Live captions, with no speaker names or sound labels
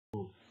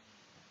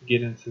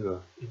get into the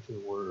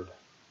word.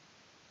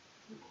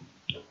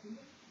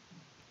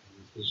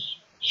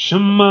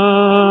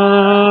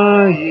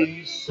 Shema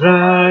Yisrael,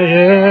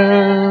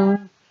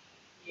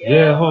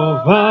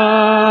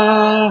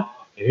 Yehovah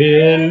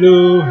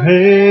Eloheinu,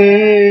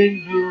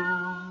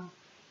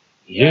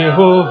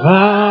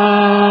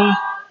 Yehovah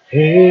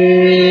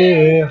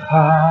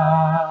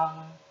Echad.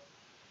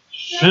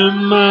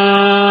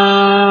 Shema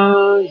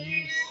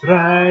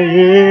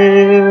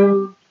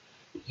Yisrael,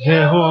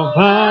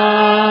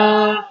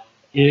 Yehovah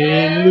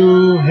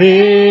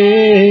Eloheinu,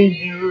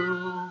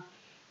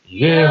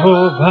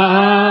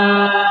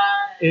 Yehovah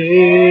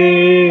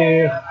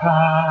Echad.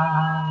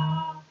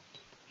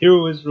 Hear,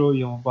 O Israel,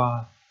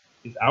 Yehovah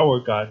is our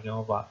God.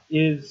 Yehovah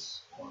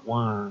is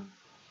one.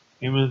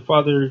 Amen.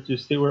 Father,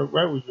 just stay right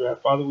where you're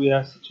at. Father, we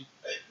ask that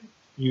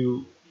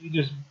you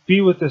just be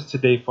with us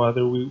today,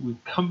 Father. We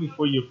come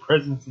before your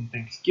presence in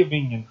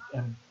thanksgiving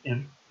and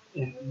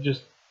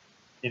just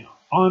in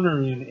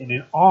honor and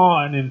in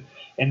awe and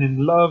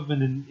in love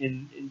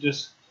and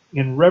just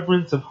in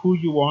reverence of who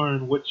you are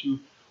and what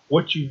you've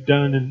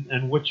done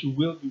and what you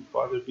will do,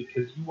 Father,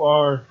 because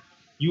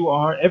you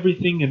are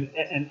everything and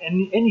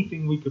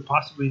anything we could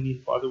possibly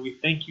need, Father. We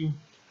thank you.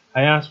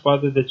 I ask,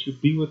 Father, that you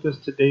be with us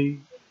today.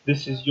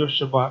 This is your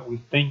Shabbat. We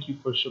thank you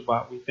for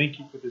Shabbat. We thank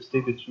you for this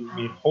day that you've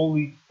made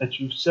holy, that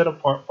you've set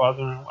apart,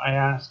 Father. And I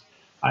ask,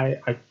 I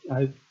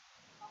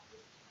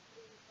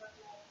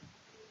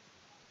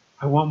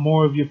want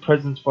more of your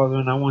presence, Father,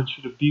 and I want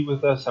you to be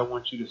with us. I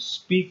want you to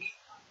speak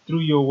through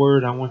your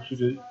word. I want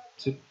you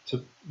to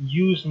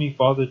use me,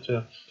 Father,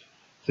 to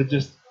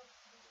just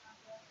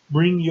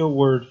bring your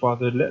word,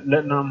 Father.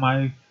 Let not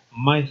my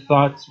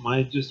thoughts,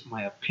 my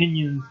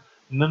opinions,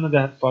 none of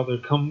that, Father,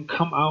 come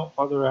out,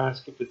 Father. I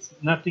ask if it's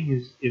nothing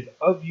is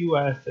of you.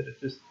 I ask that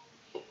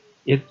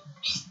it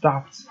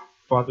stops,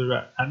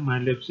 Father, at my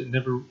lips. It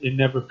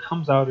never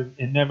comes out.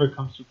 It never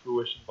comes to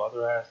fruition,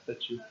 Father. I ask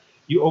that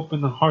you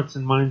open the hearts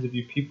and minds of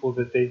your people,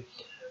 that they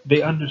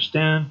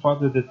understand,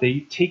 Father, that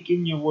they take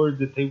in your word,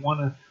 that they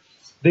want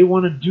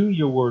to do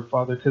your word,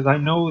 Father, because I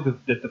know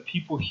that the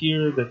people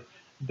here, that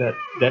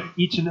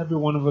each and every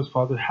one of us,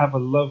 Father, have a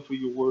love for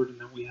your word, and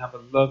that we have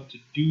a love to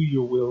do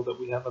your will, that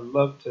we have a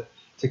love to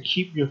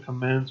keep your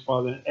commands,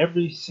 Father, and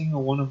every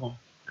single one of them,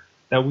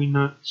 that we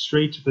not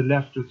stray to the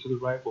left or to the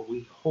right, but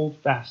we hold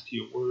fast to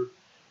your word.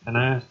 And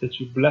I ask that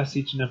you bless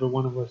each and every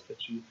one of us,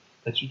 that you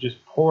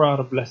just pour out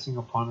a blessing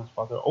upon us,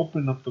 Father.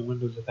 Open up the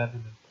windows of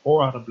heaven and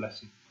pour out a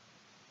blessing.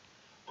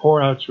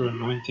 Pour out your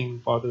anointing,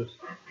 Father.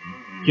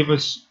 Give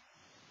us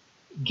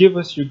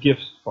your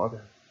gifts,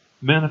 Father.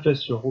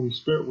 Manifest your Holy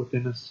Spirit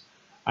within us.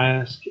 I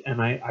ask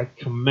and I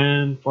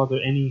command, Father,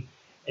 any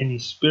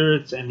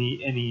spirits,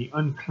 any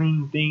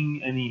unclean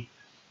thing, any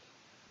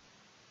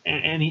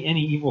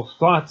evil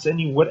thoughts,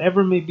 any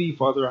whatever may be,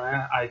 Father,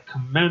 I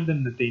command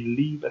them that they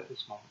leave at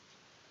this moment.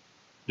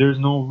 There's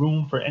no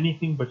room for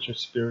anything but your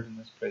Spirit in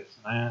this place.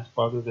 And I ask,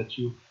 Father, that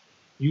you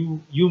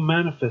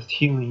manifest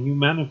healing, you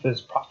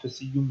manifest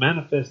prophecy, you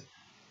manifest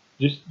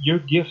just your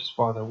gifts,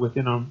 Father,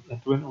 within our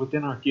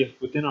gift,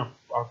 within our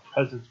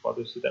presence,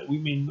 Father, so that we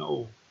may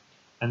know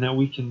and that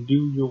we can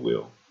do your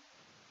will.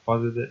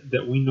 Father,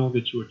 that we know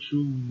that you are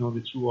true, we know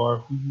that you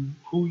are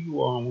who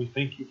you are, and we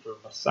thank you for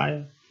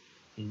Messiah.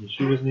 In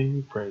Yeshua's name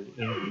we pray.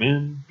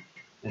 Amen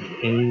and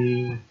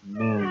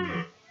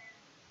amen.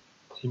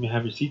 So you may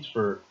have your seats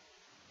for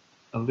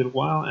a little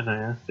while, and I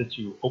ask that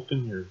you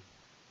open your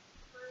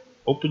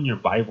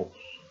Bible,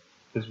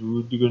 because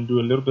we're going to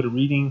do a little bit of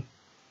reading.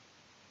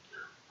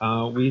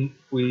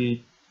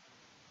 We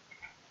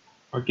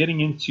are getting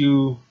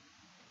into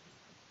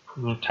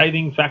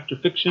tithing, fact or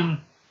fiction.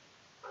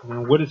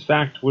 What is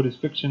fact? What is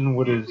fiction?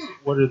 What are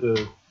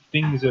the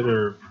things that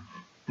are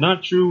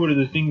not true? What are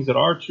the things that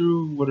are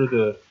true? What are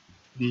the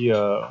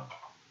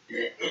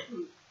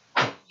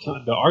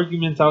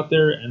arguments out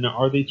there, and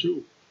are they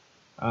true?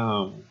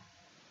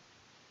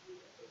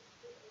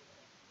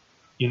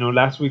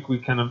 Last week we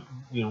kind of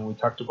we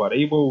talked about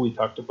Abel. We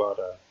talked about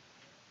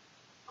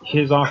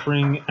his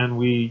offering, and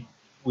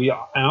I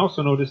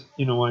also noticed,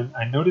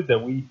 I noted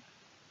that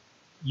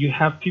you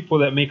have people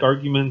that make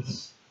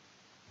arguments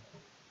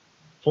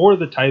for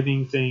the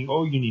tithing, saying,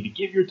 oh, you need to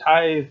give your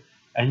tithe,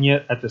 and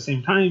yet at the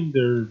same time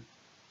they're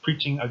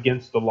preaching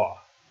against the law.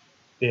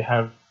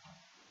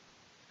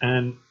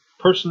 And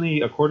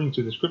personally, according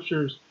to the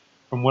scriptures,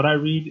 from what I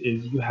read,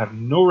 is you have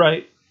no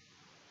right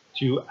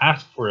to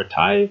ask for a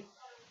tithe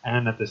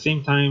and at the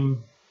same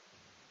time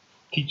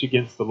teach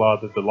against the law,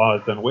 that the law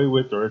is done away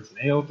with, or it's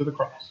nailed to the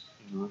cross.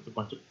 It's a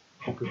bunch of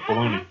hocus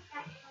baloney.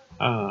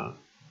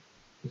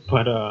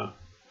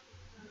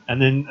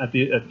 And then at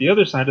the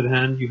other side of the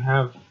hand, you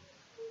have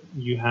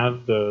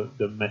the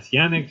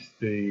messianics,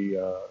 the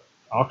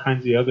all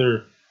kinds of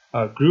other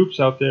groups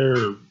out there.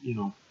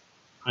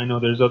 I know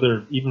there's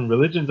other even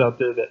religions out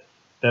there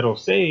that'll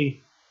say,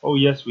 oh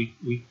yes,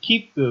 we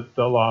keep the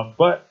law,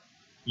 but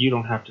you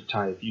don't have to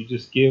tithe. You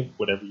just give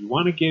whatever you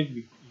want to give.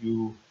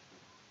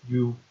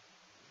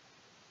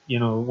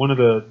 One of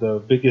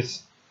the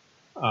biggest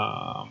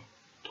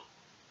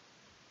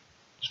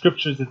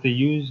scriptures that they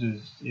use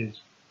is it's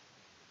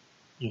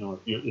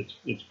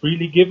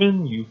freely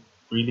given, you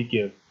freely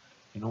give.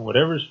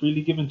 Whatever is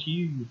freely given to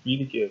you, you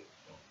freely give.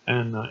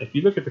 And if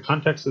you look at the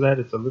context of that,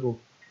 it's a little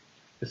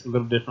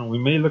different. We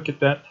may look at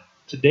that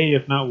today.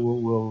 If not,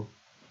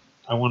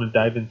 I want to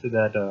dive into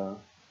that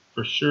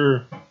for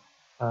sure.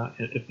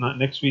 If not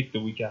next week, the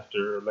week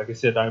after. Like I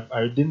said,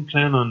 I didn't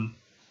plan on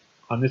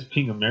this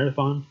being a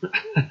marathon.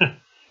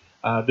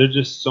 There's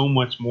just so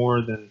much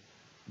more than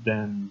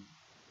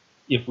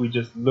if we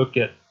just look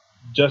at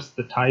just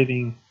the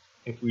tithing.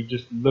 If we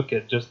just look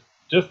at just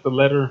the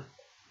letter,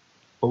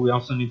 but we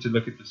also need to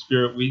look at the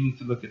spirit. We need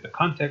to look at the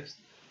context,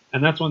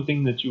 and that's one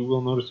thing that you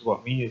will notice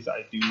about me is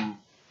I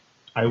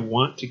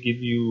want to give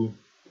you.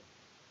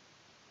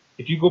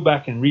 If you go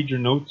back and read your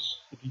notes,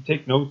 if you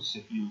take notes,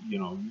 if you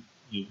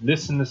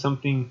listen to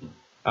something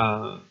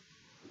that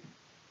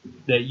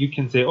you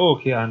can say, oh,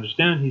 okay, I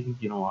understand. He's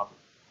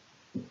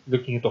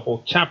looking at the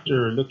whole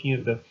chapter, or looking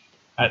at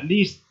at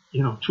least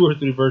 2 or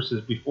 3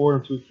 verses before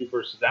and 2 or 3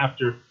 verses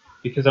after,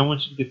 because I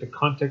want you to get the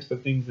context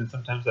of things, and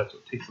sometimes that's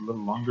what takes a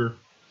little longer.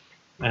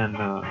 And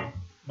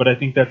but I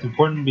think that's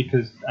important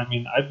because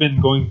I've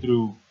been going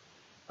through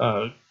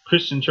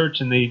Christian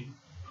church, and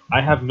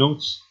I have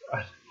notes.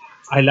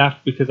 I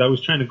laughed because I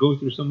was trying to go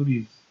through some of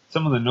the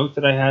notes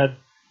that I had.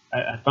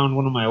 I found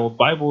one of my old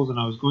Bibles, and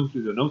I was going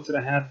through the notes that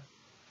I had,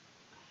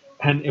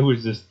 and it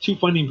was just too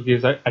funny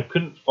because I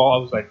couldn't follow.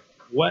 I was like,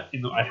 what?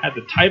 I had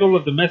the title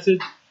of the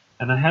message,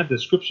 and I had the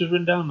scriptures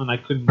written down, and I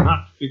could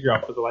not figure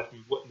out for the life of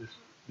me what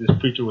this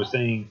preacher was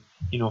saying,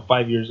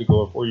 5 years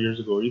ago or 4 years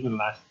ago, or even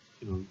last,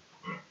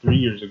 3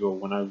 years ago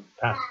when I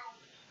passed,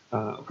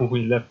 when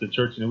we left the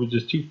church. And it was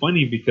just too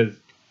funny because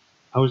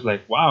I was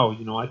like, wow,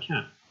 I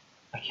can't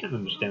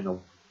understand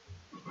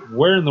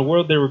where in the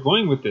world they were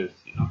going with this.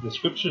 The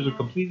scriptures are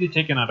completely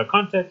taken out of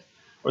context,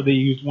 or they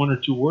used 1 or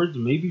 2 words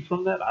maybe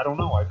from that. I don't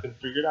know. I couldn't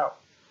figure it out.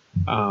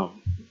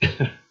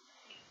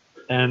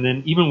 And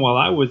then even while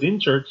I was in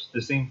church,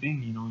 the same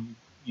thing.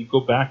 You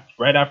go back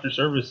right after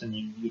service and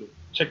you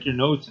check your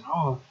notes, and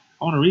I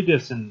want to read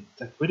this, and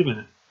it's like, wait a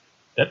minute,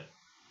 that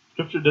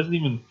scripture doesn't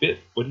even fit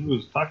what he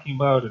was talking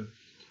about. And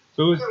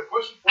so it was. I got a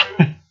question for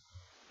you.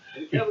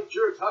 In Catholic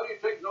Church, how do you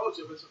take notes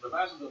if it's the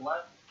Mass is in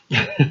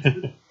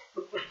Latin?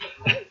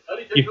 How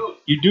do you take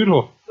notes? You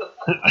doodle.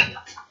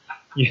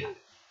 Yeah,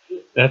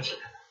 that's.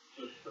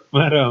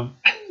 But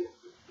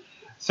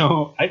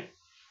so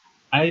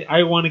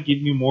I want to give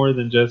you more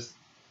than just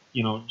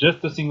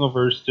just a single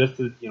verse, just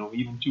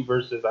even 2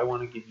 verses. I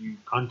want to give you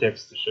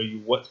context to show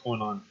you what's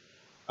going on.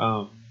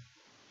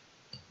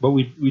 But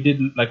we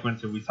did, like when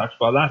we talked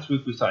about last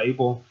week, we saw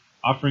Abel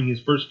offering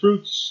his first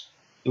fruits.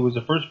 It was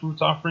a first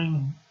fruits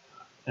offering,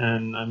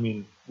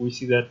 and we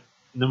see that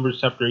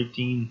Numbers chapter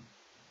 18.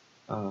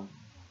 It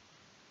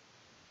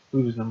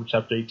was Numbers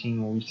chapter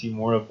 18 where we see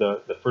more of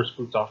the first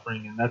fruits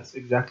offering, and that's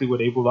exactly what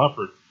Abel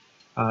offered.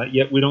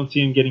 Yet we don't see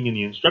him getting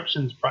any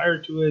instructions prior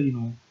to it.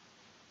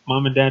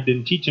 Mom and Dad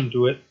didn't teach him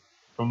to it.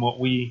 From what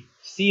we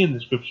see in the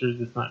scriptures,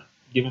 it's not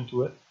given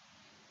to it.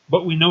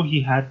 But we know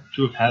he had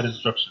to have had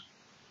instruction.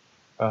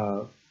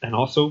 And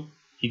also,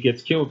 he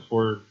gets killed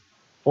for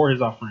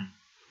his offering.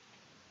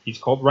 He's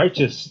called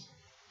righteous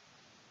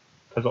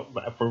because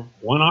for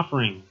one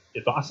offering,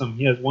 it's awesome.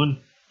 He has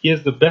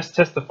the best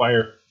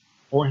testifier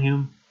for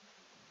him,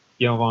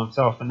 Yehovah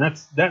himself, and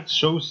that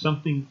shows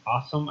something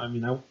awesome.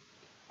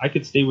 I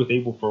could stay with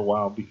Abel for a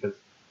while because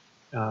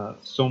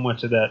so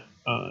much of that,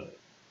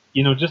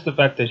 just the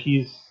fact that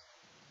he's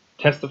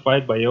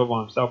testified by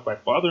Yehovah himself, by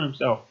Father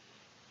himself,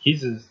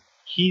 he's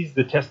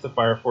the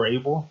testifier for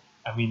Abel.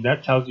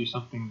 That tells you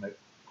something, like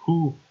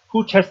who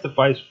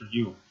testifies for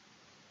you.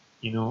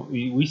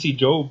 We see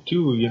Job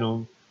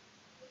too.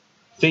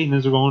 Satan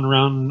is going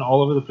around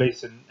all over the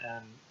place, and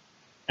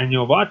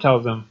Yehovah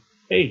tells him,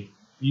 hey,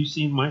 you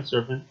seen my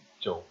servant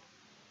Job.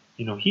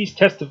 He's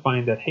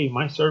testifying that, hey,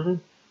 my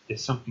servant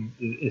is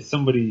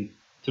somebody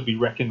to be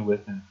reckoned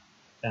with,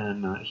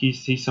 and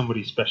he's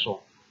somebody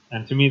special.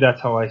 And to me,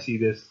 that's how I see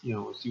this.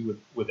 See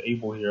with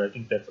Abel here. I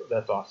think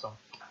that's awesome.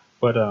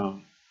 But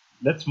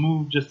let's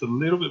move just a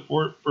little bit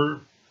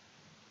forward,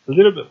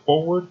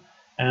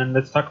 and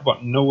let's talk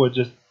about Noah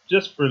just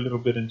for a little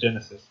bit in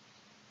Genesis.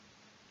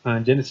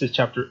 Genesis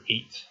chapter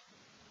 8.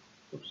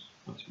 Oops,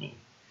 that's me.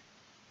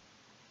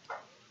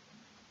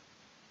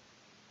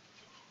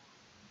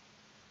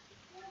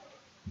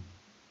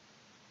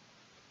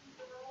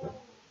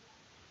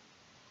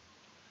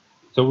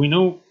 So we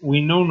know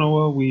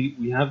Noah.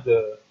 We have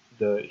the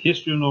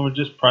history of Noah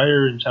just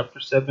prior in chapter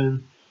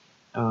 7.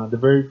 The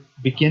very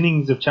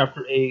beginnings of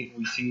chapter 8,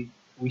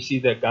 we see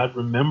that God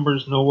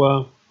remembers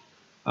Noah.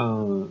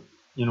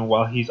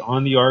 While he's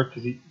on the ark,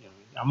 because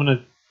I'm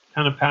gonna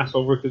kind of pass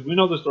over because we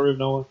know the story of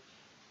Noah.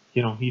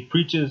 He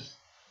preaches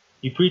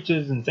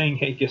and saying,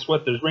 hey, guess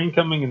what? There's rain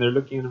coming, and they're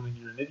looking at him and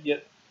you're an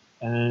idiot.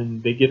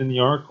 And they get in the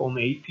ark.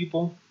 Only 8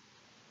 people.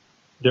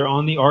 They're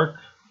on the ark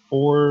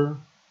for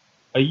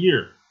a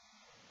year.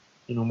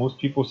 Most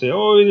people say,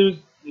 oh, there's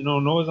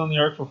Noah's on the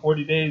ark for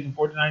 40 days and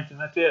 40 nights, and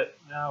that's it.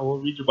 Now, we'll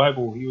read your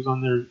Bible. He was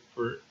on there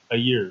for a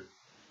year.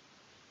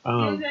 He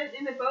was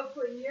in the boat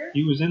for a year?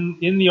 He was in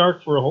the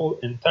ark for a whole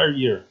entire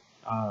year.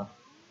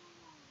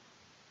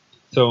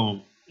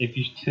 So if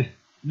you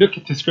look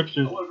at the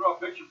scriptures, I want to draw a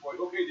picture for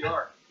you. Okay, the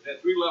ark. It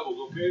had 3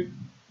 levels, okay?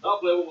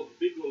 Top level was the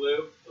people who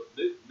lived.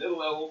 The middle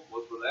level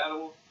was for the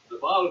animals. The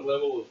bottom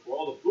level was for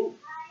all the poop.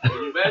 Can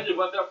you imagine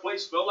what that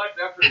place smelled like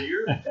after a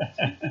year?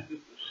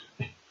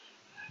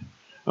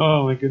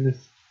 oh my goodness,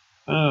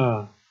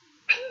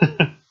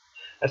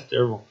 that's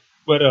terrible.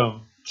 But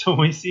so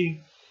we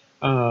see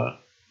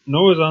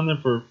Noah's on there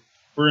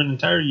for an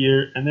entire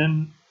year, and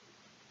then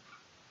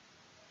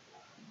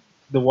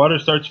the water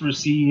starts to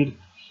recede,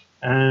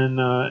 and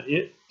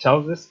it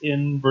tells us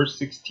in verse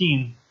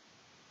 16.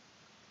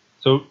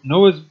 So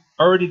Noah's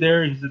already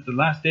there. He's at the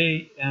last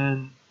day,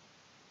 and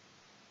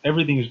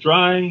everything is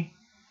dry,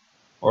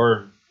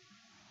 or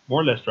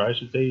more or less dry, I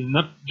should say,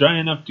 dry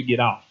enough to get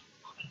off.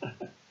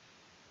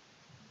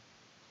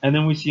 And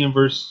then we see in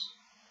verse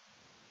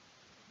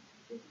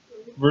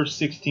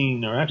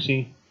 16, or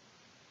actually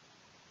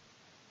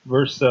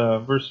verse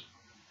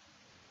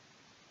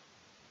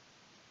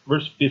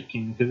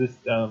 15, because it's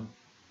I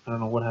don't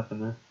know what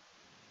happened there.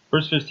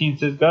 Verse 15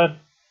 says, God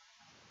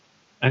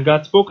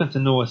spoke unto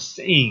Noah,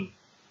 saying,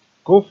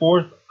 Go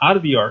forth out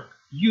of the ark,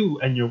 you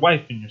and your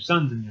wife and your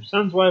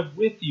son's wife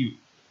with you.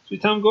 So we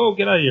tell him, go,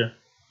 get out of here.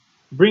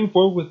 Bring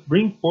forth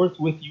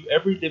with you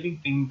every living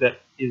thing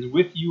that is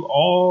with you,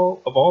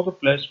 all the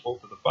flesh,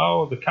 both of the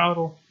fowl, the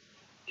cattle,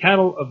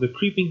 of the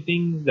creeping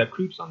things that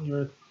creeps on the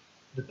earth,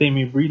 that they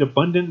may breed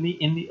abundantly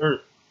in the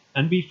earth,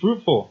 and be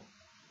fruitful.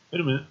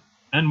 Wait a minute.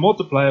 And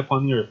multiply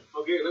upon the earth.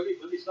 Okay, let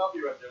me stop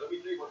you right there. Let me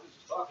tell you what this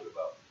is talking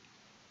about.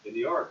 In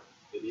the ark,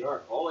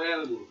 all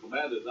animals were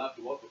commanded not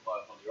to multiply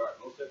upon the ark.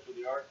 No sex in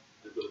the ark,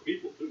 and for the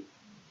people too.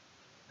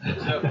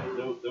 Except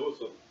there was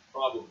some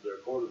problems there,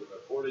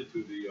 according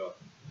to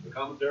the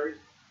commentaries.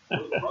 There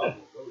was a problem.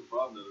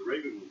 And the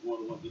raven was one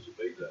of the ones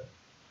disobeyed that.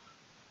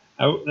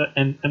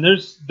 And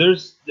there's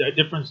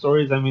different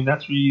stories. I mean,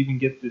 that's where you even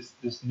get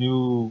this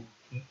new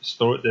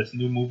story, this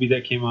new movie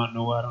that came out.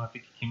 No, I don't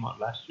think it came out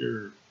last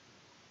year.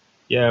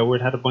 Yeah, where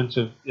it had a bunch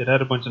of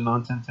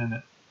nonsense in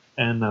it,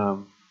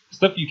 and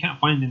stuff you can't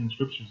find in the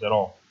scriptures at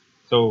all.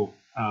 So,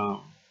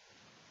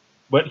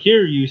 but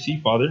here you see,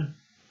 Father,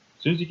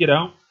 as soon as you get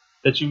out,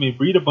 that you may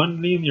breed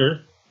abundantly in the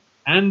earth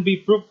and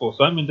be fruitful.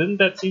 So I mean, doesn't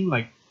that seem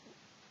like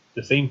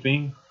the same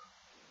thing?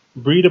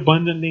 Breed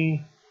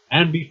abundantly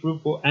and be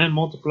fruitful and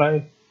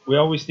multiply. We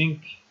always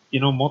think,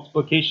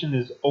 multiplication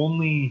is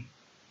only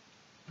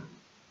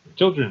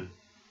children,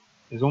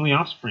 is only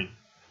offspring.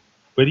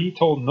 But he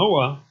told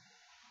Noah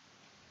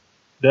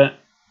that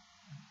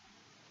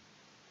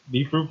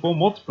be fruitful,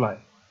 multiply,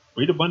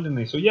 breed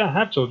abundantly. So yeah,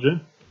 have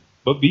children,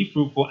 but be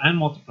fruitful and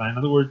multiply. In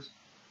other words,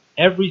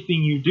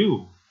 everything you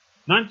do,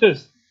 not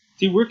just,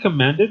 see, we're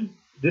commanded.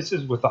 This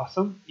is what's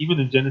awesome. Even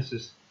in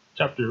Genesis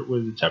chapter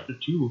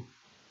 2,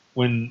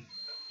 when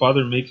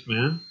Father makes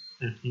man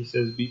and he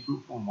says, be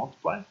fruitful and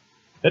multiply,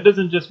 that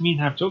doesn't just mean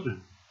have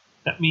children.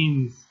 That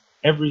means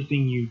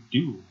everything you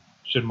do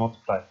should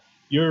multiply.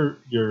 Your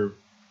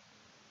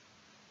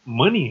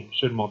money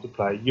should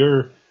multiply.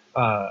 Your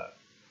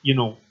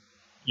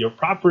your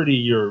property,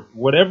 your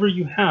whatever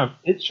you have,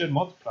 it should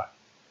multiply.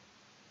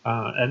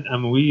 And I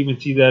mean, we even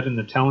see that in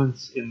the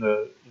talents, in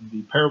the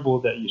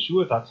parable that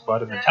Yeshua talks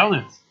about in the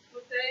talents.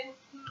 Would that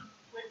include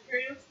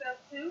material stuff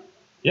too?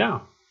 Yeah,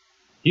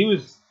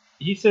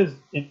 he says,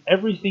 in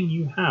everything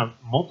you have,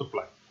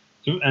 multiply.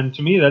 And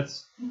to me,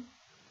 that's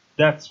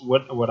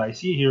what I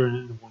see here.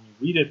 And when you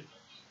read it,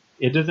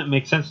 it doesn't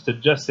make sense to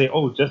just say,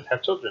 "Oh, just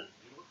have children."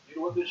 You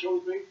know what this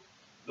shows me?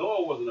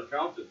 Noah was an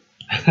accountant.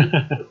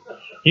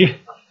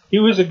 he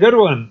was a good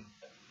one.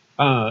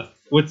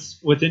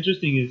 What's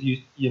interesting is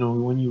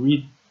when you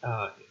read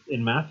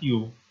in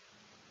Matthew,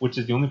 which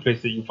is the only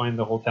place that you find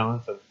the whole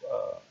talents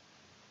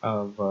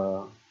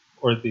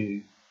or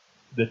the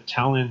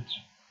talent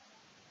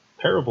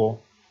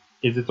parable,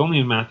 is it's only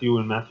in Matthew,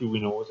 and Matthew we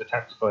know was a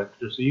tax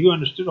collector, so you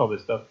understood all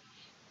this stuff.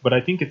 But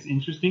I think it's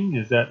interesting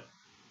is that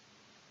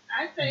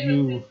I thought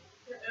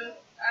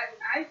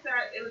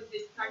it was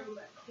just talking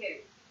about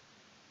kids.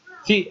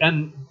 See,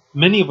 and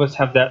many of us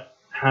had that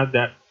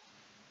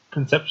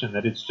conception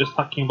that it's just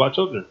talking about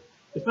children.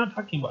 It's not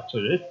talking about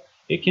children.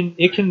 It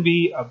can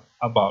be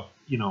about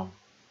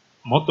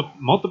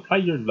multiply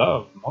your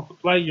love,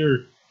 multiply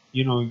your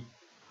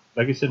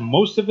like I said,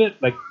 most of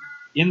it, like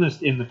in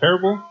the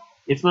parable,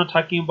 it's not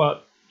talking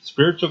about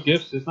spiritual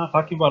gifts. It's not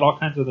talking about all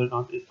kinds of other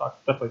nonsense,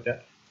 stuff like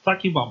that. It's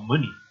talking about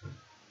money.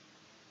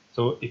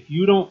 So if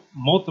you don't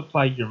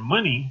multiply your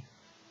money,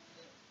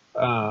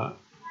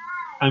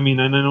 I mean,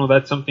 and I know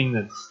that's something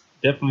that's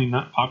definitely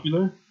not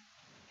popular,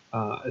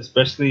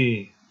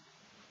 especially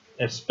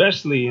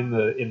in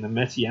the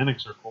messianic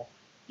circle.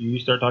 You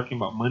start talking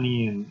about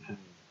money and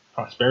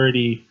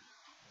prosperity.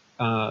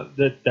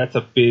 That's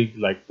a big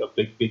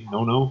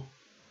no-no.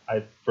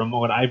 From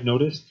what I've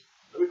noticed.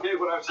 Let me tell you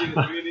what I've seen in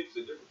Phoenix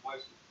and different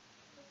places.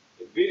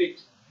 In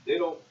Phoenix, they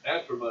don't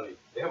ask for money.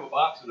 They have a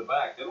box in the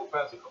back. They don't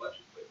pass a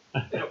collection plate.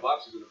 They have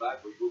boxes in the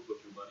back where you go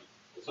put your money.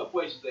 In some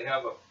places, they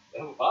have They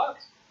have a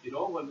box, you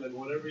know,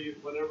 whenever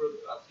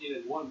I've seen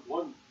it one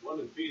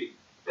in feeding,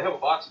 they have a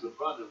box in the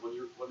front, and when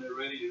they're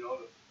ready, you know,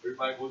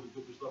 everybody goes and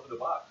puts their stuff in the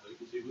box, so you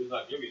can see who's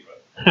not giving,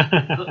 right?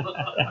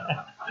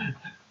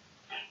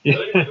 Yeah.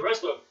 But anyway, the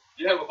rest of them,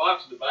 they have a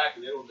box in the back,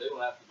 and they don't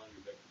have to money or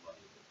make the money.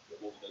 The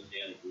most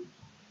messianic groups.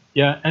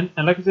 Yeah, and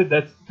like I said,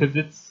 that's because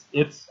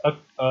it's a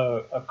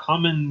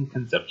common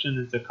conception.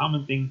 It's a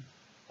common thing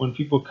when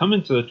people come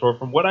into the Torah.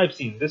 From what I've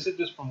seen, this is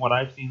just from what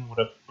I've seen,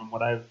 from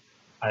what I've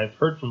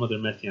heard from other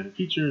messianic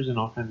teachers and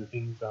all kinds of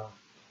things.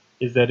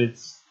 Is that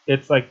it's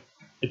like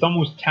it's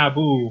almost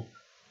taboo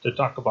to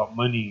talk about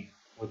money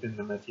within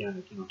the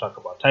messianic. You know, talk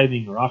about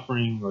tithing or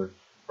offering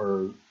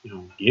or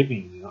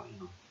giving.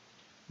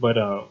 But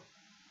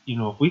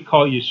if we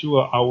call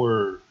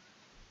Yeshua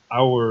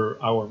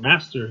our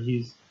master,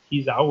 he's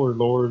our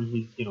Lord.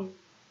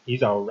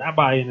 He's our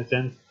rabbi in a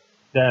sense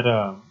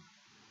that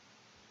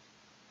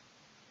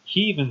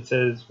he even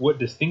says what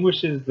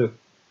distinguishes the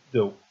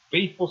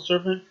faithful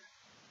servant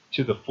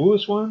to the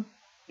foolish one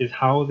is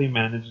how they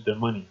manage their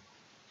money.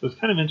 So it's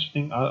kind of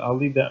interesting. I'll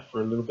leave that for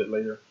a little bit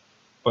later.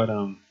 But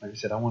like I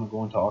said, I want to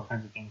go into all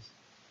kinds of things.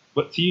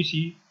 But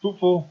see,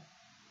 fruitful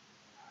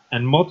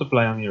and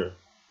multiply on the earth.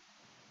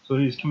 So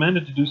he's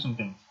commanded to do some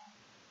things.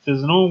 It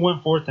says, Noah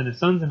went forth, and his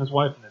sons and his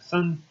wife and his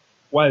sons'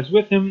 wives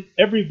with him,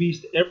 every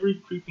beast, every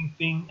creeping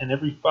thing, and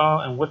every fowl,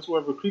 and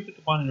whatsoever creepeth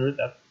upon the earth,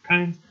 after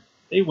kinds,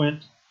 they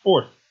went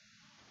forth.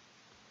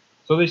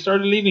 So they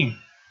started leaving.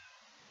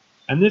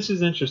 And this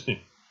is interesting.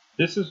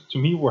 This is, to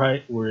me,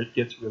 where it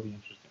gets really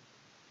interesting.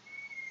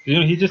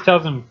 He just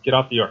tells them, get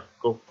off the ark.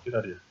 Go, get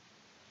out of here.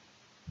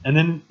 And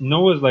then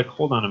Noah's like,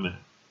 hold on a minute.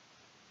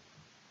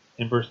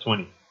 In verse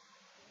 20,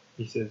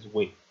 he says,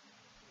 wait.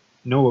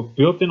 Noah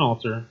built an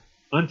altar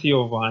unto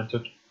Yehovah and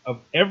took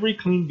of every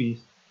clean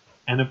beast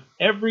and of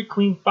every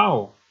clean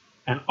fowl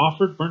and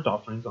offered burnt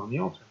offerings on the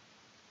altar.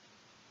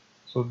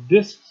 So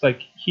this is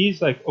like,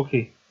 he's like,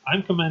 okay,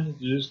 I'm commanded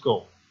to just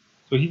go.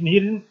 So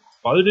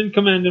Father didn't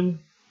command him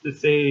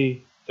to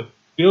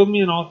build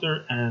me an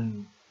altar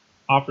and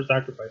offer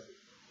sacrifices.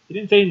 He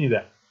didn't say any of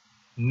that.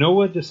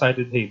 Noah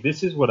decided, hey,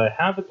 this is what I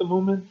have at the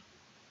moment.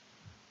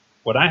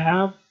 What I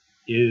have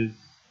is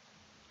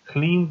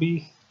clean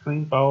beasts,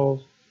 clean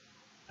fowls,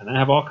 and I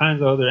have all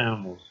kinds of other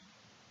animals.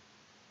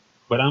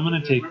 But I'm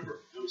going to take... Remember,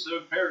 there were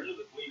 7 pairs of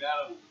the clean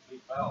animals and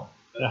clean fowl.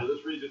 That's for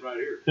this reason right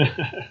here.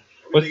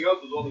 But, Everything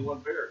else was only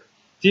 1 pair.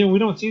 See, we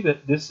don't see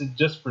that this is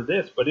just for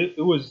this, but it's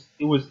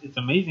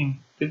amazing.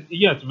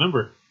 You have to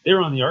remember, they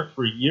were on the ark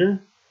for a year.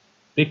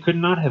 They could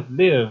not have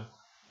lived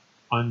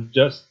on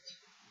just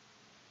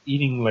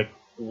eating like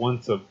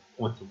once a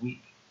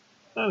week.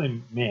 Now they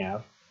may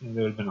have.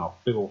 They would have been all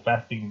big old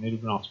fasting, and they'd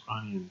have been all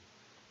scrawny.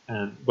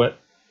 But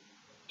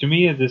to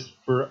me,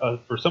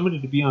 for somebody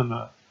to be in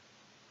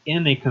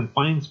a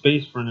confined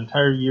space for an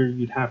entire year,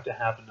 you'd have to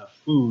have enough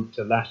food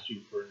to last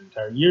you for an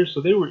entire year. So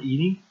they were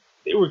eating.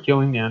 They were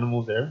killing the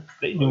animals there.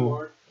 They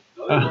knew.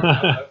 No, they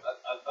weren't.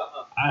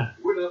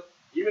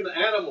 Even the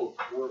animals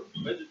were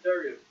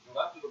vegetarian. So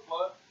after the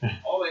flood,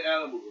 all the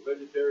animals were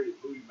vegetarian,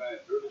 including man.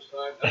 During this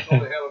time, that's all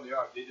they had on the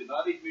ark. They did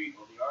not eat meat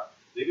on the ark.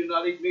 They did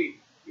not eat meat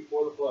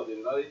before the flood. They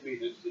did not eat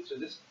meat. It's in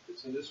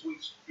this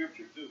week's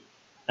scripture too.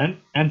 And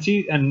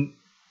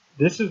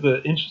this is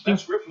the interesting.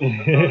 That's scripture I'm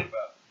talking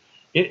about.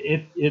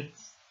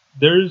 It's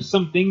there's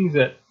some things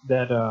that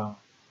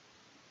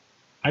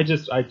I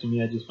just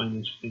find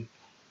interesting.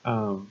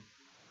 But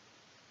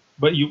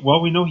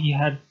we know he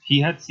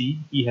had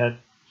seed.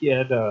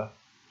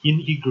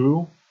 He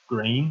grew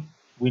grain.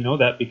 We know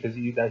that because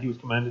he was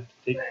commanded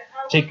to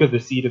take of the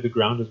seed of the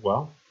ground as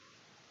well.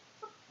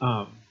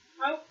 How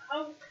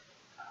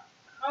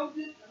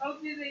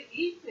did they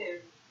eat them?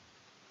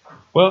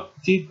 Well,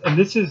 see, and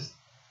this is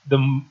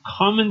the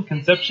common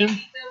conception. Did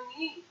they eat them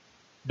meat?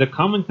 The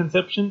common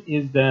conception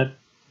is that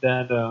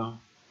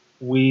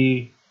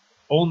we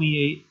only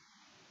ate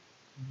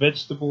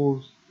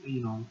vegetables,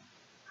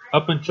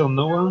 up until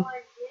Noah.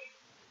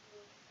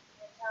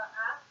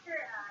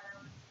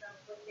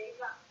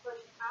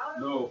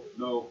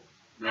 No.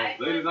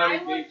 They did not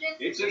eat meat.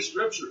 It's in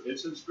scripture.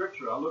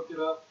 I looked it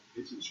up.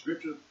 It's in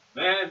scripture.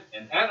 Man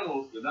and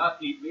animals did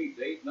not eat meat.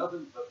 They ate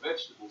nothing but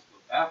vegetables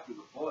after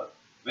the flood.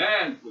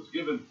 Man was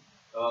given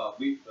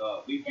meat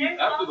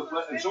after the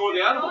flood, and so were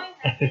the animals.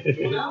 That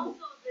they also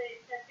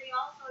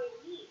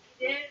eat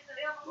meat.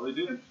 No, they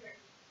didn't.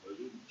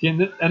 See,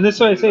 and this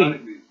is why I say,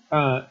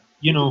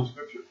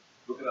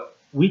 Look it up.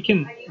 we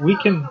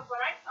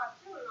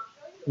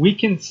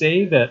can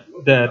say that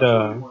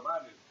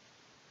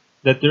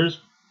there's,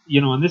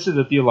 and this is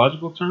a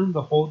theological term,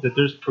 that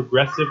there's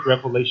progressive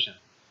revelation.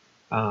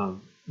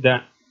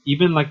 That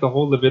even like the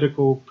whole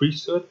Levitical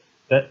priesthood,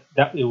 that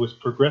it was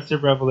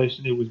progressive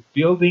revelation. It was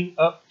building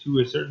up to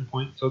a certain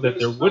point so that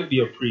there would be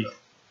a priest.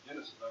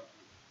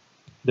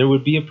 There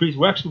would be a priest.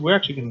 We're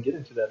actually going to get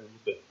into that a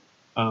little bit.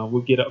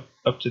 We'll get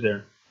up to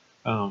there.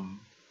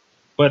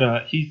 But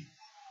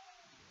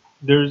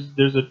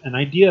there's an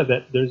idea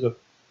that there's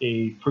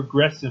a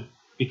progressive,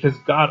 because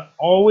God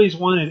always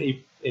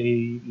wanted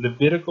a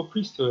Levitical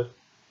priesthood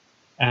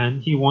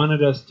and He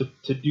wanted us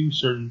to do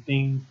certain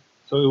things.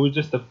 So it was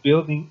just a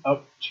building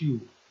up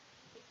to.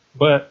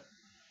 But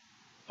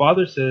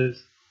Father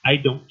says, I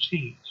don't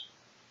change.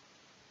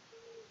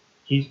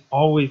 He's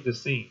always the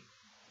same.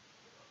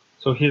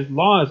 So His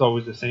law is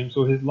always the same.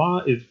 So His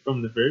law is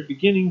from the very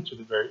beginning to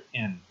the very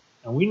end.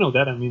 And we know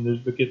that. I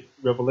mean, look at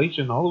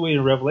Revelation. All the way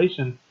in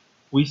Revelation,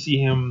 we see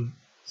Him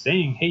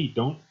saying, hey,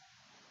 don't,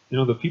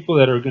 the people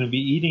that are going to be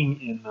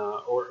eating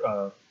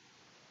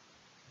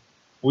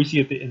we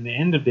see in the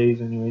end of days,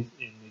 anyways,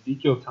 in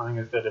Ezekiel telling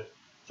us that if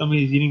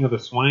somebody's eating of the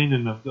swine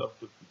and of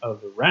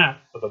the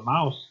rat, of the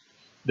mouse,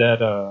 that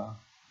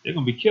they're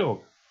going to be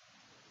killed.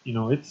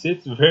 It's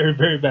a very,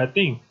 very bad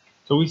thing.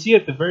 So we see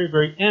at the very,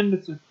 very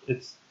end,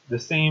 it's the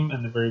same,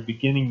 and the very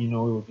beginning, it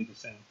will be the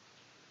same.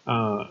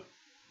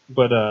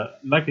 But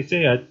like I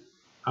say,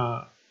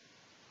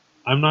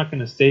 I'm not going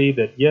to say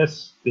that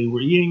yes, they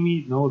were eating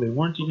meat. No, they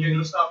weren't eating meat.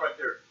 Let's stop right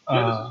there.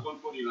 Genesis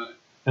 129.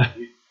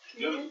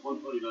 Genesis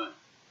 129.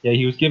 Yeah,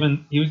 he was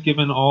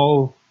given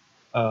all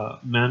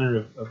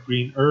manner of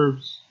green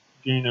herbs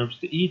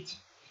to eat,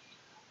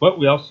 but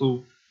we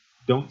also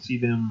don't see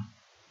them.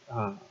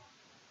 And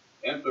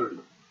 30.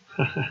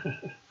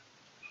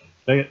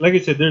 like I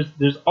said,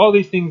 there's all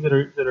these things that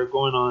are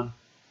going on,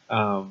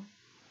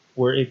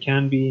 where it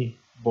can be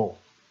both.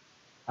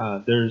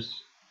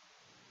 There's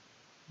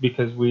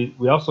because we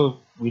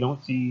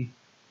don't see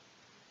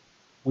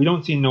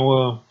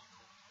Noah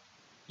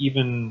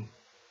even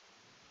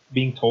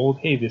being told,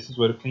 hey, this is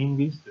what a clean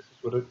beast, this is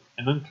what an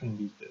unclean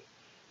beast is.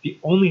 The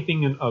only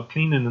thing a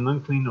clean and an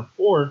unclean are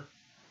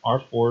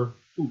for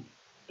food.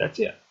 That's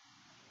it.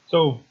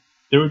 So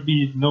there would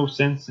be no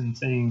sense in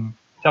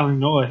telling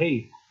Noah,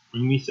 hey,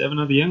 bring me 7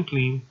 of the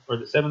unclean, or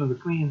the 7 of the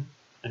clean,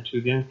 and 2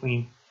 of the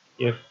unclean,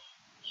 if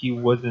he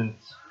wasn't.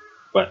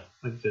 But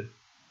like I said,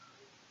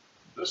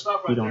 let's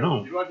stop right we don't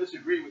there. know. I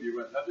disagree with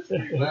you. I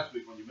disagreed last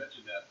week when you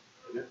mentioned that.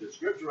 The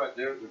scripture right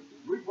there,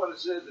 read what it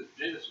says in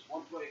Genesis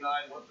 129,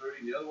 130,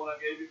 and the other one I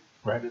gave you.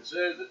 Right. It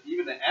says that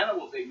even the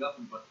animals ate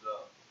nothing but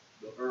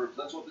the herbs.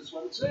 That's what it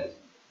says.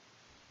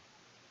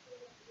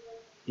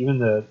 Even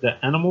the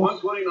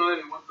animals. 129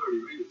 and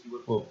 130. Read it. See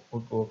what it says.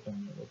 We'll go up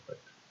in there real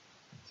quick.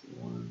 Let's see,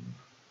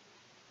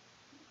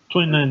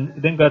 129.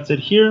 Then God said,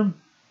 here,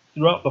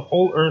 throughout the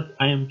whole earth,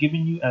 I am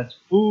giving you as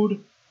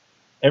food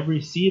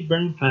every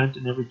seed-bearing plant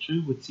and every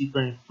tree with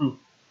seed-bearing fruit,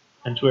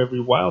 and to every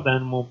wild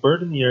animal,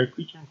 bird in the air,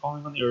 creature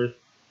crawling on the earth,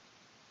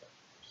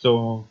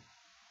 so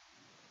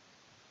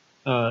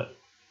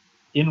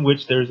in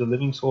which there is a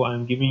living soul, I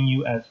am giving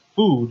you as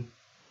food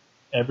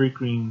every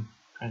green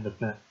kind of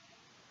plant.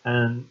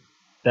 And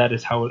that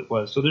is how it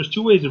was. So there's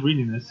 2 ways of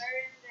reading this.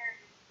 Wherein there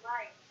is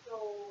life,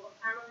 so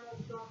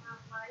animals don't have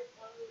life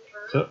on the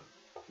earth. So,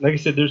 like I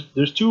said,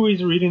 there's 2 ways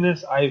of reading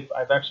this.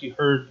 I've actually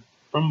heard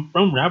from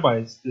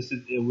rabbis.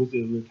 It was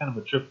kind of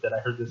a trip that I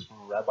heard this from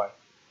a rabbi,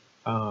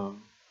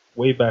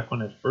 way back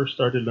when I first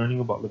started learning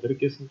about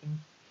Leviticus and things.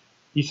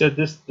 He said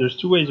there's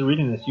 2 ways of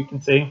reading this. You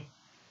can say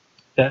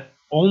that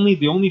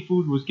the only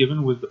food was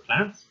given was the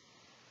plants,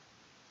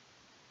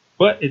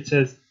 but it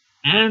says,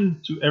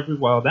 and to every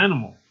wild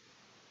animal,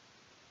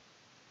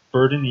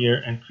 bird in the air,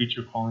 and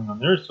creature crawling on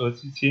the earth. So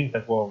it's seeing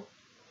that, well,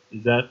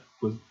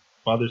 was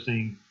Father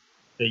saying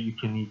that you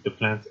can eat the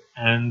plants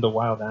and the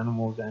wild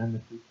animals and the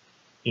food?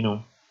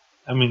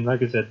 I mean,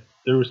 like I said,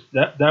 there was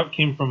that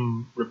came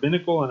from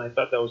rabbinical, and I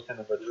thought that was kind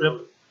of a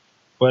trip.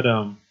 But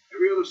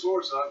every other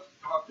source I've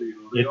talked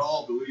to, they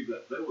all believe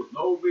that there was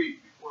no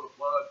meat before the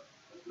flood,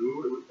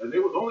 and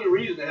the only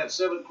reason they had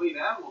 7 clean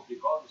animals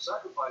because of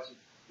sacrificing.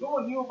 No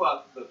one knew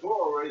about the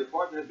Torah already. The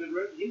part that had been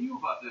written, he knew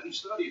about that. He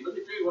studied. Let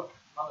me tell you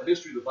how the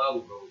history of the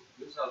Bible goes.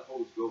 This is how it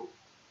told us goes.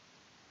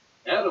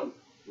 Adam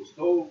was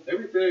told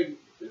everything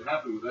that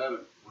happened with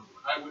Adam was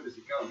an eyewitness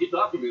account. He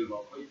documented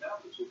on clay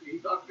tablets. Okay, he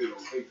documented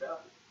on clay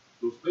tablets.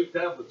 Those clay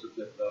tablets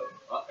that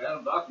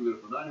Adam documented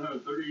for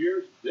 930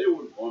 years, they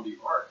were on the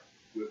ark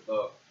with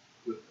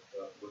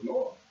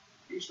Noah.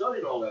 He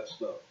studied all that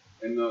stuff,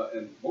 and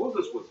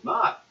Moses was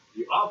not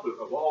the author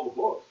of all the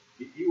books.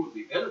 He was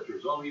the editor.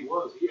 Is all he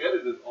was. He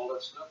edited all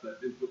that stuff that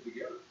had been put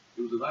together.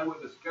 It was an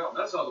eyewitness account.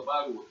 That's how the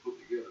Bible was put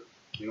together.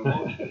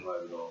 Moses didn't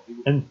write it all.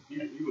 He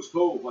was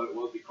told what it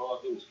was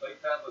because it was clay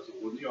tablets that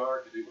were in the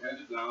ark, and they were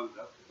handed down.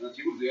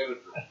 He was the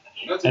editor.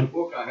 And that's in the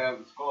book I have.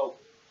 It's called.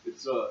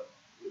 It's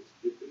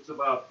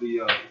about the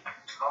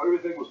how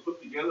everything was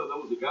put together. There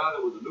was a guy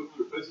that was a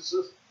nuclear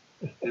physicist,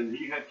 and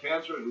he had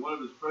cancer, and one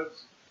of his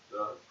friends,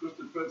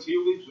 Christian friends,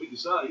 healed him. So he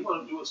decided he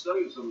wanted to do a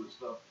study of some of this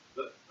stuff.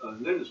 His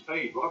name is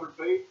Page, Robert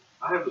Page.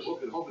 I have the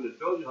book at home, and it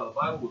tells you how the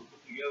Bible was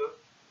put together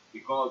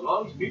because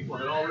all these people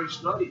had already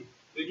studied.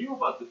 They knew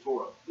about the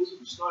Torah. This is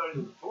the started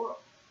in the Torah.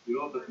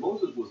 But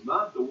Moses was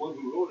not the one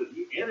who wrote it.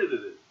 He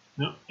edited it.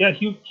 No, yeah,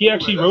 he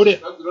actually wrote it.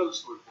 That's another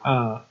story.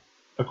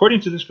 According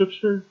to the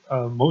scripture,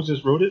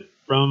 Moses wrote it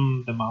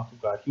from the mouth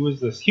of God. He was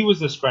the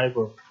scribe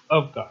of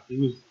God. He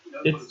was.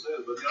 That's what it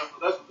says, but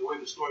that's the way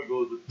the story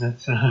goes.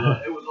 That's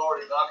it was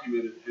already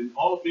documented, and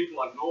all the people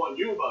like Noah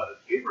knew about it.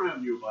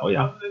 Abraham knew about it. Yeah.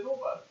 How did they know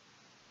about it?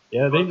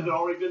 Yeah, It had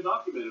already been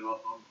documented on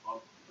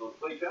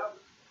clay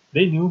tablets.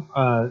 They knew.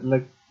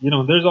 Like,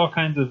 there's all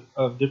kinds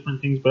of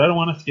different things, but I don't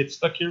want us to get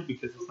stuck here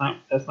because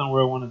that's not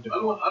where I wanted to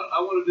go. I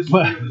want to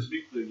disagree on this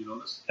meat thing.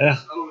 Yeah.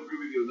 I don't agree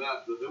with you on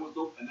that. But there was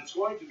no, and it's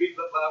going to be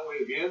that way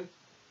again.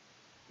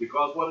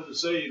 Because what does it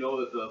say?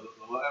 That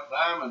the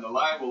lamb and the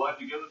lion will lie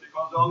together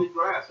because they all eat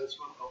grass. That's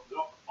what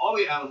all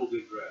the animals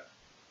eat grass.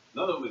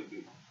 None of them eat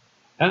meat.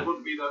 It's going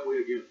to be that way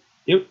again.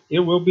 It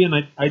will be,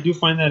 and I do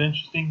find that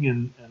interesting,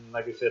 and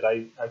like I said,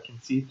 I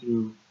can see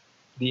through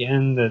the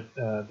end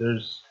that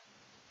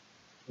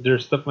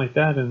there's stuff like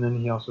that, and then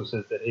he also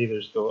says that, hey,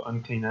 there's still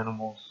unclean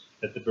animals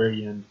at the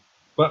very end.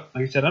 But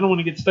like I said, I don't want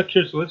to get stuck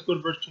here, so let's go to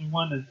verse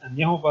 21. And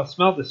Yehovah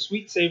smelled the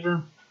sweet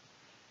savor,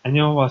 and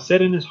Yehovah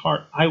said in his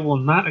heart, I will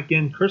not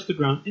again curse the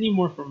ground any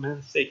more for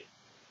man's sake,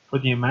 for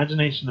the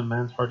imagination of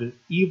man's heart is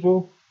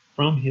evil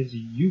from his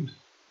youth.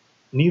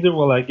 Neither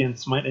will I again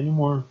smite any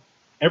more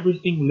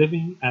everything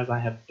living as I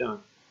have done.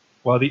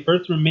 While the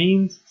earth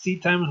remains,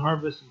 seed time and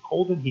harvest, and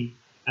cold and heat,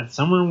 and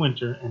summer and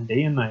winter, and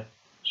day and night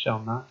shall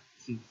not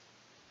cease.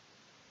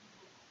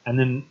 And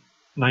then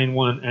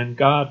 9:1, and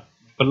God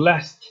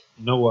blessed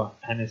Noah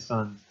and his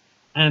sons,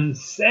 and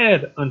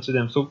said unto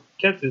them, so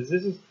get this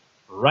is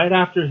right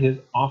after his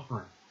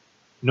offering.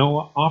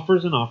 Noah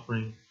offers an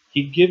offering.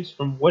 He gives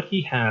from what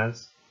he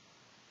has.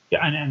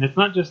 Yeah, and it's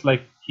not just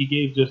like he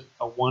gave just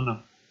a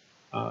one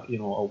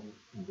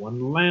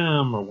one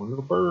lamb or one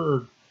little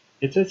bird.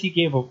 It says he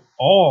gave of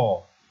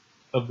all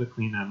of the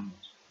clean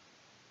animals,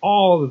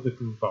 all of the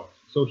clean fowls.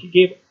 So he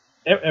gave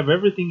of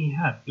everything he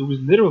had. It was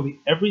literally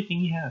everything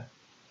he had.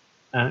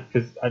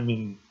 Because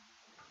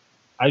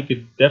I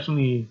could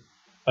definitely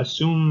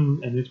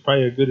assume, and it's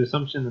probably a good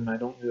assumption, and I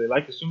don't really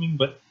like assuming,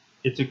 but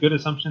it's a good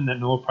assumption that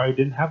Noah probably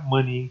didn't have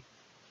money.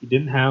 He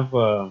didn't have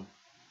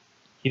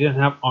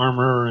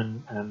armor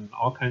and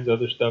all kinds of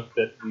other stuff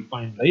that we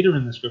find later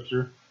in the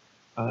scripture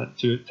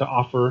to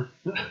offer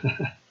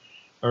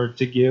or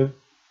to give.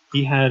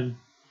 He had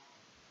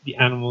the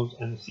animals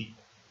and the seed.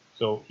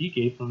 So he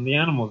gave from the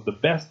animals the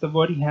best of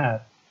what he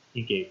had.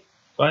 He gave.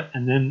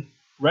 And then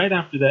right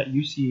after that,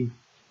 you see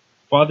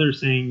Father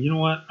saying, you know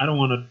what? I don't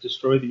want to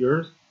destroy the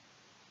earth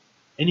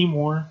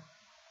anymore.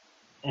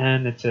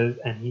 And it says,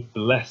 and he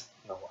blessed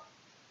Noah.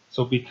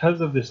 So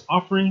because of this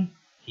offering,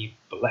 he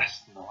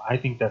blessed Noah. I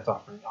think that's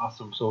offering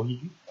awesome. So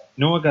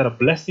Noah got a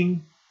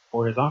blessing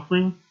for his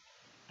offering.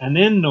 And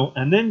then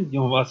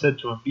Yehovah said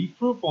to him, be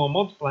fruitful and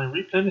multiply and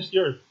replenish the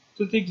earth.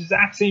 So it's the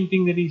exact same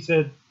thing that he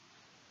said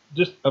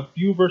just a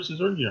few verses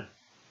earlier.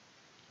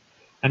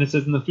 And it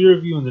says, and the fear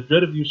of you and the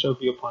dread of you shall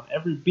be upon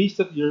every beast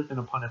of the earth and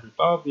upon every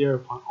fowl of the air,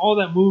 upon all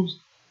that moves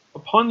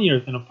upon the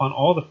earth and upon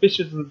all the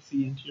fishes of the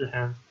sea. Into your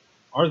hands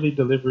are they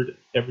delivered.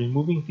 Every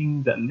moving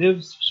thing that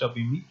lives shall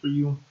be meat for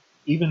you,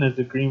 even as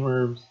the green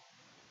herbs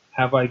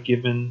have I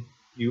given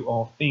you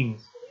all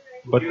things.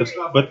 But the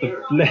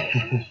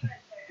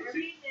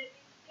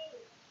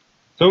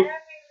so.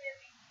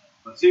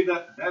 But see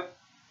that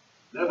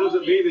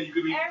doesn't mean that you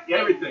can eat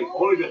everything.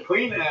 Only the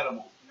clean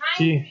animals.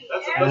 See,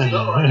 that's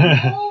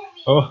another.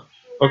 Oh,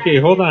 okay,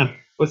 hold on.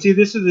 Well, see,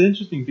 this is the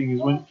interesting thing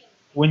is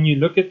when you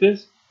look at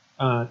this,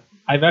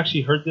 I've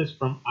actually heard this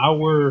from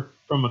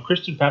a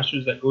Christian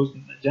pastor that goes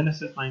in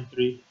Genesis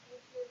 9:3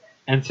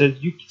 and says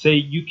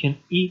you can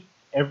eat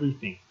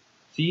everything.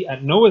 See,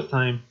 at Noah's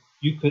time,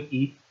 you could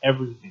eat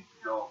everything.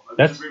 No, I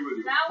That's disagree with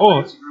you. oh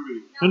I disagree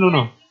with you.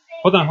 no.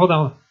 Hold on. Hold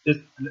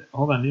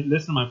on.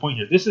 Listen to my point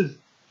here. This is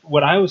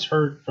what I was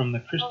heard from the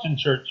Christian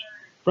church.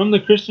 From the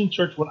Christian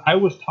church, what I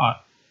was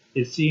taught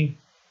is, see,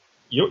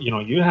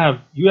 you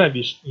have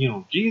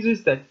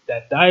Jesus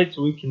that died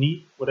so we can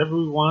eat whatever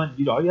we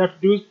want. All you have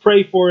to do is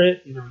pray for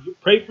it. You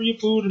pray for your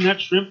food, and that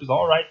shrimp is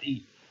all right to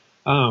eat.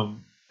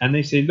 And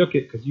they say, look,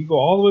 because you go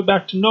all the way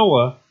back to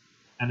Noah,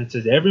 and it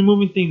says every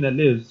moving thing that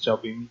lives shall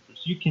be meat for.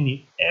 So you can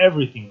eat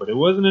everything. But it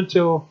wasn't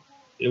until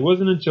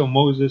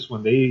Moses,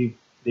 when they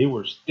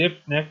were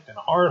stiff-necked and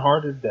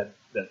hard-hearted, that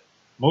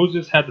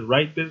Moses had to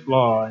write this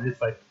law. And it's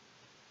like,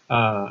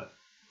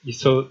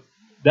 so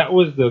that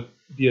was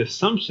the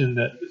assumption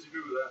that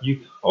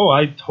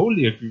I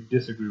totally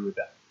disagree with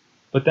that.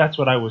 But that's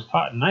what I was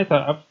taught, and I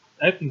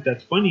think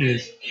that's funny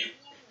is,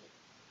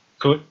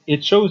 so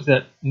it shows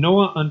that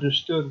Noah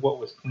understood what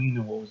was clean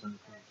and what was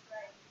unclean.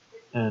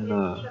 And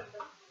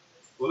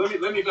well,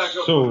 let me back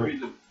up so, one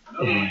reason.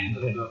 Another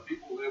reason that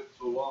people lived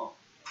so long.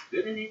 They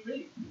didn't eat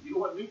meat. You know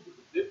what meat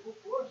did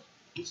for us?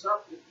 It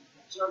started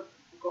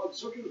called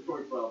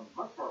circulatory problem,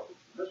 heart problems.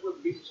 And that's what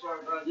the beasts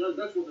started dying young.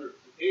 That's when their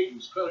age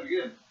was cut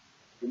again.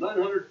 From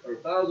 900 or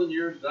 1,000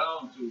 years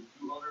down to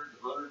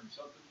 200, 100 and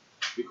something,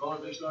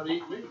 because they started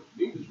eating meat.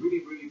 Meat is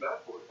really, really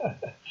bad for you.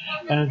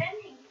 And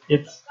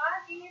it's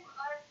God gave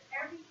us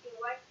everything.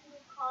 Why can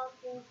we call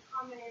things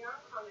common and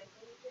uncommon?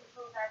 Can we just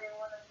show that in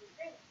one of the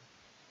things?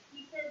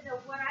 He says that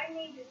what I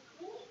made is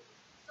clean.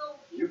 So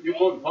you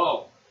quote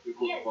Paul. You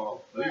quote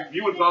Paul.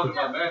 You were talking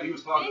about man. He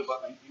was talking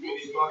about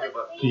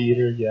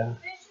Peter. Yeah.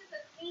 Fish is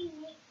a clean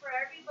meat for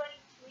everybody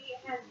to eat.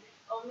 It has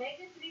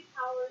omega-3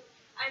 powers.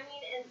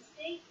 And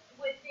steak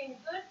within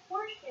good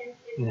portions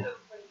is good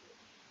for you.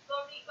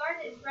 But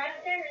regardless, right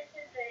there it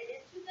says that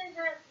into the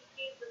hands he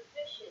gave the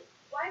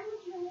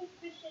any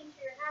fish into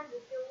your hand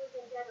if it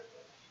wasn't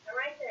dedicated. And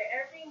right there,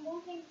 every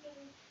moving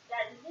thing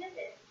that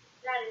liveth,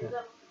 that is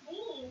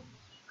unclean,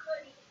 he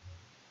could eat.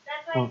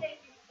 That's why I say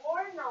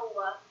before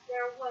Noah,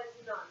 there was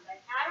none.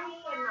 Like Adam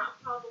could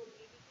not probably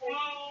because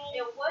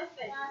it was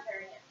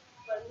vegetarian.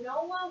 But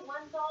Noah,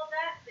 once all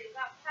that, they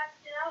got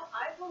casted out.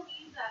 I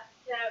believe that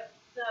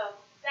the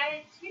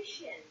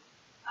dietitian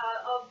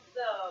of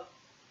the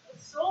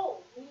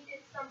soul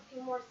needed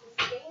something more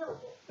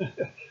sustainable.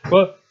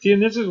 Well, see,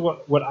 and this is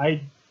what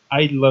I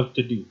love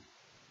to do.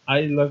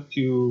 I love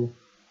to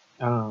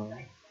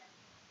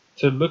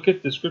look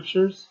at the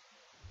scriptures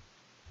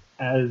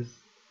as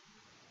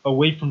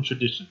away from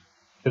tradition,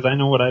 because I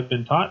know what I've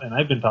been taught, and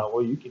I've been taught,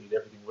 well, you can eat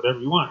everything, whatever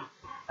you want.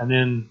 And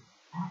then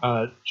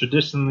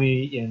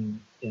traditionally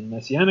in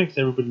Messianics,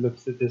 everybody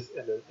looks at this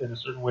in a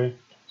certain way.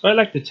 So I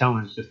like to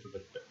challenge just a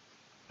little bit.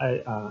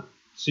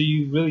 So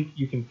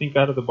you can think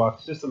out of the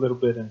box just a little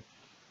bit,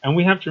 and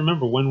we have to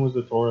remember, when was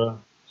the Torah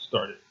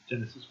started?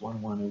 Genesis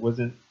 1:1. It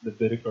wasn't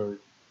Leviticus or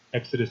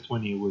Exodus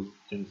 20. It was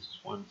Genesis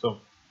 1. So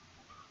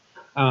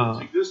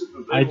I just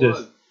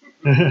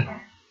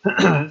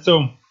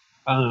so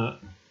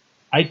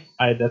I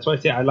that's why I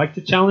say I like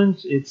to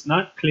challenge. It's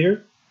not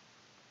clear.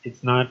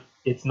 It's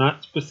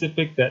not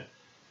specific that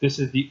this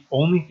is the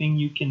only thing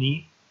you can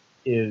eat.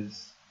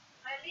 Is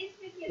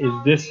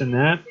this and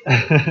that?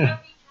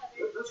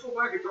 Let's go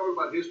back and talk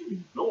about history.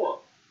 Noah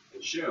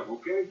and Shem,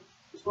 okay?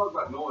 Let's talk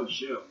about Noah and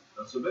Shem.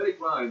 The Semitic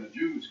line, the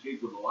Jews came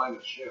from the line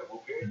of Shem,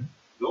 okay?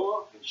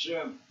 Noah and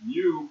Shem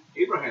knew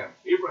Abraham.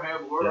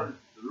 Abraham learned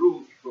the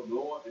rules from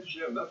Noah and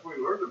Shem. That's where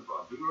he learned them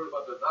from. He learned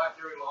about the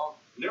dietary law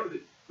and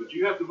everything. But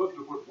you have to look at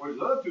where his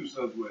other two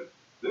sons went.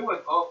 They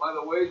went off by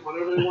the ways,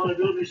 whatever they want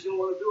to do, they still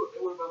want to do it.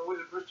 They went by the way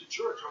of the Christian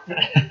church,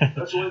 okay?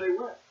 That's the way they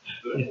went.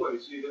 But anyway,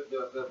 see,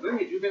 that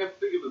lineage, you have to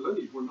think of the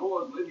lineage, where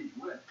Noah's lineage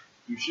went.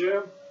 To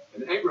Shem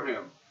and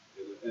Abraham.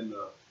 And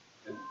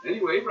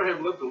anyway,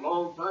 Abraham lived a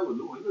long time with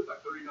Noah. He lived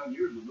like 39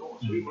 years with Noah.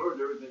 So he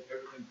learned everything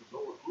from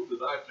Noah, including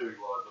the dietary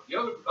laws. But the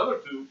other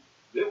two,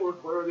 they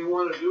worked whatever they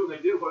wanted to do, and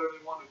they did whatever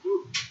they wanted to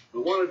do. But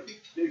I wanted to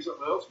tell you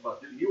something else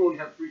about it. He only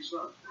had 3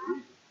 sons for a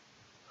reason.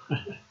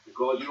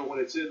 Because, when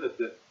it said that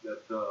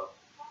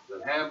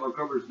Ham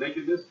uncovered his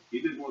nakedness,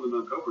 he did more than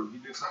uncover him. He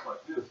did something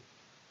like this.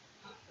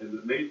 And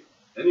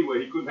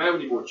anyway, he couldn't have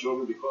any more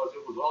children because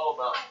it was all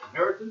about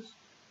inheritance.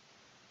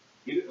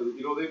 He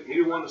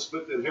didn't want to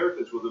split the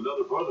inheritance with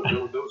another brother. There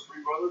were those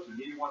 3 brothers, and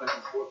he didn't want to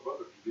have a 4th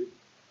brother. He didn't.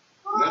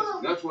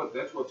 And that's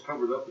what's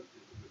covered up in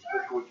the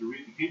scripture. What you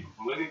read, to keep it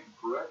politically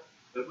correct,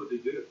 that's what they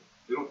did.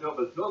 They don't tell,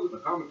 but it tells in the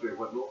commentary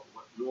what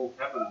Noah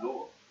happened to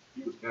Noah.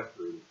 He was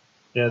castrated.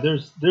 Yeah,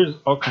 there's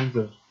all kinds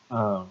of.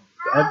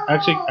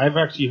 I've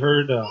actually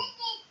heard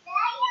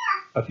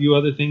a few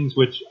other things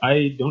which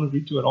I don't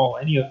agree to at all.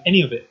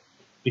 Any of it,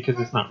 because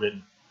it's not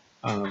written.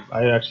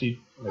 I actually,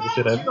 like I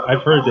said,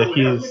 I've heard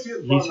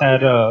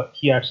that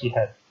he actually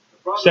had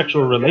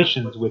sexual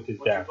relations with his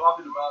dad.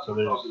 So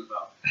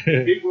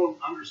there's people don't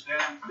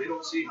understand. They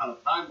don't see how the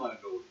timeline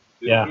goes.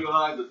 They don't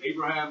realize that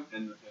Abraham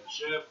and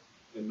Shem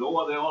and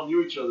Noah, they all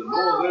knew each other.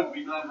 Noah lived to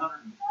be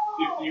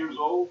 950 years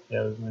old.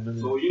 Yeah, it was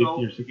 950 so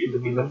or 60 he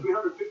lived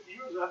 350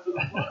 years after the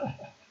flood.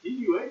 He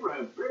knew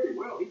Abraham very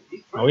well.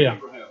 He trained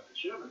Abraham and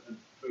Shem and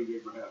trained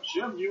Abraham.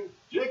 Shem knew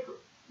Jacob.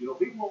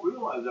 People don't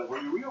realize that.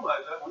 When you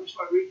realize that, when you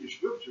start reading your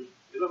scriptures,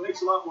 it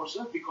makes a lot more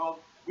sense because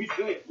we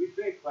think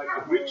like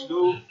the Greeks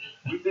do.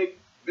 We think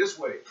this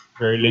way.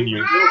 Very linear.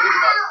 We don't think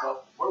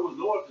about where was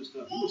Noah at this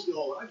time. He was still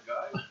alive,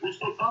 guys. They were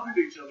still talking to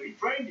each other. He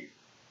trained you.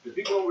 But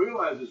people don't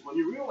realize this. When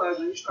you realize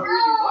it, you start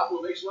reading your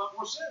Bible, it makes a lot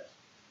more sense.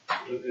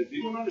 If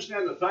you don't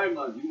understand the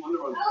timeline, you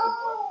wonder understand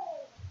the Bible.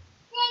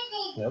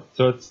 Yep.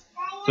 So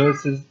it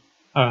says,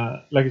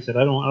 like I said,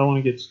 I don't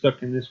want to get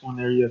stuck in this one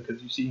area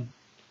because you see.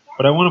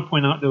 What I want to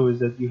point out though is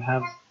that you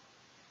have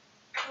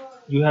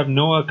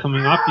Noah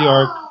coming off the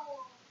ark,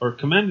 or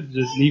commanded to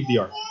just leave the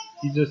ark.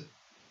 He just,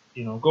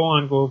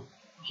 go.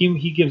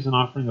 He gives an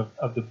offering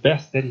of the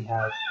best that he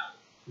has,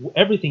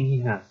 everything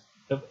he has,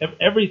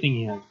 everything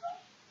he has,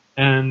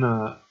 and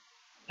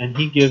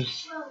he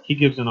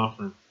gives an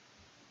offering,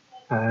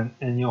 and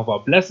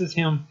Yehovah blesses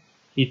him.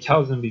 He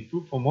tells him, "Be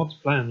fruitful,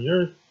 multiply on the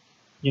earth."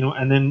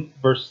 And then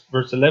verse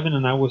 11,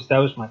 and I will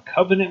establish my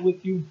covenant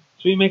with you.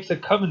 So he makes a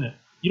covenant.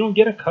 You don't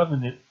get a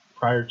covenant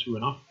prior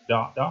to the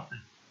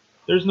offering.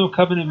 There's no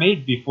covenant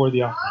made before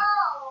the offering.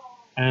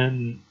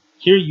 And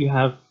here you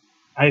have,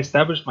 I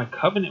established my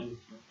covenant with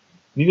you.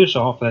 Neither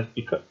shall all flesh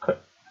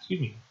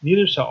be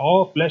Neither shall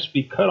all flesh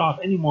be cut off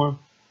anymore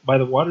by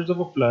the waters of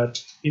a flood.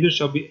 Neither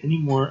shall be any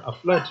more a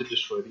flood to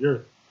destroy the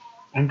earth.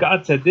 And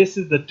God said, "This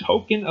is the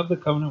token of the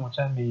covenant which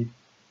I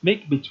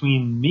make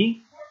between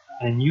me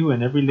and you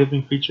and every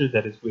living creature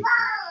that is with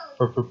you,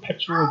 for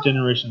perpetual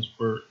generations,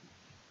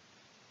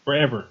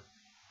 forever.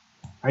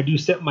 I do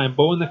set my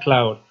bow in the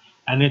cloud,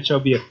 and it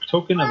shall be a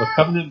token of a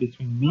covenant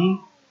between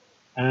me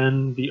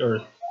and the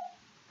earth.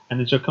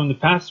 And it shall come to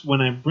pass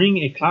when I bring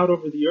a cloud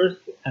over the earth,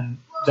 and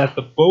that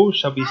the bow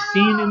shall be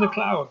seen in the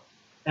cloud.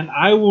 And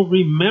I will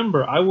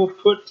remember, I will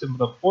put to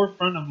the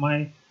forefront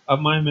of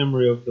my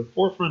memory, of the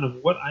forefront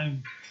of what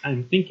I'm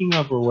thinking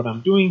of or what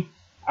I'm doing,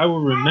 I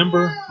will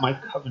remember my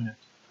covenant,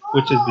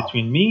 which is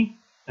between me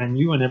and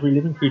you and every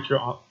living creature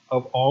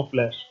of all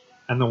flesh.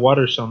 And the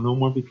waters shall no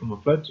more become a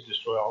flood to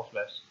destroy all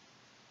flesh.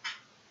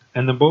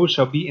 And the bow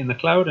shall be in the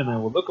cloud, and I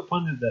will look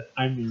upon it, that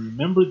I may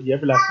remember the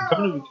everlasting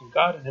covenant between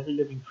God and every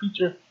living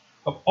creature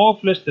of all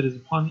flesh that is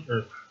upon the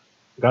earth.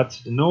 God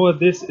said to Noah,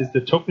 this is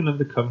the token of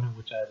the covenant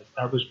which I have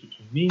established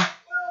between me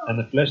and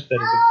the flesh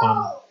that is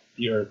upon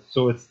the earth.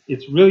 So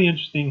it's really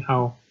interesting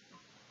how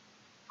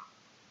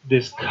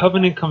this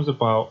covenant comes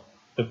about,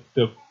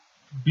 the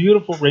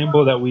beautiful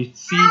rainbow that we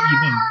see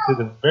even to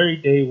the very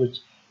day, which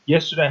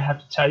yesterday I have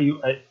to tell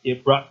you,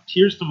 it brought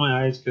tears to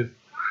my eyes, because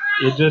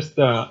it just,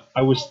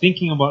 I was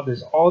thinking about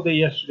this all day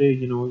yesterday.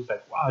 You know, it was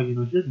like, wow, you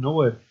know, here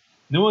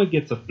Noah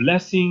gets a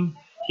blessing.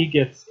 He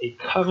gets a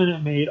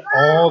covenant made,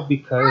 all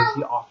because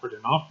he offered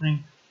an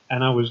offering.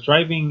 And I was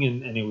driving,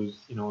 and it was,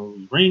 you know, it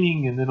was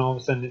raining, and then all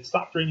of a sudden it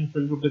stopped raining for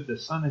a little bit. The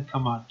sun had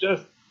come out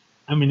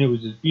I mean, it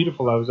was just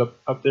beautiful. I was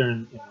up there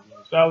in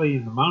this valley,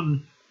 in the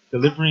mountain,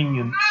 delivering,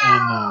 and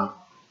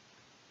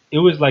it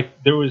was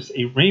like there was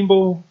a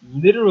rainbow,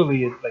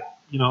 literally, like,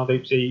 you know,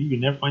 they say you can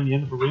never find the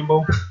end of a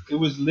rainbow. It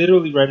was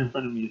literally right in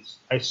front of me.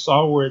 I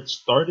saw where it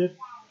started,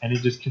 and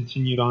it just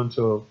continued on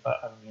till,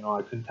 you know,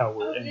 I couldn't tell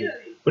where it ended.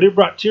 Really? But it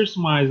brought tears to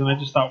my eyes, and I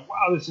just thought,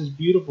 wow, this is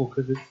beautiful,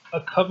 because it's a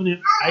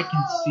covenant I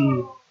can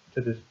see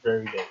to this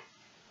very day.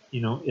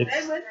 You know, That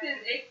must have been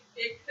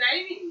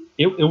exciting.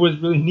 it was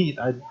really neat.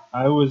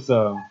 I was,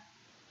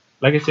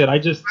 like I said, I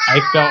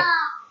felt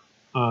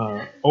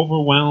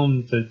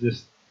overwhelmed to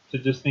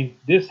just think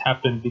this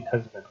happened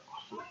because of an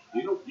offering.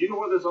 You know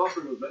where this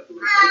offering was meant to be?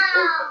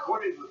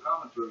 According to the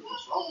commentary,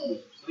 this offering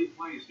was the same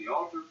place, the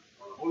altar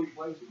or the holy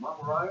place of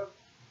Mount Moriah.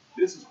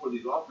 This is where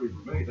these offerings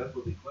were made. That's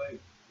what they claim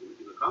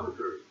in the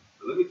commentary.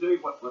 But let me tell you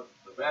what the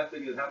bad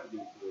thing that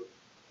happened to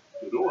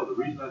Noah. The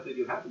reason I think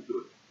it happened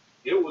to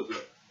it was a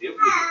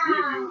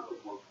preview of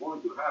what's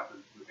going to happen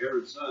to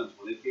Aaron's sons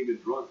when they came in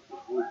drunk to the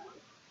holy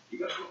place. He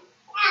got drunk.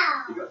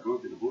 He got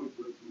drunk in the holy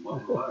place in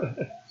Mount Moriah.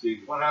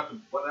 See what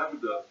happened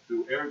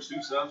to Aaron's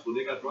two sons when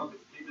they got drunk?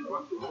 They came in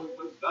drunk to the holy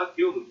place. God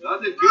killed them.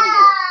 God didn't kill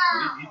Noah,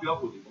 but he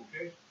dealt with him.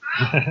 Okay,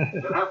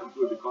 that happened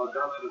to him because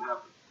God let it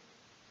happen.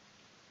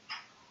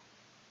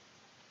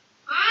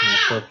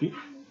 So if you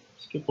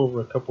skip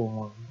over a couple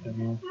more, you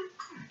know.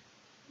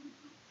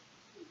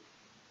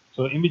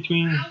 So in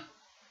between,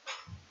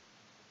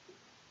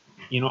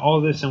 you know,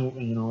 all this, and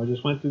you know, I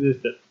just went through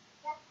this. That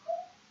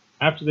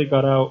after they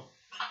got out,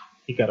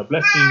 he got a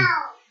blessing.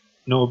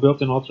 Noah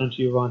built an altar unto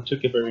Yehovah, and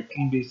took every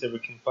clean beast, every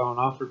clean fowl, and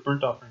offered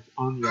burnt offerings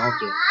on the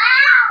altar.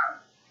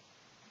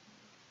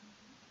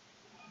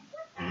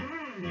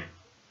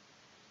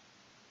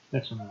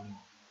 Next one,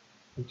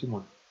 and two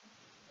more.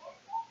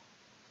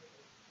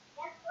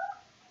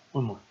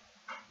 One more.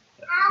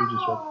 Yeah, we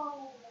just read.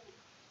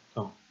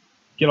 So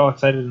get all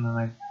excited, and then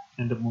I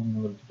end up moving a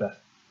little too fast.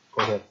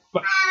 Go ahead.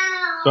 But,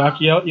 so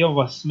after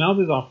Yehovah smelled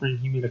his offering,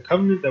 he made a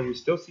covenant that we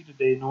still see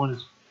today.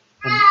 And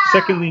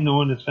secondly,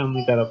 Noah and his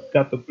family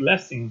got the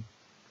blessing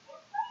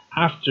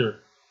after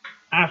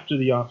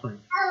the offering.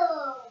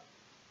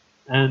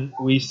 And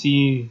we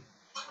see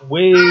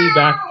way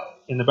back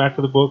in the back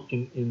of the book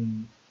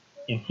in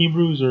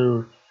Hebrews,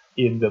 or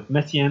in the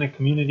Messianic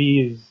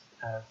community,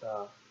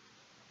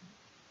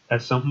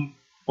 as some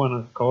want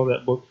to call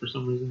that book for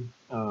some reason.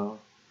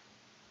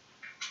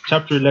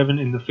 Chapter 11,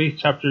 in the faith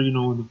chapter, you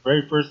know, in the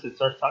very first, it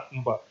starts talking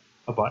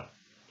about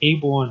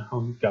Abel and how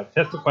God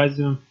testifies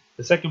to him.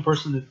 The second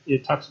person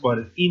it talks about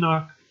is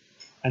Enoch.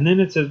 And then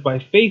it says, by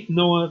faith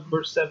Noah,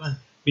 verse 7,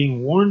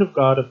 being warned of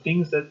God of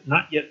things that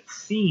not yet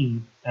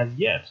seen as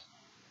yet,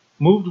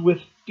 moved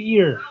with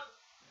fear.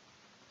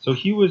 So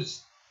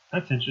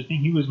that's interesting,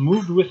 he was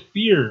moved with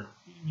fear.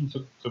 I mean,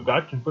 so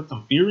God can put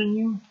some fear in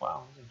you?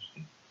 Wow, that's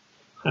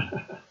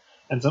interesting.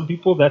 And some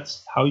people,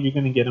 that's how you're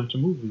going to get them to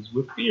move, is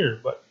with fear.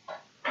 But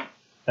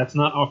that's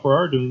not for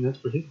our doing, that's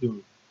for his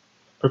doing.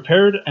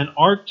 Prepared an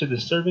ark to the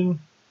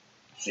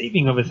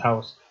saving of his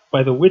house,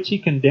 by the which he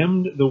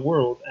condemned the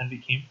world, and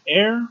became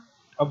heir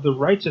of the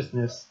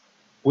righteousness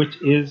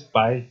which is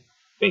by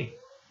faith.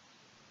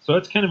 So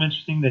it's kind of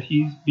interesting that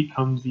he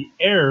becomes the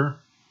heir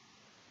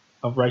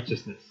of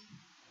righteousness.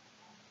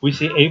 We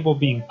see Abel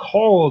being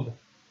called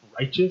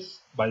righteous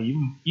by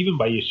even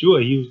by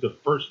Yeshua. He was the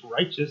first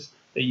righteous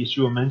that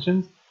Yeshua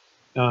mentions.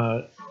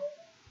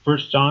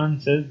 First John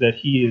says that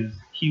he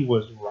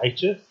was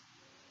righteous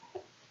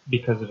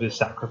because of his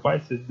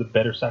sacrifice, the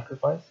better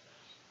sacrifice.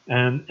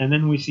 And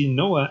then we see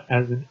Noah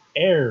as an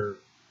heir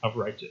of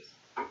righteous,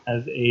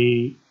 as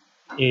an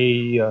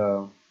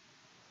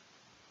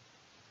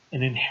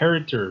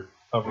inheritor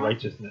of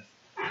righteousness.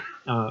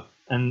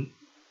 And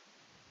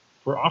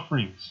for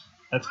offerings,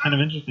 that's kind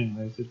of interesting.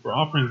 They said for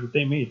offerings that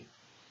they made.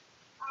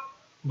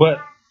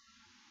 But,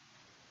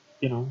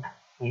 you know,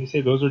 like you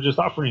say, those are just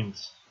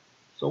offerings.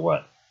 So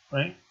what,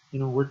 right? You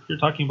know, you're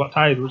talking about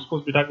tithes. We're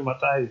supposed to be talking about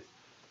tithes.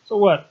 So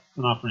what?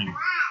 An offering.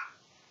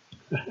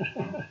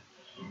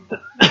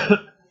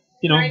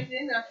 You know,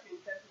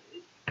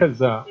 because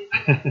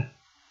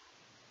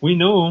we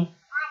know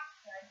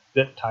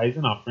that tithes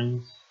and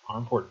offerings are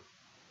important.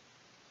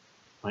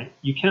 Right?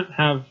 You can't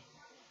have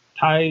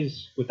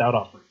tithes without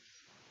offerings.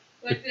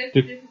 But this The-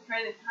 is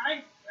kind of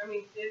tight. I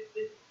mean, this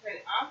is kind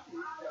of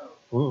awesome. So.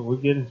 we'll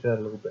get into that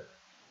a little bit.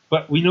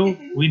 But we know,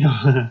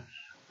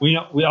 we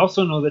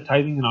also know that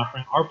tithing and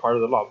offering are part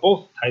of the law,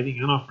 both tithing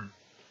and offering.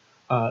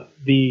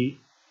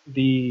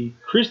 The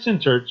Christian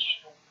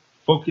church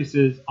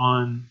focuses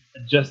on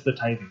just the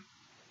tithing.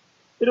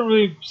 They don't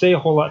really say a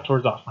whole lot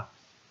towards offerings.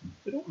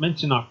 They don't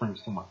mention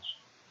offerings too much.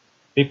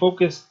 They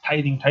focus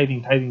tithing.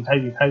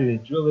 They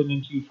drill it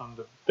into you from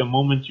the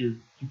moment you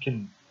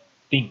can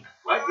think.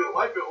 Light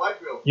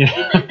bill.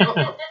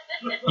 Yeah.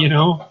 You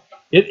know,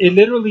 it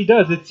literally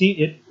does. It's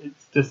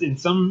just in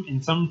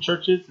some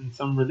churches, in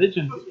some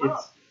religions,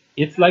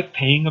 it's like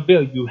paying a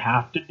bill. You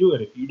have to do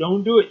it. If you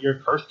don't do it, you're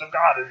cursed of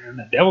God, and then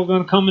the devil's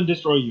gonna come and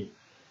destroy you.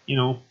 You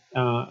know,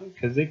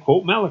 because they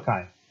quote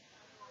Malachi.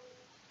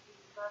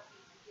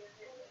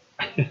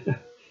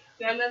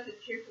 Then that's a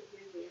church of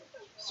Israel.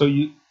 So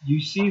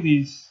you see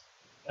these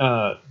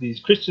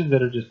Christians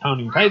that are just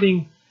pounding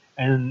tithing,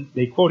 and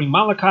they quoting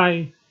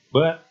Malachi,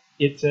 but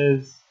it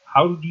says,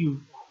 how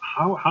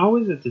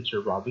is it that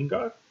you're robbing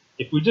God?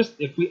 If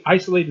we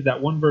isolated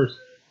that one verse,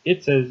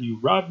 it says you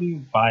rob me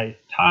by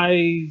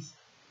tithes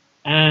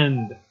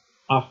and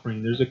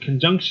offering. There's a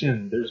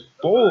conjunction. There's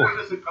both.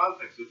 That's the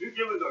context. If you're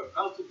giving to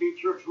Constantine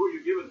Church, who are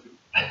you giving to?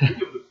 You're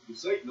giving to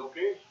Satan,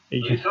 okay? Are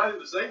you tithing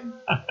to Satan?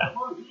 Come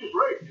on, give me a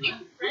break. You know?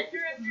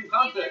 Render This unto is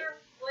context. Caesar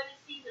what is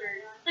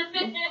Caesar's, and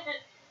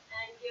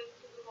give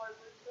to the Lord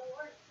what is the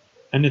Lord's.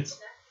 And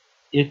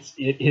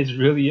it is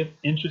really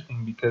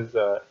interesting because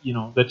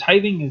the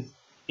tithing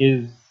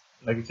is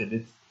like I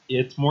said,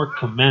 it's more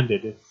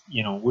commanded. It's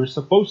we're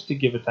supposed to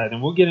give a tithe,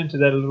 and we'll get into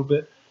that a little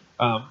bit.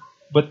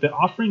 But the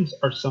offerings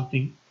are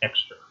something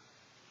extra.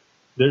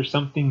 There's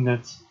something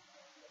that's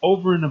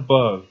over and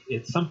above.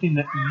 It's something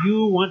that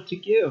you want to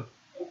give.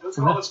 Let's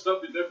call it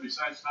stuff different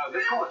besides tithe.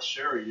 Let's call it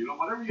sharing.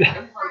 Whatever everybody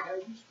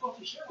has, you're supposed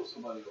to share with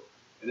somebody else.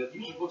 And if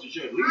you're supposed to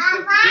share at least 10%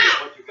 of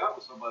what you got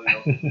with somebody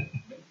else, maybe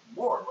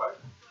more, right?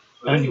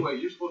 But anyway,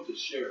 you're supposed to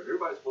share.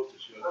 Everybody's supposed to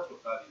share. That's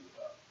what tithing is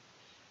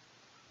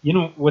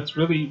about. What's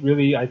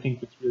really I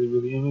think what's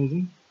really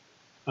amazing,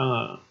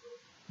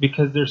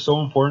 because they're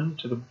so important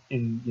to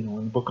in the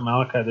book of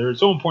Malachi, they're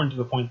so important to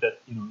the point that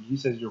he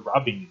says you're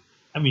robbing me.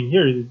 I mean,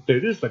 here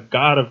this is the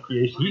God of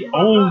creation. He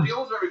owns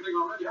everything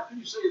already. How can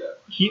you say that?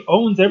 He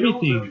owns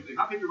everything. He owns everything.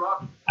 How can you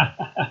rob him? How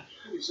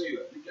can you say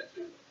that? You can't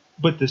say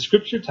that. But the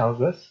scripture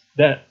tells us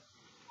that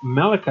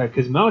Malachi,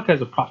 because Malachi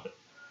is a prophet.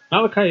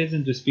 Malachi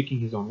isn't just speaking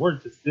his own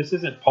words. This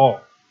isn't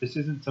Paul. This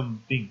isn't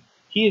something.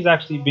 He is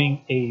actually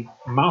being a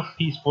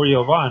mouthpiece for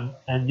Yehovah,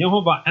 and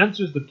Yehovah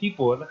answers the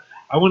people.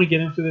 I want to get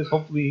into this.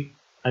 Hopefully,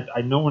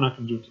 I know we're not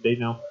going to do it today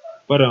now,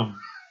 but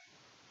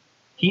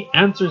he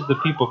answers the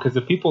people because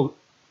the people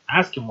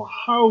ask him, "Well,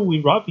 how are we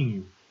robbing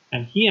you?"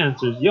 And he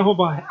answers.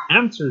 Yehovah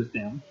answers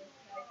them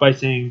by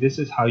saying, "This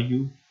is how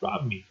you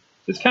rob me."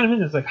 So it's kind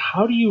of it's like,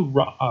 how do you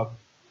rob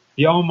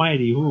the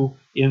Almighty, who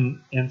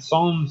in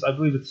Psalms, I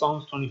believe it's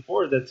Psalms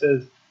 24, that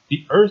says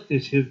the earth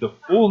is His, the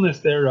fullness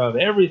thereof,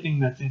 everything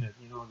that's in it.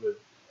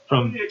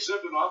 When you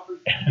accept an offering,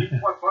 you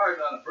pour fire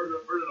down and burn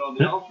it on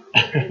the altar.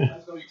 Okay?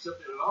 That's how you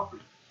accept an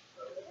offering.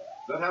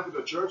 Does that happen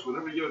to church?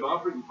 Whenever you give an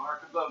offering, fire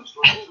comes out and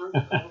destroys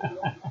the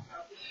church.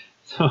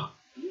 So,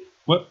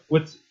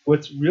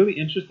 what's really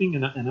interesting,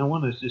 and I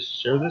want to just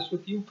share this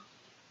with you,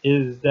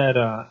 is that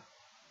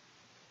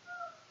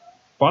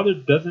Father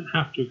doesn't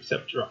have to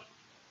accept your offering.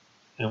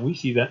 And we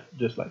see that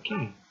just like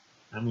Cain.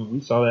 I mean, we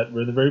saw that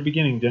in the very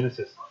beginning,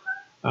 Genesis.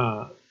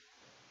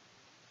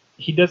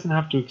 He doesn't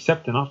have to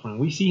accept an offering.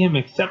 We see him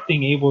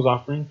accepting Abel's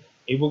offering.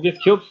 Abel gets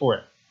killed for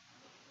it.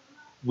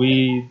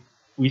 We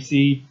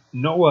see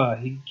Noah.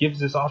 He gives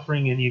this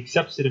offering and he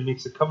accepts it and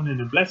makes a covenant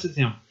and blesses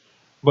him.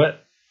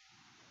 But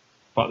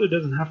Father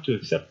doesn't have to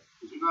accept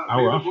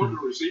our offering.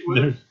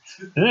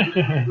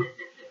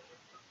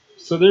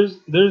 So there's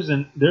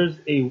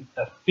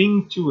a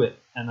thing to it,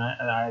 and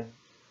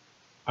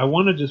I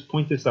want to just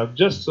point this out,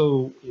 just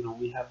so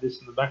we have this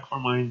in the back of our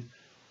minds.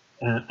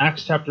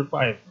 Acts chapter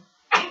 5.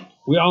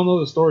 We all know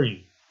the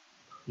story.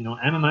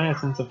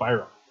 Ananias and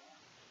Sapphira.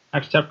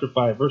 Acts chapter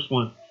 5, verse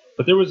 1.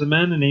 But there was a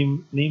man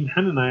named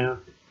Hananiah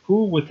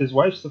who, with his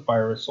wife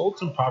Sapphira, sold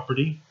some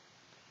property,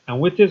 and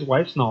with his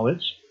wife's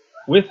knowledge,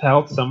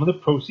 withheld some of the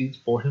proceeds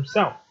for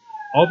himself,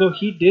 although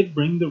he did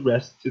bring the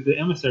rest to the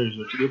emissaries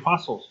or to the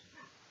apostles.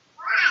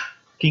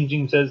 King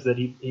James says that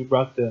he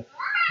brought the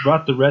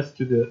rest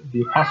to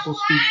the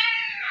apostles' feet.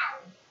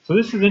 So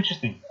this is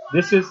interesting.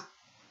 This is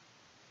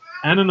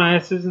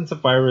Ananias and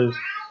Sapphira's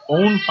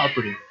own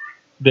property,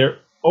 their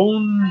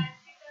own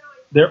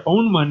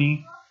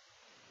money.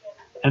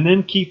 And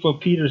then Keefa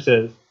Peter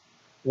says,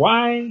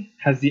 why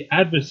has the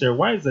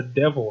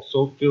devil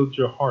so filled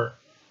your heart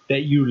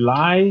that you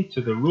lie to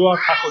the Ruach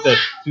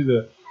HaKodesh,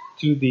 to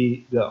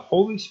the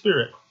Holy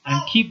Spirit,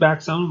 and keep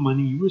back some of the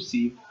money you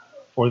received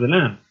for the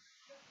land?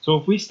 So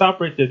if we stop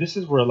right there, this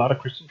is where a lot of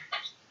Christian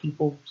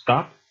people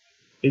stop.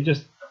 They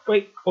just,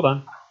 wait, hold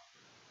on.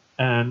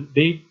 And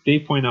they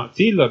point out,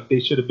 see, look, they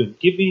should have been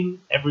giving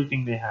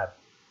everything they had.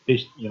 They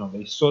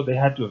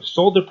had to have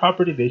sold their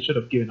property. They should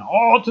have given it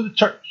all to the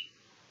church,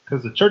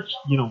 because the church,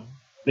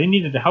 they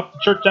needed to help the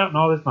church out and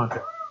all this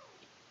nonsense.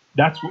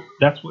 That's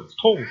what's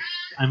told.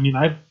 I mean,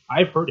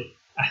 I've heard it.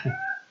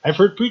 I've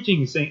heard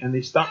preaching saying, and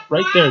they stop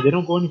right there. They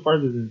don't go any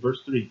farther than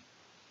verse 3,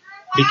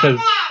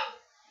 because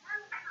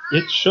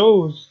it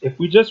shows, if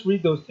we just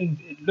read those things,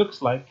 it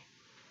looks like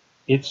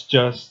it's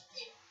just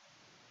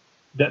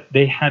that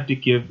they had to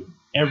give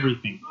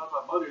everything. It's not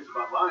about money, it's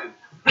about lying.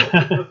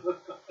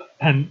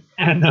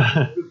 and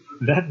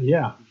that,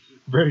 yeah,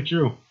 very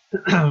true.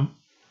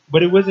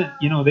 But it wasn't,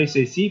 they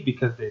say, see,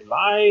 because they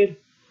lied,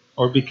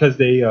 or because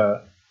they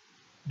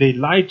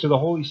lied to the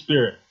Holy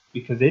Spirit,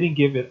 because they didn't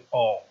give it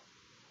all.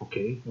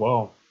 Okay,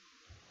 well,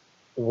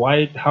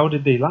 why? How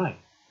did they lie?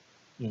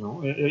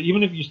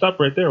 Even if you stop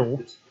right there.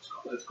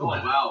 It's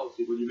called vows.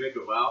 See, when you make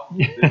a vow,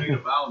 they make a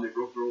vow and they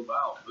broke their own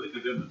vow. They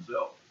condemned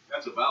themselves.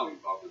 That's a vow you're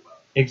talking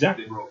about.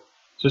 Exactly. They broke.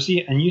 So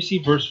see, and you see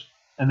verse,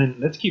 and then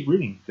let's keep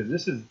reading, because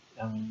this is,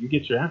 you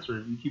get your answer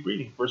if you keep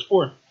reading. Verse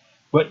 4,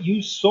 but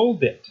you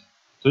sold it.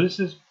 So this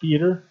is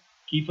Peter,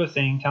 Kepha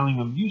telling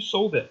them, you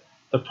sold it.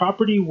 The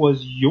property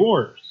was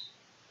yours,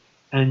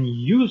 and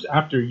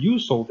after you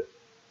sold it.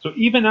 So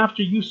even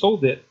after you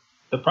sold it,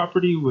 the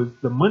property was,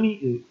 the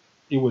money,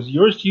 it was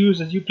yours to use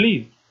as you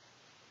pleased.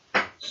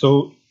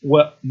 So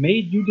what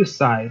made you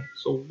decide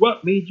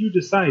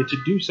to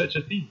do such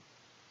a thing?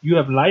 You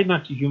have lied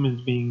not to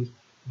human beings,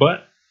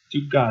 but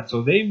to God.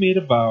 So they made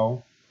a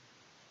vow.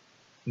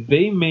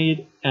 They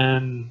made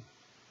an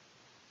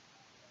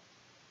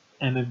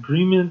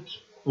agreement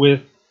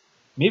with,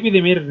 maybe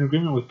they made an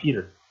agreement with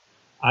Peter.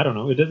 I don't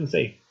know. It doesn't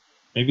say.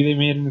 Maybe they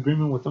made an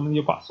agreement with some of the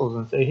apostles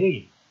and say,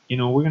 hey,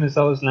 we're going to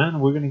sell this land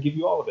and we're going to give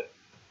you all of it.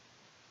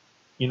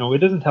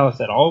 It doesn't tell us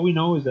that. All we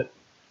know is that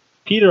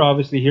Peter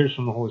obviously hears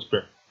from the Holy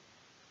Spirit.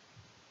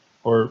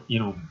 Or,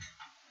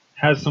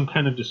 has some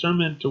kind of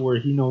discernment to where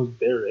he knows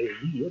hey,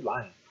 you're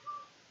lying.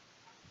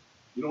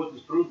 You know what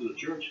this proves to the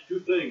church? Two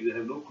things they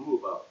have no clue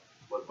about.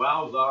 What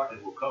vows are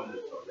and what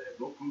covenants are. They have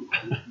no clue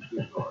what those two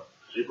things are.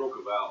 They broke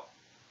a vow.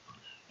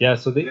 Yeah,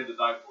 so they had to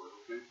die for it,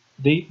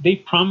 okay? They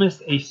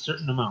promised a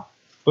certain amount.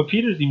 But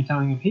Peter's even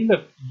telling him, hey,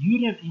 look, you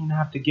didn't even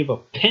have to give a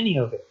penny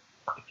of it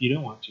if you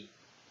didn't want to.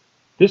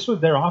 This was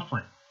their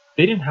offering.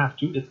 They didn't have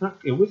to.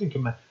 It wasn't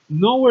commanded.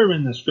 Nowhere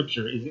in the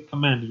scripture is it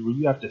commanded where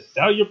you have to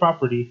sell your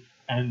property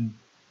and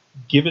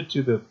give it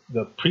to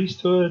the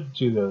priesthood,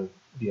 to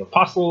the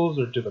apostles,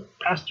 or to the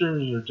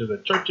pastors, or to the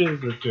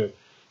churches, or to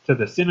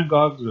the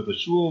synagogues, or the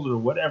shuls, or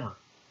whatever.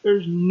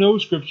 There's no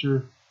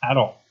scripture at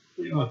all.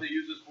 You know what they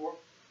use this for?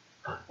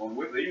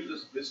 They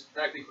use this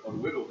tactic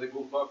on widows. They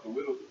go talk to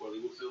widows, or they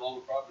will sell all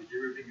the property,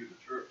 give everything to the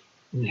church.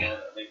 Yeah.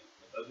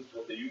 That's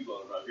what they use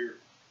on it right here.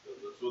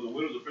 So the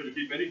widow's afraid to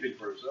keep anything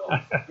for herself.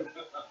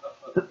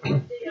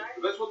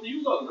 That's what they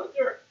use on it right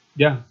there.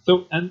 Yeah.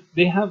 So, and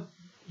they have,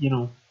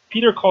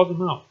 Peter calls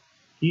him out.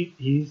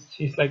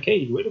 He's like,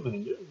 hey, wait a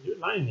minute, you're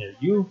lying here.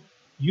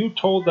 You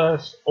told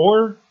us,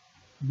 or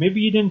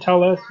maybe you didn't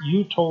tell us.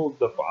 You told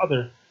the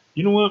Father,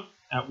 you know what?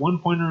 At one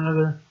point or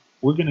another,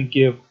 we're gonna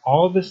give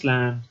all this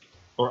land,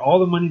 or all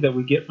the money that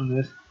we get from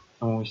this,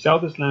 and when we sell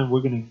this land,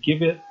 we're gonna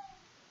give it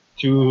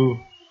to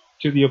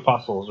the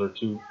apostles, or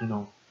to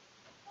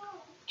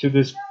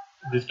this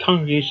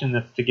congregation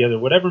that's together,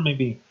 whatever it may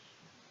be.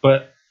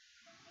 But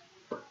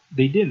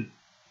they didn't.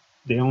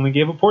 They only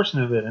gave a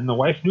portion of it, and the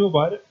wife knew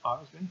about it,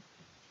 obviously.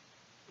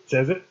 It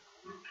says it.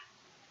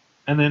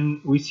 And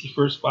then we see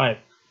verse 5,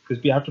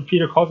 because after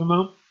Peter calls him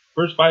out,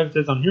 verse 5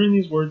 says, on hearing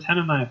these words,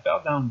 Hananiah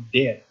fell down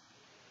dead,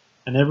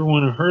 and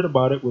everyone who heard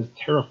about it was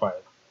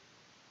terrified.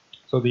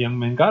 So the young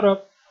man got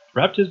up,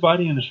 wrapped his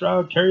body in a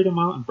shroud, carried him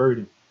out, and buried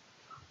him.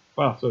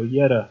 Wow, so they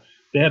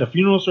had a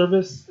funeral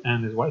service,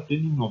 and his wife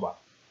didn't even know about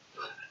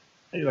it.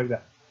 How do you like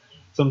that?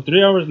 Some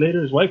 3 hours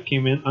later, his wife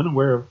came in,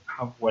 unaware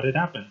of what had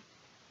happened.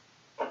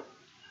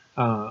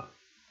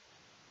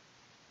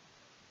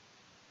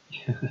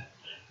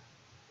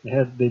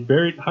 They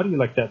buried, how do you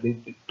like that?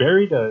 They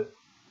buried I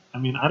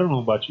don't know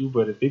about you,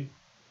 but if they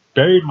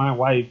buried my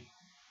wife,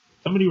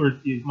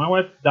 my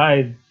wife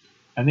died,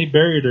 and they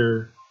buried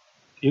her,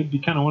 it would be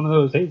kind of one of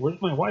those, hey,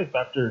 where's my wife?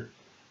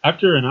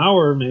 After an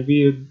hour,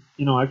 maybe,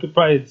 I could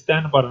probably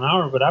stand about an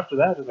hour, but after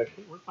that, it's like,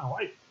 hey, where's my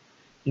wife?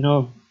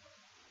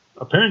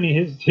 Apparently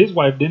his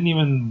wife didn't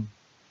even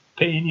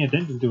pay any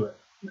attention to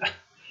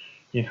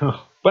it.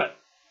 But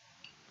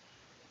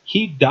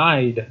he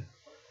died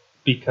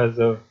because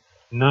of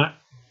not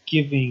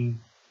giving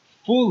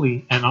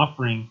fully an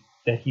offering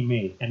that he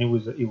made. And it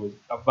was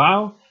a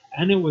vow,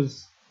 and it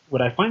was,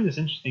 what I find this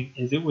interesting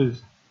is it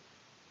was,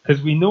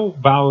 because we know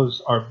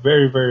vows are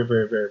very, very,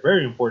 very, very,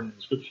 very important in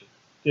the scripture.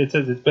 It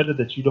says it's better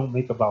that you don't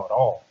make a vow at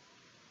all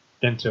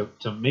than to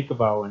make a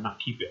vow and not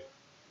keep it.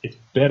 It's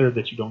better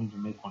that you don't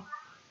even make one.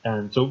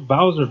 And so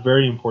vows are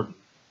very important.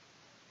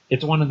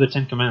 It's one of the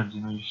 10 commands.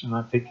 You should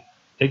not take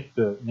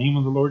the name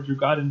of the Lord your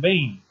God in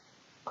vain.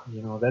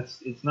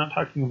 It's not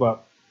talking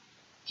about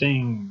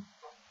saying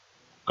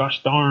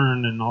gosh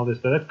darn and all this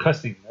stuff. That's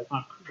cussing.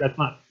 That's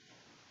not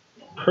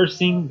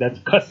cursing. That's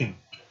cussing.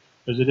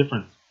 There's a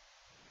difference.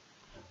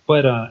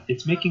 But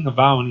it's making a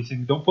vow, and he's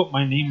saying, don't put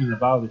my name in the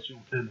vow that you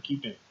intend to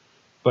keep it.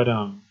 But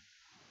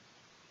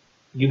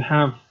you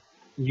have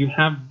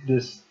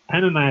this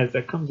Ananias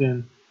that comes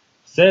in,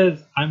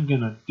 says, I'm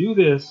gonna do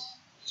this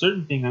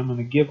certain thing. I'm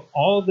gonna give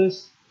all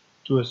this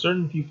to a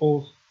certain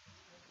people,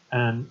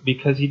 and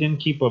because he didn't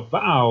keep a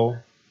vow,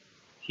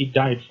 he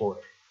died for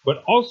it.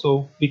 But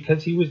also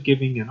because he was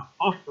giving an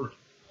offering.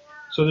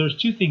 So there's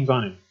two things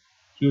on him.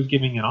 He was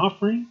giving an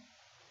offering,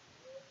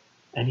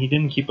 and he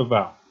didn't keep a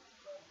vow.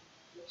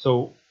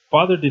 So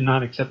Father did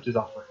not accept his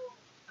offering,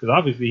 because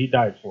obviously he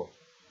died for it.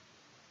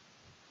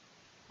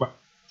 But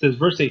it says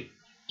verse 8,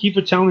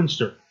 Kefa challenged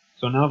her.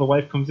 So now the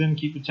wife comes in,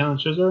 Kefa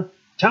challenges her.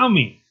 Tell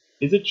me,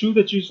 is it true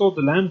that you sold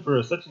the land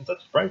for such and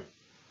such price?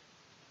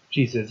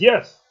 She says,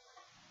 yes.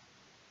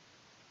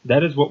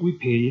 That is what we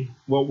paid,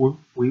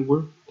 we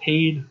were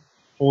paid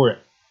for it.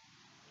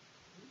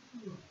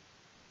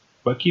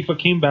 But Kefa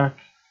came back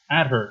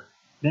at her.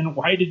 Then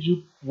why did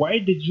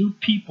you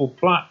people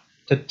plot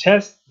to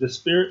test the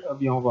spirit of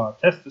Yehovah,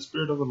 test the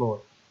spirit of the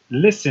Lord?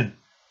 Listen,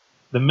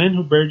 the men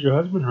who buried your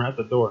husband are at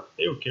the door.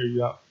 They will carry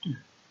you out.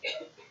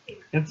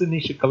 Instantly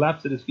she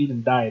collapsed at his feet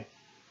and died.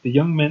 The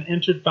young men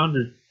entered,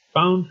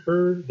 found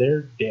her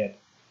there dead,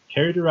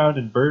 carried her out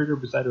and buried her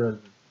beside her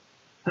husband.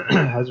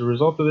 As a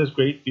result of this,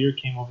 great fear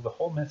came over the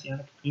whole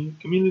Messianic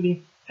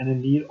community, and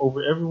indeed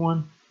over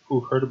everyone who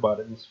heard about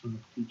it. This is from the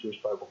Complete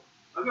Jewish Bible.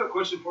 I've got a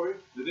question for you.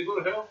 Did they go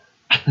to hell?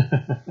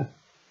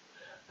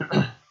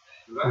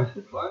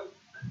 Fine.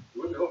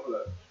 You went to hell for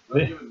that.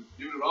 Not giving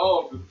it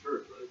all to the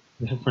church,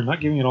 right? For not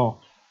giving it all.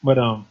 But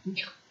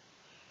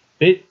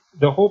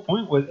the whole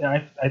point was,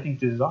 I think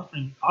this is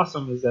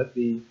awesome, is that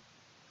the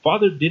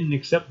Father didn't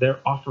accept their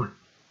offering.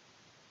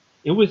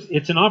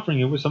 It's an offering.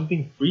 It was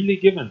something freely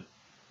given.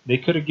 They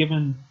could have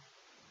given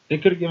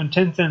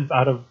 10 cents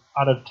out of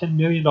 $10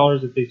 million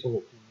that they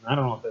sold. I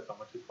don't know if that's how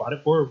much they bought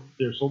it for, or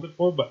they sold it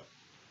for, but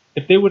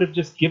if they would have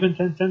just given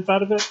 10 cents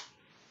out of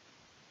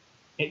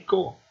it,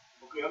 cool.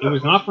 Okay, it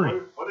was an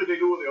offering. What did they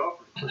do with the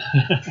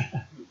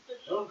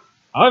offering?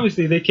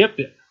 Obviously, they kept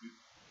it.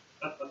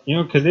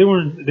 Because they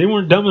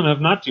weren't dumb enough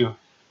not to.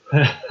 They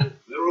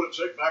wrote a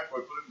check back by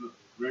putting the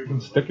grave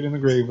and stuck it in the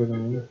grave with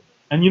them.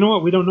 And you know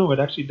what? We don't know. It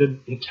actually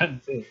didn't. It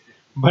doesn't say.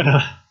 But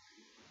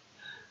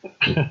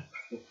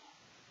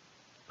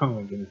oh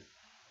my goodness.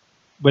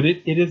 But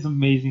it is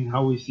amazing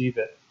how we see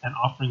that an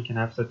offering can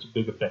have such a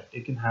big effect.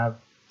 It can have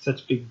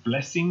such big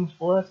blessings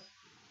for us,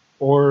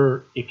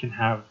 or it can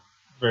have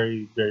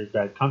very, very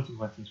bad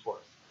consequences for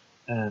us.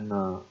 And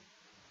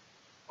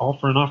all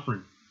for an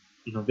offering.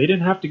 They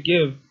didn't have to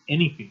give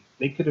anything.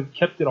 They could have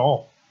kept it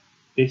all.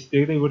 If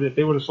they would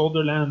have sold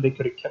their land, they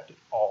could have kept it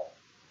all.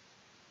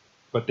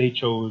 But they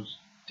chose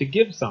to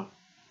give some.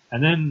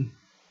 And then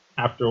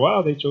after a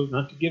while, they chose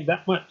not to give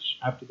that much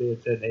after they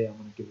had said, hey, I'm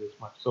going to give this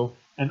much. So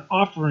an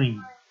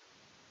offering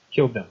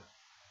killed them.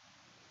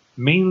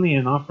 Mainly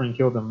an offering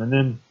killed them. And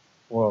then,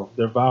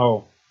 their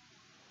vow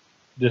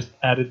just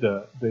added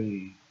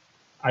the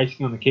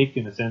icing on the cake,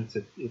 in a sense.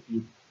 If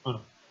you,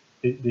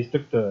 they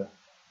stuck the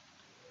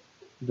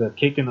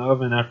cake in the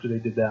oven after they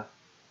did that.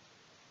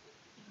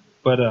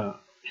 But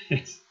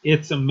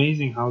it's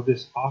amazing how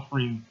this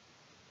offering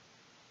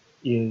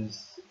is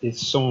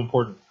so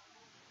important.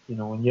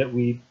 And yet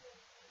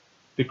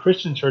the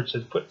Christian church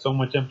has put so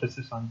much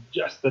emphasis on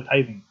just the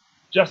tithing,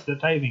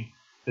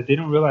 that they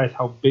don't realize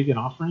how big an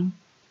offering.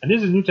 And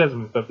this is New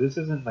Testament stuff. This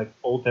isn't like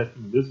Old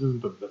Testament. This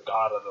isn't the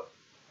God of the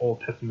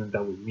Old Testament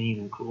that was mean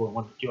and cruel and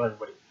wanted to kill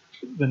everybody.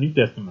 This is the New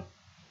Testament.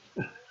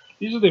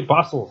 These are the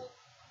apostles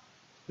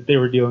that they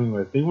were dealing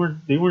with. They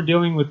weren't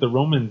dealing with the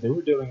Romans. They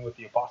were dealing with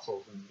the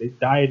apostles, and they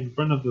died in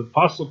front of the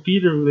Apostle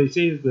Peter, who they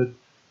say is the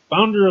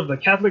founder of the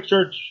Catholic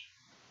Church,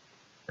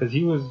 because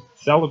he was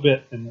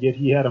celibate and yet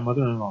he had a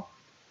mother-in-law.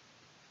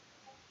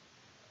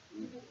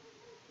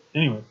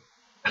 Anyway,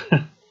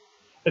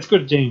 let's go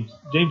to James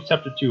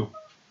chapter 2.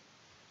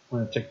 I'm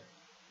going to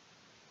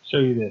show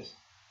you this.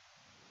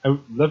 I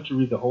would love to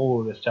read the whole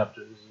of this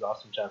chapter. This is an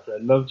awesome chapter. I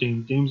love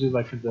James. James is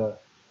like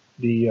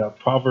the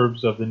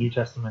Proverbs of the New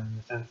Testament, in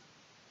a sense.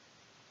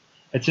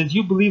 It says,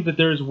 you believe that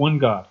there is one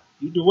God.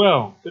 You do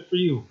well. Good for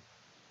you.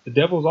 The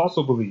devils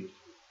also believe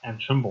and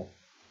tremble.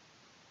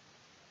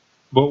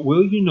 But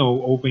will you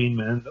know, O vain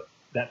man,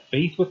 that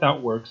faith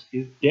without works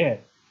is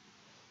dead?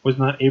 Was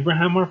not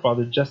Abraham our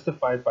father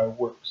justified by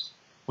works,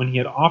 when he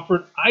had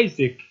offered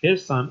Isaac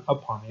his son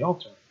upon the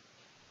altar?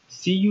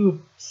 See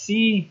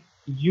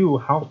you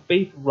how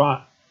faith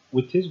wrought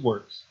with his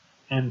works,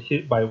 and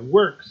by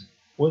works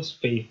was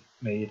faith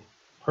made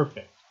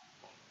perfect.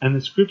 And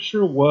the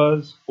scripture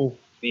was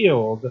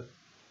fulfilled,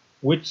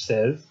 which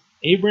says,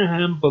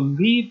 Abraham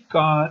believed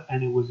God,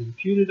 and it was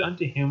imputed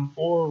unto him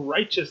for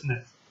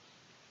righteousness,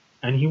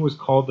 and he was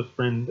called the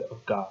friend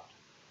of God.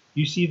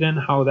 You see then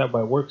how that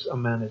by works a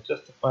man is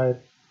justified,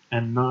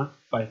 and not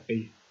by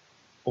faith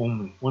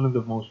only. One of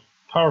the most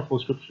powerful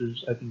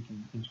scriptures, I think,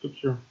 in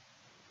Scripture,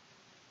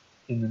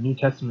 in the New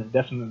Testament,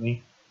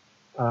 definitely.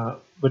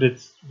 But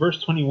it's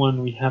verse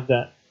 21. We have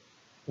that,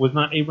 was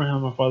not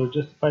Abraham our father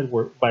justified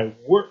by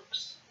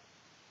works?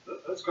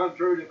 That's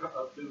contrary to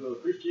the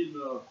Christian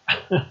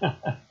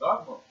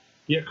dogma.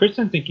 Yeah,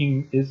 Christian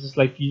thinking is just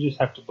like you just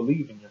have to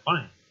believe and you're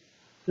fine.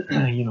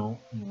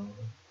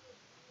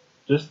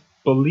 Just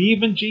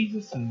believe in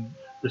Jesus and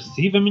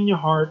receive Him in your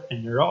heart,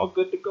 and you're all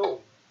good to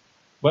go.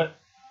 But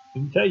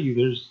let me tell you,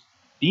 there's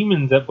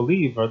demons that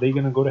believe. Are they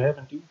going to go to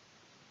heaven too?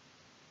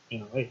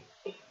 Hey.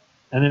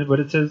 And then, but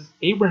it says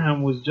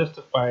Abraham was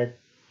justified.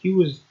 He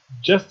was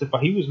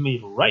justified. He was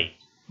made right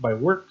by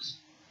works.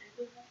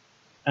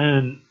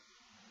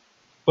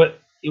 But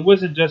it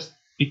wasn't just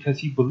because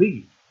he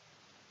believed.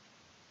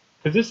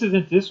 Because this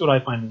is what I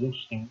find is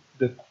interesting.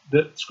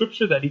 The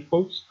scripture that he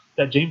quotes,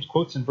 that James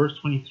quotes in verse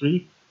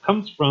 23,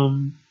 comes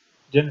from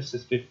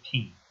Genesis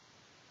 15.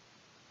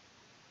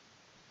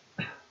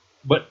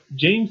 But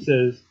James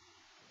says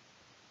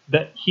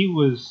that he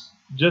was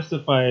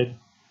justified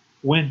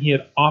when he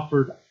had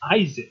offered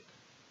Isaac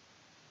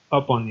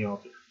up on the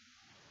altar.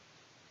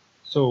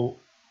 So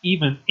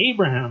even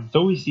Abraham,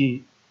 so we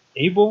see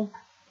Abel,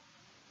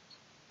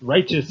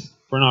 righteous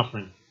for an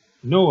offering.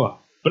 Noah,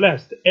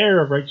 blessed, heir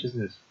of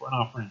righteousness for an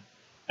offering.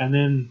 And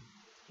then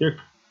here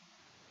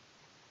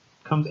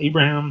comes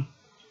Abraham.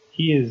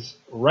 He is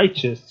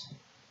righteous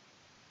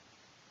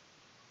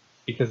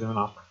because of an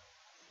offering.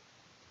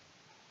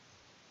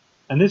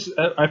 And this,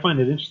 I find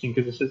it interesting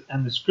because it says,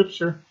 and the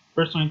scripture,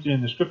 verse 23,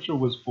 and the scripture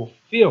was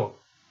fulfilled.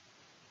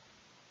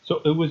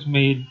 So it was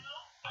made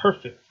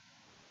perfect.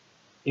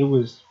 It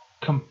was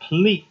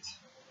complete.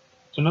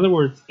 So in other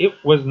words,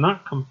 it was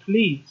not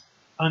complete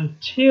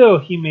until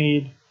he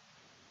made,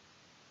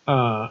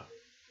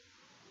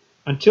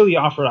 until he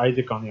offered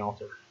Isaac on the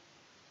altar.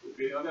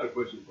 Okay, I got a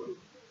question for you.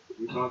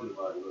 We're talking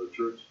about the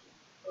church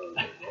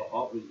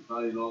offerings and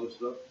tithing and all this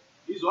stuff.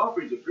 These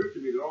offerings appear to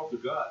me they're all to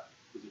God.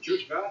 Is the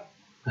church God?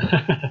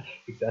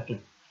 Exactly.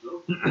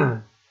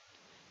 No?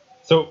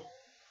 So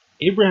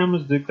Abraham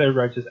was declared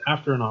righteous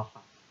after an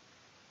offering.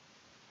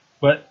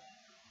 But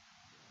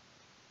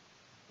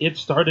it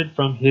started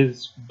from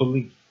his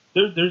belief.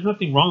 There's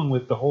nothing wrong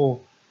with the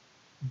whole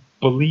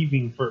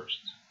believing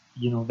first.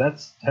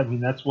 That's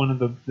one of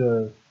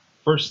the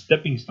first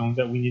stepping stones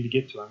that we need to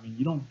get to.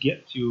 You don't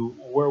get to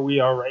where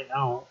we are right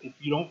now if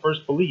you don't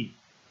first believe.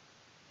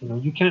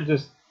 You can't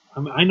just.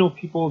 I know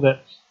people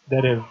that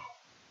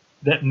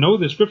know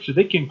the scripture.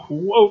 They can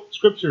quote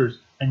scriptures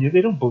and yet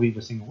they don't believe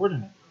a single word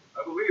in it.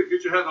 I believe.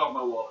 Get your hand off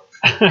my wallet.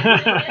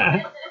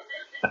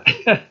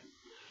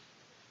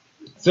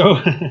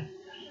 So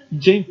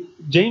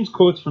James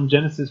quotes from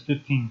Genesis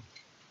 15.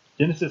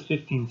 Genesis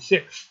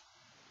 15:6.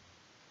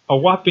 A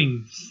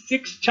whopping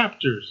 6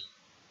 chapters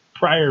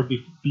prior,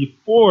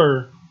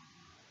 before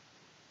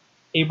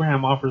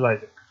Abraham offers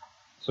Isaac.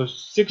 So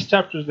 6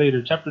 chapters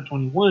later, chapter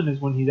 21 is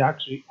when he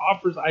actually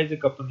offers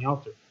Isaac up on the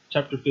altar.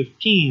 Chapter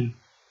 15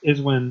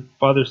 is when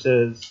Father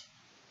says,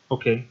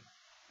 okay,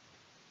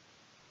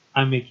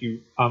 I'll make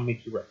you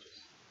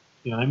righteous.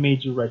 I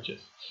made you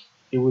righteous.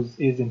 It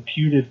is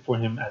imputed for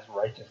him as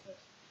righteousness.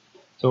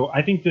 So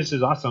I think this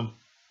is awesome.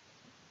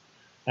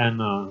 And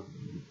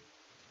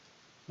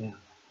yeah.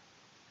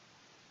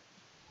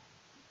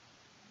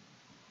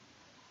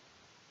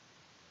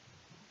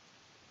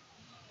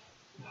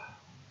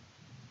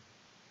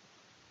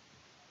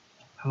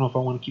 I don't know if I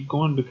want to keep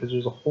going because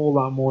there's a whole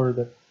lot more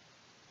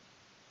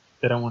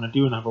that I want to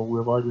do, and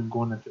we've already been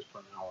going at this for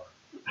an hour.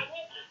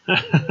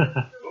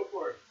 Go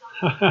for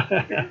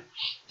it.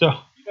 So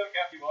You don't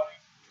have to be watching.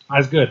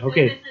 that's good.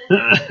 Okay. We're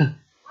not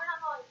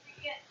going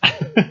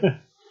to forget.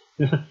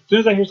 As soon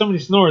as I hear somebody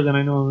snore, then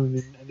I know I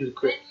need to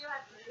quit. Then you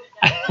have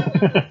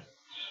to do that.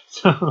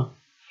 So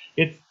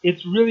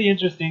it's really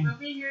interesting. We'll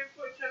be here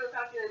for each other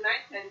talking at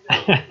night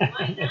time.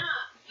 Why not?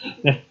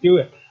 Let's do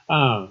it.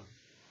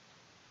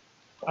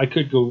 I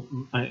could go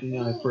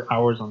for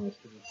hours on this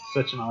because it's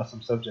such an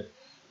awesome subject.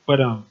 But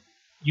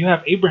you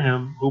have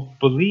Abraham who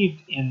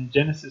believed in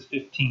Genesis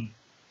 15,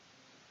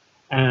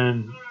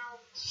 and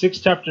 6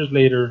 chapters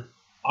later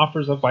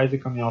offers up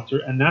Isaac on the altar,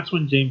 and that's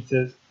when James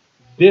says,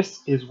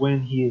 "This is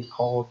when he is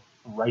called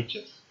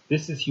righteous." The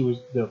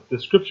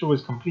scripture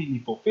was completely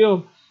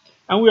fulfilled,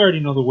 and we already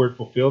know the word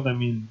fulfilled.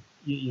 We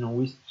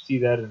see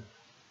that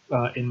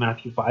in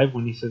Matthew 5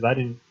 when he says,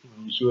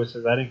 Yeshua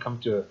says, "I didn't come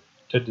to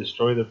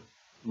destroy the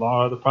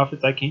law or the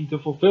prophets. I came to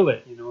fulfill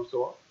it."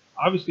 So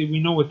obviously we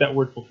know what that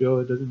word fulfill.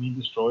 It doesn't mean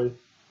destroy.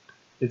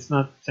 It's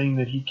not saying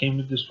that he came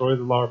to destroy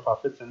the law or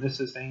prophets, and this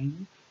is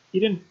saying he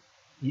didn't.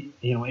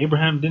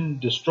 Abraham didn't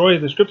destroy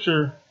the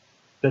scripture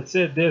that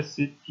said this.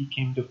 He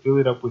came to fill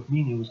it up with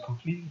meaning. It was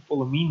completely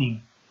full of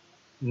meaning.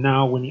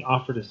 Now, when he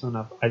offered his son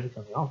up, Isaac,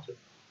 on the altar,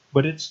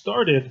 but it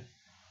started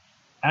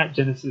at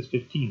Genesis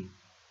 15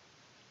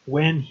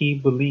 when he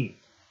believed.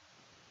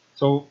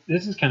 So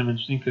this is kind of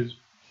interesting because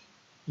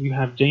you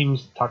have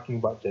James talking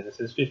about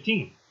Genesis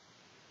 15.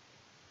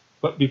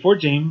 But before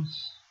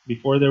James,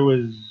 before there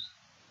was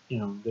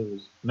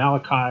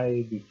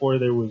Malachi, before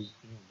there was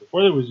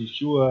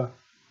Yeshua,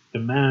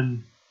 the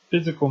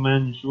physical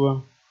man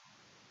Yeshua,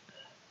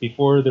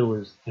 before there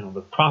was,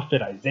 the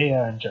prophet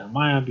Isaiah and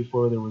Jeremiah,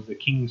 before there was the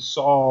king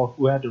Saul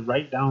who had to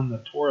write down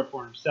the Torah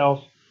for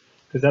himself,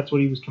 because that's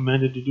what he was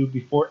commanded to do,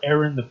 before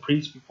Aaron the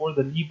priest, before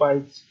the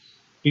Levites,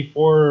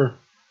 before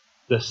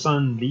the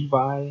son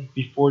Levi,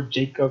 before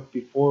Jacob,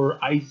 before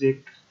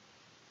Isaac,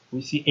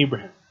 we see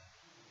Abraham,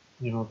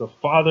 the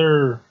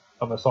father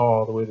of us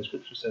all, the way the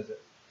scripture says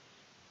it.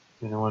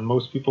 And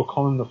most people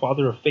call him the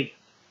father of faith.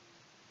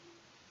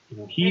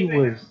 He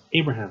Abraham. was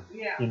Abraham.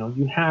 Yeah.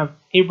 You have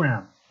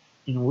Abraham.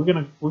 We're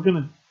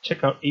gonna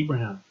check out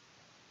Abraham.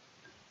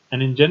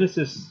 And in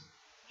Genesis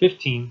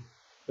 15,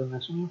 the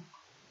next one,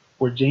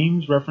 where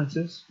James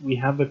references, we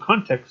have the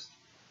context,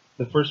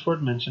 the first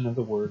word mention of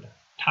the word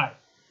tithe.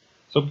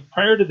 So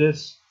prior to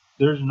this,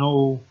 there's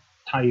no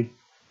tithe.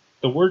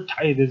 The word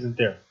tithe isn't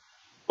there.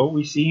 But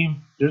we see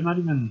there's not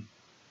even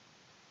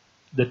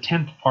the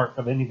 10th part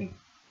of anything.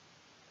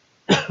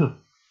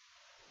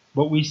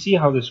 But we see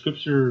how the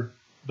scripture,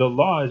 the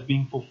law is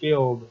being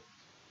fulfilled,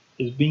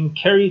 is being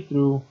carried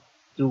through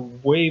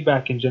way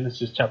back in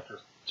Genesis chapter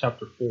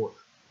 4.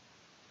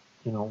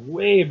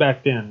 Way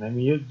back then. I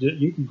mean,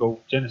 you can go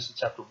Genesis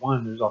chapter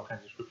 1. There's all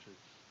kinds of scriptures.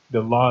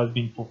 The law is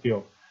being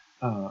fulfilled.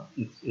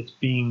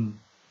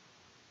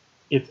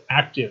 It's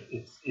active.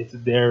 It's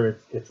there.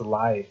 It's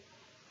alive.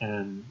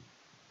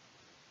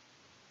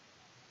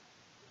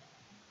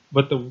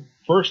 But the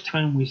first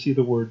time we see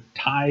the word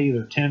tithe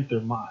or tenth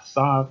or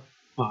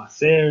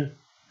maaser,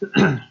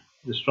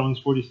 the Strong's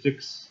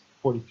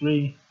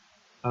 46:43.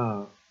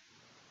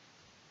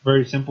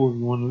 Very simple. If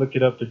you want to look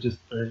it up, it's just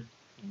very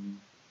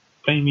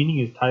plain meaning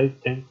is tithe,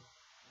 tenth.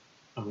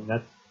 I mean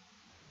that's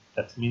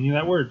the meaning of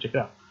that word. Check it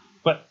out.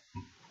 But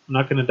I'm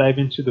not going to dive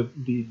into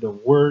the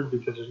word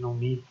because there's no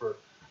need for.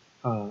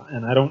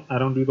 And I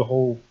don't do the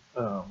whole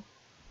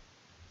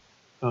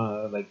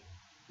like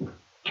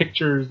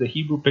pictures, the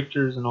Hebrew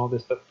pictures, and all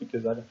this stuff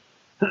because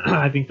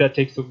I think that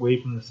takes away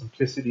from the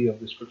simplicity of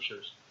the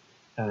scriptures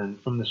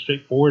and from the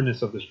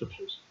straightforwardness of the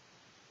scriptures.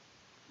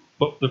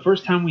 But the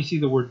first time we see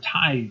the word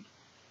tithe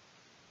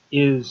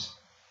is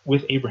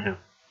with Abraham,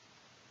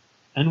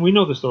 and we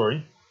know the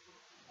story.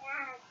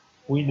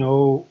 We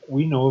know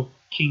of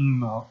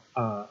King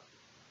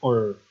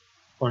or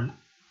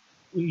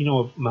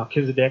of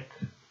Melchizedek.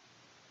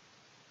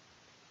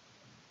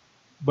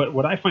 But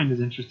what I find is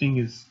interesting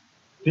is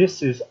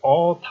this is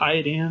all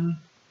tied in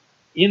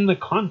the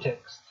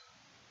context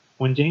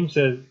when James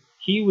says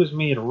he was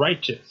made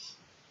righteous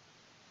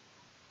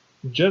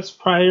just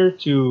prior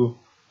to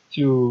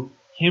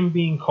him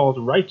being called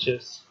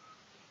righteous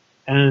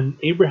and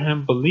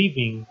Abraham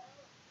believing,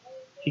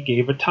 he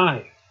gave a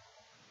tithe.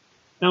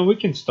 Now we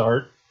can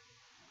start,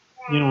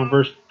 in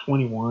verse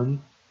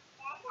 21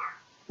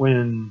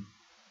 when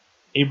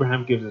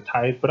Abraham gives a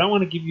tithe, but I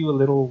want to give you a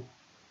little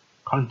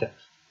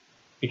context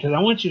because I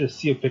want you to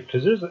see a picture,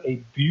 because there's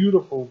a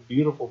beautiful,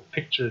 beautiful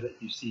picture that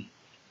you see.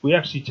 We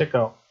actually check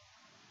out,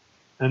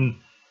 and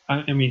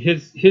I mean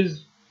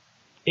his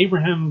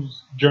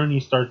Abraham's journey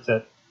starts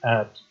at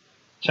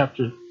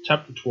chapter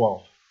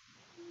 12.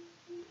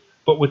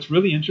 But what's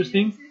really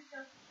interesting,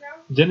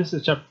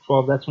 Genesis chapter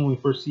 12, that's when we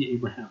first see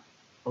Abraham,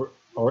 or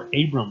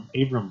Abram.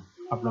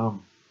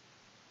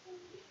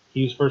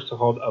 He was first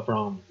called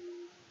Abram.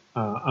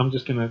 I'm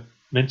just going to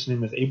mention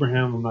him as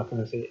Abraham. I'm not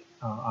going to say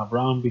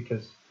Abram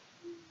because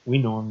we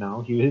know him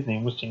now. His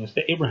name was changed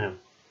to Abraham.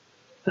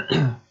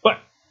 But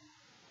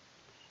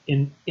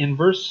in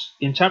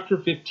chapter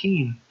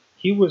 15,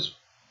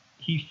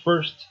 he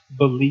first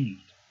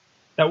believed.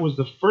 That was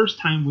the first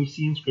time we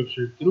see in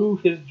Scripture through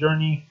his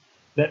journey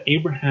that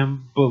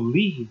Abraham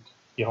believed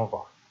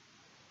Yehovah.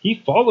 He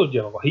followed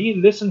Yehovah. He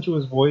listened to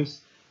his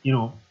voice.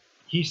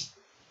 His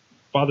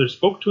father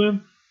spoke to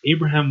him.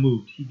 Abraham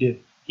moved. He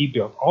did. He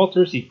built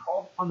altars. He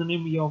called upon the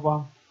name of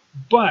Yehovah.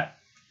 But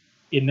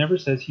it never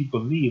says he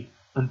believed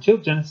until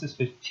Genesis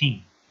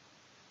 15.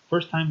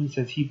 First time he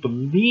says he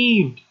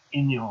believed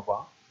in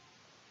Yehovah,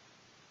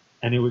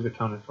 and it was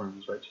accounted for him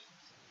as righteousness.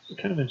 It's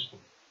kind of interesting.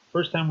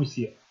 First time we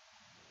see it.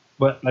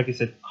 But like I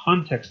said,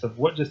 context of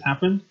what just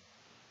happened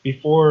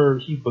before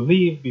he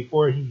believed,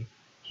 before he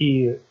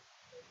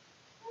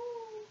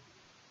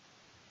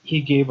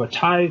gave a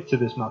tithe to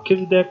this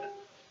Melchizedek.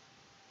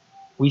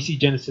 We see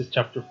Genesis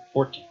chapter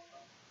 14,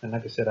 and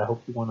like I said, I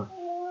hope you want to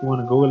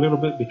go a little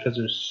bit because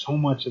there's so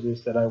much of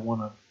this that I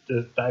want to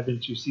just dive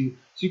into, so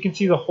you can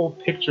see the whole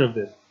picture of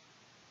this,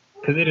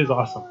 because it is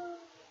awesome.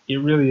 It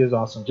really is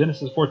awesome.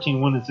 Genesis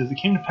 14:1, it says, "It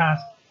came to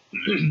pass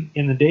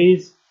in the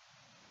days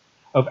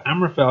of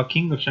Amraphel,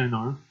 king of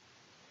Shinar,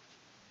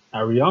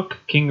 Arioch,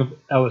 king of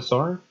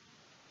Elasar."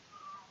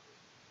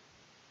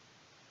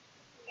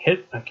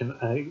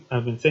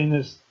 I've been saying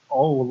this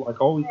all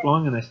week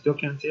long, and I still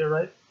can't say it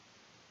right.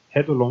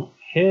 Hedolaomer.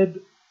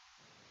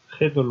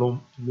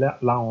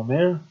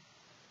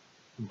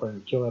 I'm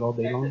probably kill that all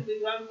day long.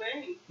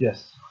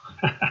 Yes.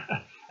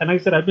 And like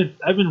I said, I've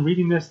been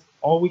reading this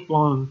all week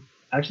long,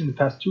 actually the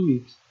past 2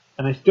 weeks,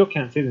 and I still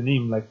can't say the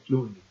name like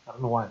fluently. I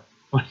don't know why.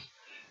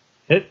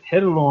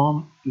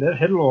 Hedoloam,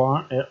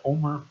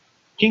 Omer,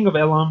 king of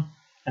Elam,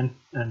 and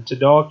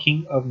Tidal,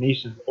 king of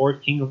nations, or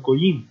king of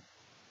Goyim.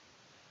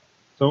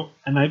 So,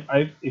 and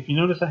I if you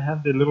notice, I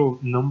have the little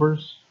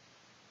numbers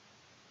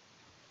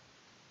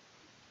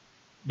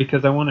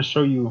because I want to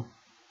show you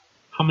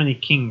how many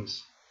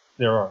kings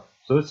there are.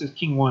 So this is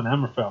King 1,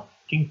 Amraphel.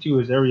 King 2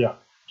 is Arioch.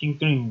 King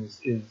 3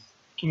 is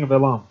king of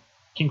Elam.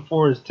 King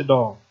 4 is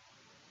Tidal.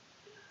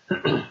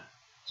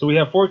 So we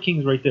have 4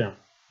 kings right there.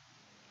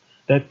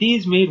 That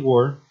these made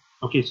war.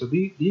 Okay, so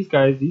these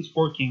guys, these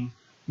 4 kings,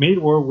 made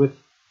war with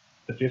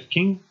the 5th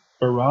king,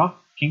 Barah,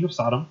 king of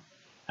Sodom,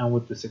 and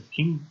with the 6th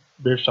king,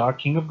 Bershah,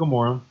 king of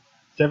Gomorrah.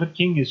 7th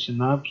king is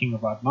Shinab, king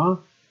of Admah,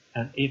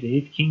 and the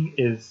 8th king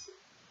is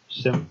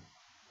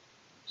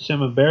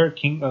Shemaber,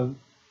 king of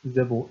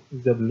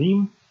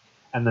Zeblim,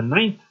 and the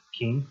 9th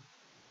king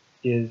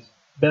is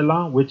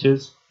Bela, which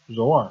is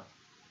Zoar.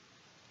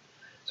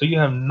 So you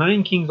have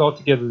 9 kings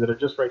altogether that are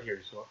just right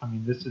here. So I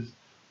mean, this is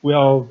we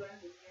all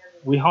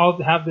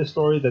have this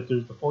story that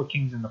there's the 4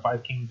 kings and the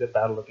 5 kings that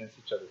battle against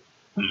each other.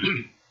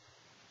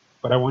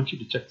 But I want you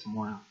to check some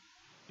more out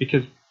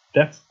because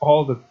that's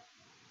all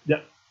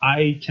that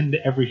I tend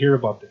to ever hear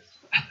about this.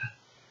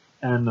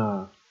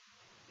 And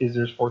is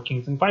there's 4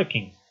 kings and 5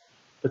 kings.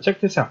 But check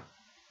this out.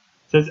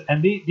 It says,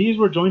 and these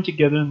were joined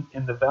together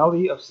in the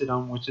valley of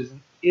Sidon, which is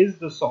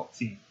the Salt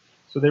Sea.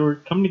 So they were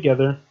come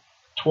together.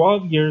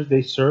 12 years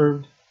they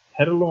served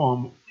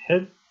Hedoloam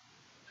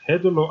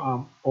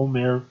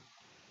Omer,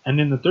 and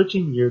in the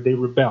 13th year they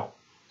rebelled.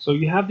 So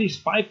you have these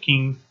 5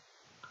 kings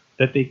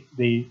that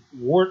they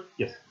war.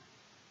 Yes.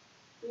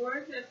 Where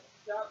is the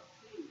Salt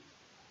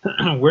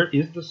Sea? Where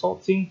is the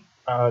Salt Sea?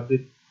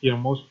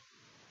 Most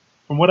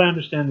from what I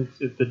understand,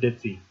 it's the Dead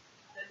Sea.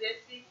 The Dead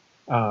Sea?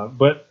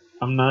 But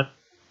I'm not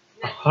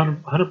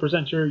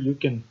 100% sure. You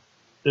can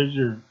there's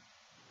your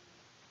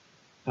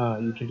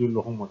you can do a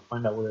little homework,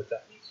 find out where it's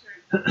at.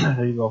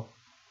 There you go.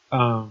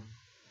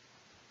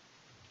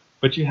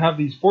 But you have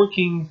these 4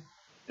 kings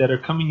that are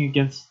coming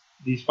against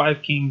these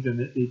 5 kings, and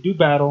they do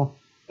battle.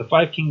 The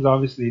 5 kings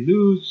obviously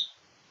lose,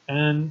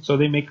 and so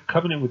they make a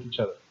covenant with each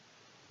other.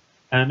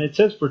 And it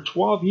says for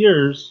 12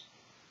 years,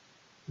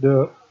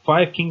 the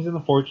 5 kings and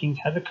the 4 kings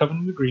had a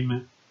covenant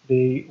agreement.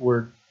 They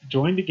were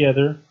joined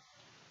together,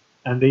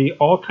 and they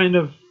all kind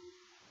of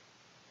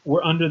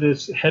were under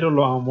this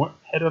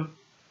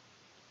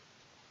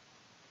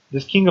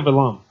this king of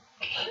Elam.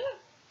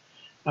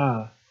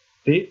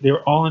 They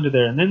were all under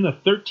there. And then the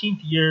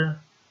 13th year,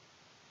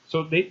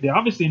 so they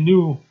obviously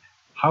knew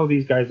how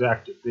these guys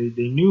acted.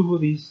 They knew who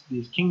these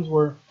kings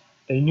were.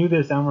 They knew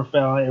this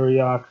Amraphel,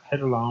 Arioch,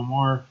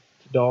 Hedorlaomer,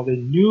 Tidal. They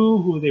knew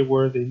who they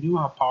were. They knew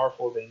how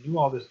powerful. They knew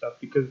all this stuff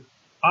because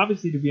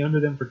obviously to be under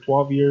them for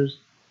 12 years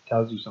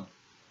tells you something.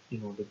 You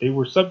know, that they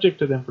were subject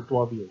to them for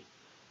 12 years.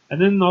 And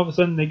then all of a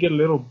sudden they get a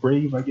little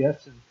brave, I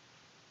guess.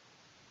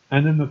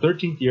 And then the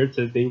 13th year it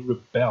says they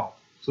rebelled.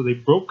 So they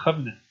broke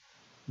covenant.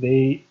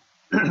 They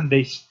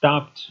they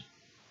stopped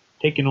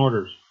taking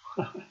orders.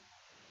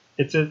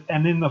 It says,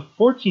 and in the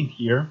 14th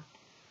year,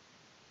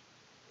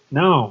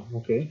 now,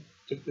 okay,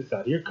 check this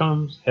out. Here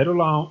comes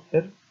Hedorlaomer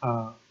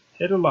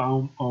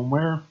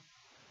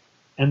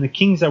and the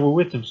kings that were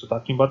with him. So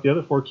talking about the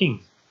other 4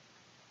 kings.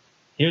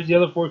 Here's the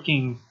other 4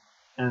 kings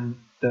and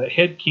the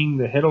head king,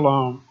 the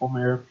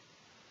Hedorlaomer.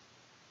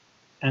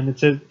 And it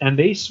says, and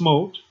they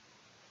smote,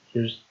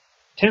 here's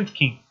 10th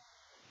king,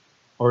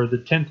 or the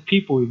 10th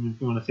people, even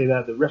if you want to say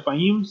that, the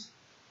Rephaims,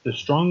 the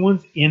strong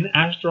ones in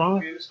Ashtaroth.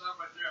 Okay, let's stop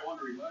right there. I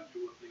want to remind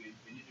you one thing, and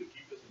you need to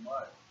keep this in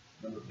mind.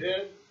 Number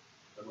 10,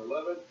 number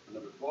 11, and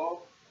number 12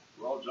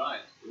 were all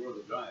giants. They were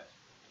the giants.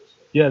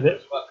 Yeah,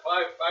 there's about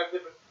five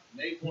different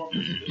name forms.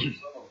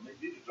 Some of them,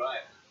 these are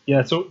giants.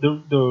 Yeah, so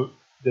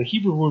the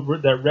Hebrew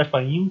word that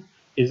Rephaim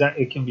is that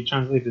it can be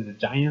translated as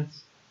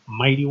giants,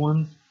 mighty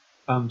ones.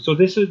 So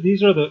these are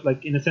the,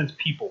 like, in a sense,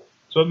 people.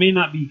 So it may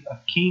not be a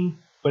king,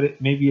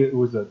 but maybe it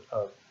was a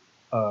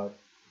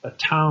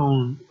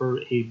town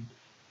or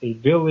a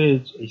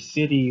village, a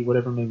city,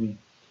 whatever it may be.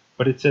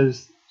 But it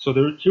says, so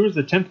here was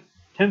the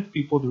 10th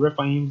people, the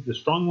Rephaims, the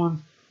strong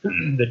ones,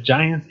 the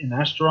giants in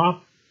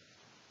Ashtaroth,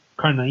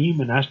 Karnaim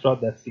and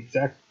Ashtaroth. That's the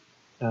exact.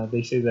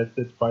 They say that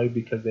that's probably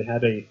because they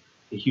had a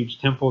huge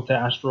temple to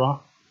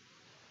Ashtaroth.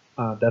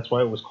 That's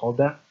why it was called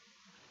that.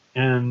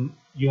 And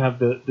you have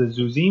the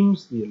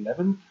Zuzims, the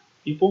 11th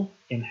people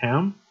in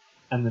Ham,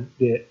 and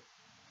the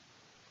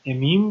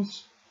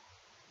Emims,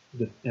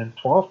 and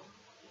 12th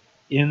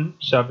in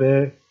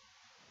Shaveh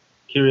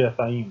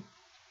Kiriathaim.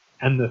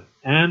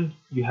 And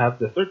you have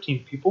the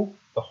 13th people,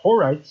 the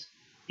Horites,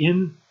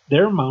 in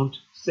their Mount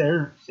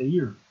Seir,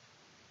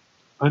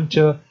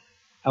 unto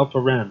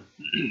El-Paran,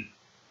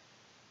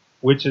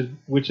 which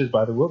is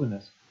by the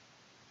wilderness.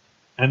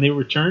 And they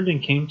returned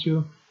and came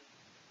to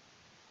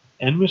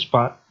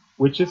En-Mishpat,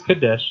 which is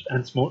Kadesh,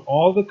 and smote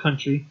all the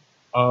country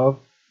of,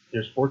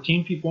 there's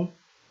 14 people,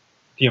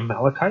 the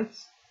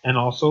Amalekites, and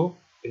also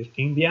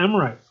 15 the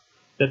Amorites,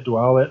 that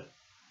dwell at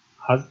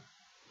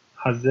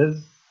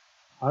Hazez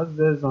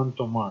on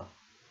Tomar.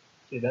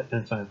 Say that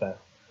 10 times fast.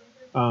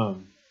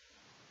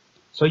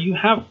 So you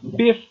have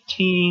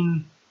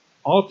 15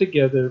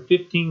 Altogether,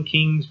 15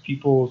 kings,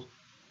 peoples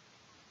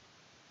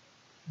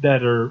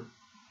that are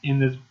in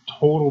this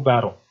total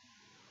battle.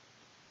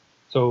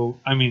 So,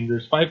 I mean,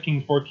 there's 5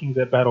 kings, 4 kings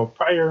that battled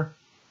prior,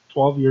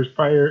 12 years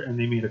prior, and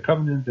they made a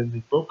covenant, then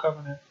they broke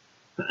covenant.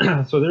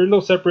 So they're a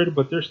little separated,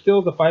 but they're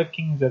still the 5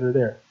 kings that are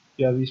there.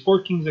 Yeah, these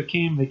 4 kings that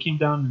came, they came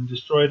down and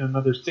destroyed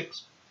another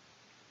 6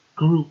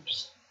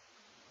 groups.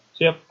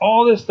 So you have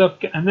all this stuff,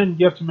 and then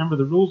you have to remember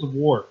the rules of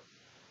war.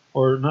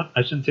 Or not,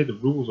 I shouldn't say the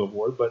rules of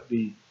war, but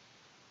the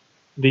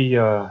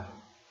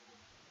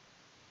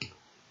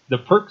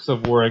perks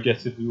of war, I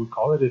guess if you would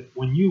call it, is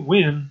when you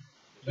win,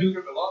 You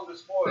belong to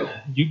spoil.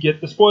 you get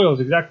the spoils,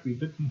 exactly.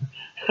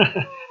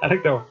 I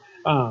like that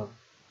one.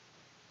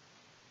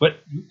 But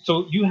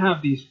so you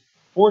have these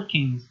 4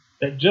 kings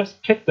that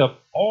just picked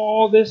up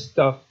all this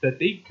stuff that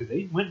because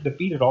they went and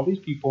defeated all these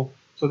people.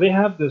 So they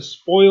have the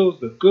spoils,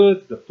 the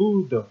goods, the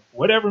food, the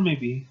whatever it may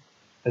be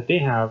that they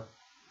have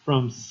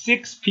from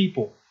 6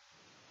 people.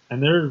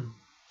 And they're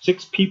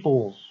 6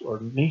 peoples or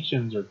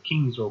nations or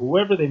kings or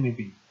whoever they may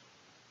be.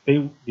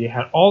 They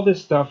had all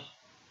this stuff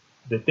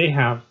that they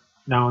have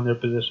now in their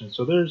possession.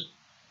 So there's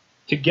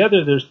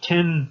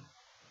 10,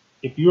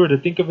 if you were to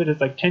think of it as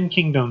like 10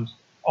 kingdoms,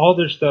 all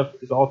their stuff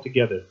is all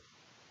together.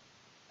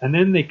 And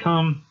then they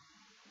come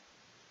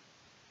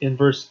in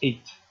verse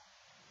 8.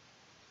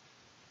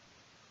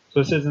 So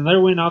it says, and there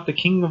went out the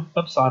king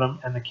of Sodom,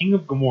 and the king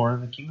of Gomorrah,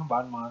 and the king of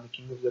Admah, and the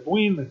king of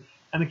Zeboim,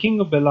 and the king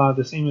of Bela,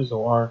 the same as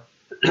Zoar,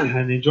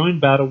 and they joined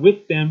battle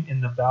with them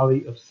in the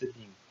valley of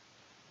Siddim.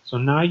 So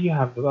now you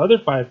have the other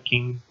 5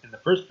 kings in the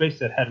first place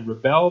that had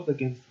rebelled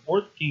against the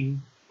 4th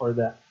king, or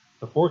the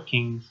 4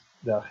 kings,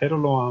 the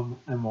Heroloam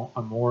and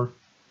Amor.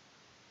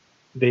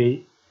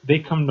 They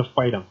come to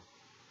fight them.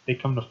 They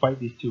come to fight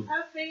these 2.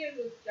 How big is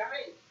this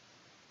giant?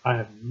 I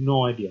have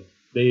no idea.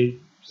 They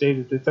say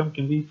that some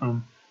can be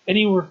from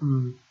anywhere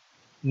from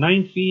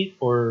 9 feet,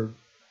 or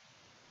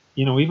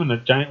even a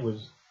giant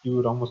you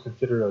would almost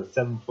consider a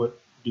 7-foot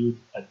dude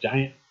a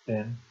giant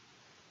then.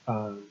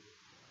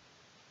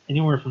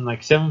 Anywhere from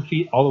like 7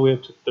 feet all the way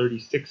up to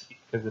 36 feet,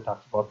 because it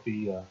talks about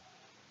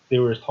they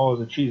were as tall as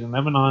the trees in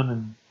Lebanon,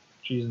 and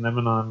trees in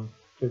Lebanon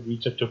could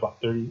reach up to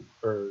about 30,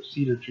 or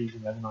cedar trees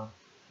in Lebanon,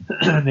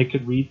 and they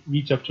could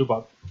reach up to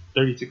about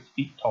 36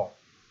 feet tall.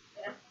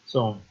 Yeah.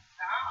 So Wow.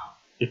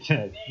 it's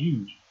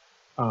huge.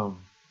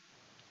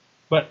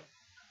 But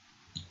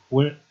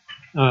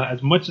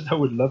as much as I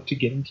would love to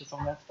get into some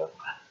of that stuff,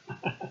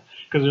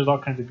 because there's all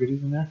kinds of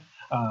goodies in there,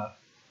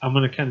 I'm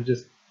going to kind of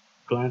just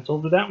glance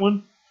over that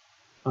one,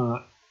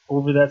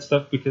 over that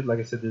stuff, because like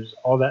I said, there's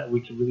all that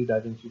we can really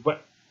dive into.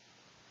 But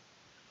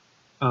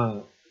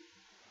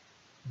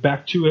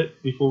back to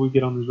it before we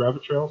get on these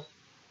rabbit trails.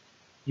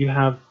 You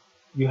have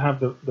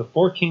the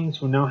 4 kings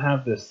who now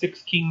have the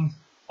 6 kings,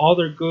 all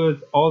their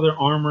goods, all their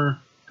armor.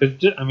 Because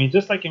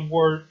just like in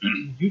war,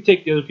 you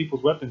take the other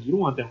people's weapons. You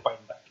don't want them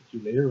fighting back at you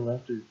later, or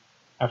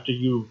after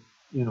you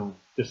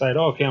decide,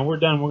 oh, okay, we're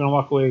done, we're gonna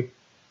walk away.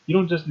 You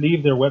don't just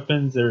leave their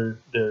weapons, their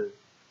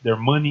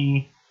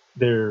money,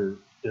 their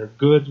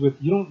goods with.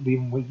 You don't leave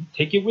them with. You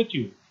take it with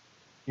you.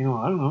 I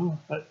don't know.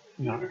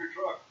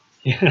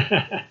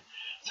 Yeah.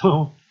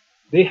 So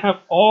they have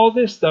all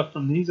this stuff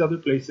from these other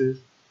places.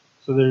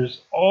 So there's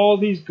all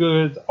these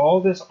goods,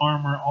 all this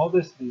armor,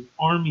 these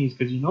armies,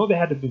 because they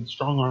had to have been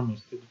strong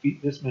armies to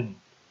defeat this many.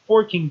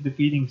 4 kings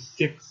defeating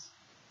 6,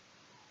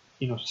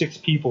 6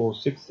 people,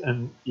 6,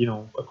 and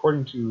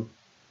according to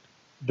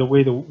the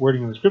way the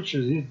wording of the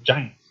scriptures, these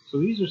giants. So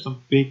these are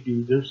some big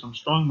dudes. They're some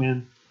strong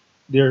men.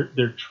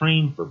 They're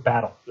trained for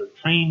battle. They're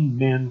trained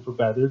men for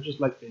battle. They're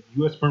just like the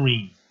U.S.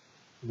 Marines,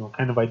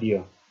 kind of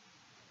idea.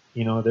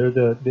 They're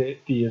the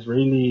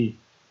Israeli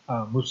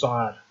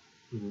Mossad.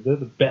 They're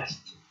the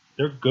best.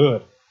 They're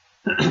good.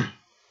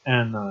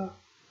 And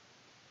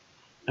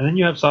then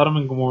you have Sodom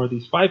and Gomorrah,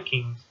 these 5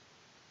 kings,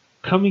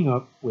 coming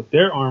up with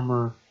their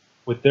armor,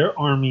 with their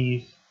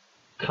armies,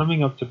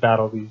 coming up to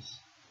battle these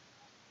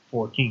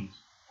 4 kings.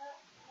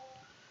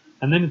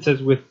 And then it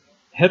says with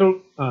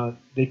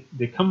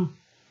they come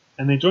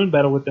and they join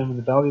battle with them in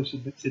the valley of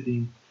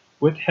Siddim,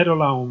 with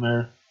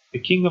Hedorlaomer, the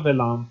king of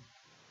Elam,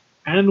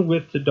 and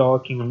with Tidal,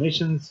 king of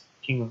nations,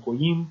 king of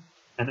Goyim,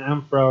 and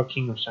Amphra,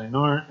 king of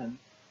Shinar, and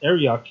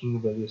Arioch, king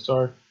of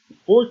Eleazar,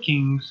 4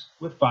 kings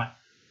with 5.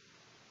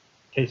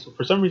 Okay, so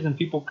for some reason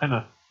people kind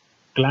of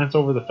glance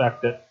over the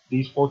fact that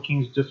these 4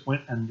 kings just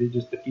went and they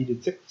just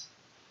defeated 6.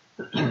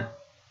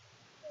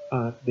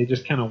 They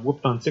just kind of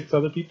whooped on 6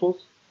 other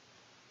people's,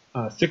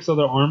 6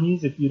 other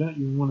armies, if you don't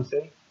even want to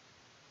say.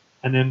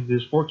 And then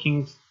there's 4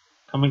 kings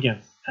come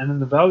against. And then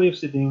the valley of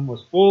Siddim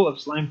was full of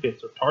slime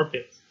pits or tar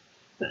pits.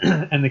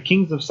 And the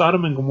kings of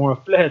Sodom and Gomorrah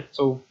fled.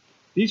 So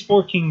these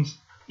 4 kings,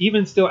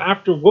 even still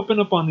after whooping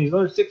up on these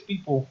other 6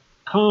 people,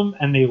 come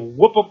and they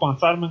whoop up on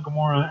Sodom and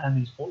Gomorrah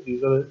and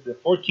the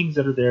 4 kings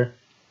that are there.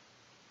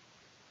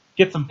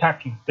 Get some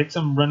packing, take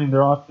some running.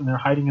 They're off and they're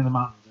hiding in the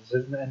mountains.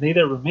 And they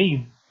that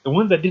remain, the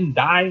ones that didn't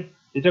die,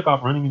 they took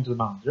off running into the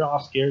mountains. They're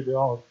all scared. They're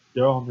all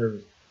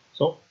nervous.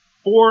 So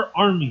 4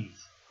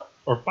 armies,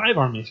 or 5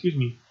 armies, excuse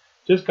me,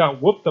 just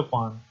got whooped up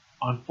on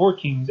on 4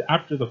 kings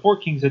after the 4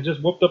 kings had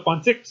just whooped up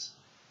on 6.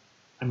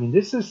 I mean,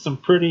 these are some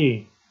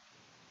pretty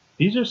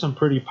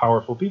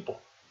powerful people.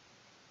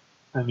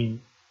 I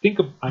mean,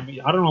 I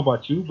don't know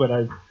about you, but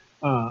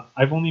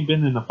I've only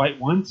been in a fight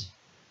once,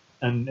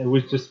 and it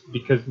was just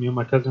because me and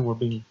my cousin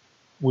we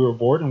were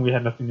bored and we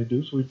had nothing to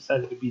do, so we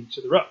decided to beat each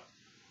other up.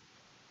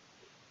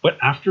 But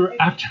afterwards,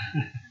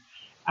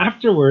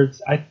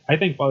 I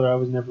thank Father I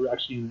was never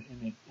actually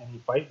in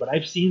any fight, but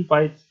I've seen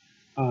fights,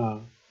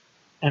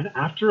 and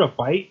after a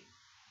fight,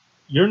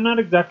 you're not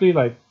exactly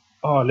like,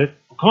 oh,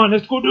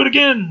 let's go do it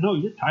again. No,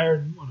 you're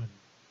tired.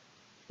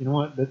 You know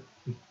what?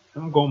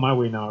 I'm going my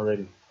way now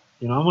already.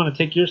 I'm gonna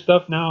take your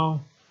stuff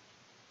now.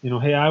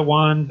 Hey, I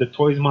won. The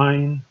toy's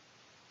mine.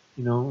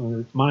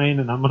 It's mine,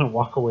 and I'm gonna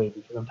walk away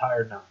because I'm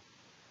tired now.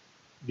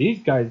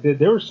 These guys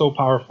they were so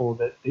powerful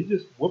that they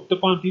just whooped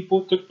up on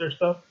people, took their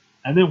stuff,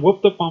 and then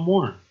whooped up on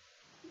more.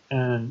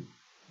 And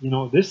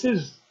this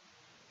is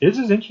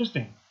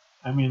interesting.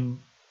 I mean,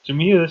 to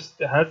me, this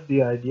has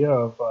the idea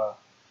of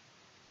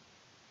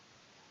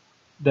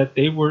that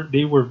they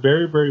were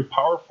very, very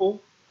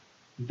powerful.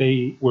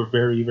 They were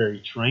very, very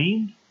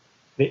trained.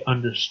 They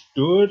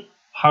understood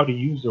how to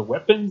use their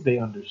weapons. They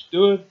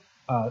understood,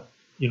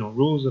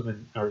 rules of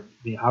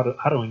how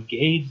to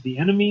engage the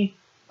enemy.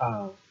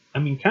 I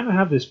mean, kind of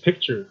have this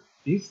picture.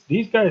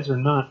 These guys are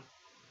not,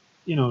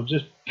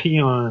 just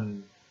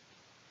peon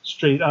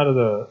straight out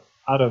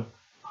of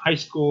high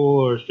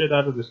school or straight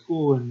out of the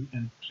school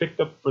and picked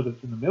up from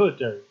the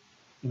military.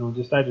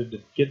 Decided to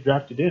get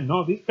drafted in.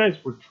 No, these guys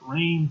were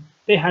trained.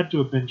 They had to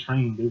have been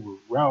trained. They were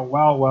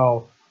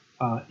well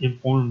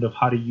informed of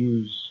how to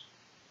use.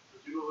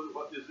 But you know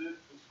what this is?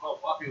 It's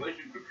called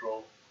population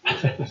control. They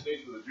set the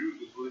stage for the Jews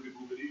so they can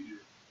move it easier.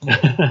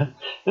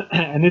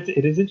 And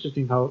it is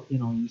interesting how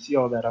you see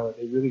all that how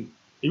they really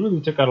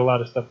took out a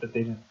lot of stuff that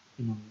they didn't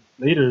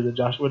later that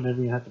Joshua never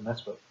even had to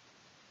mess with.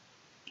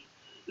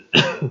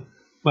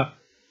 But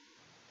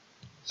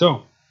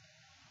so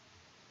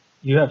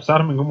you have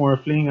Sodom and Gomorrah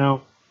fleeing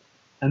out,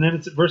 and then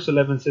it's verse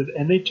 11 says,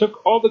 and they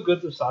took all the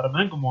goods of Sodom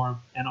and Gomorrah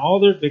and all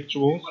their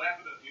victuals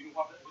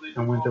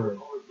and went away.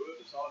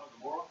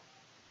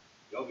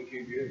 Y'all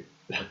became gay.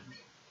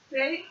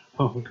 Say,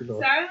 Oh, good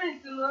Lord. Sodom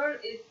and Gomorrah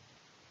is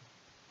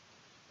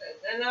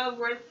another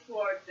word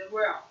for the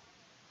world.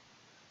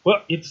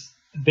 Well, it's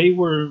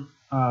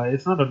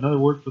not another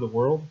word for the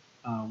world.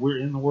 We're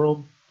in the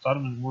world.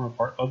 Sodom and Gomorrah are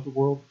part of the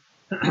world.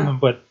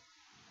 But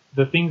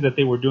the things that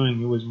they were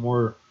doing, it was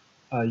more.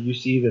 You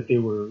see that they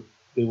were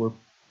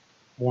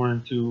more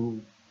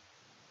into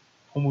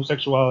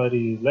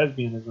homosexuality,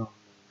 lesbianism,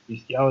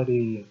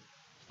 bestiality, and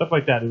stuff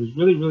like that. It was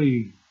really,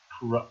 really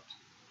corrupt,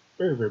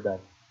 very, very bad.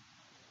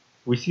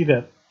 We see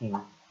that.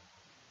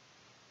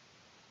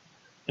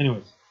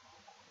 Anyways,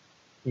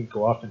 we can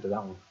go off into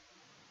that one.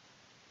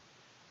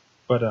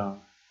 But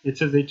it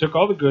says they took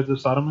all the goods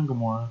of Sodom and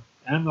Gomorrah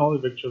and all the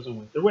victuals and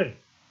went their way.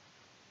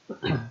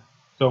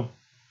 So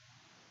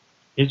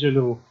here's your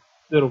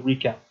little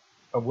recap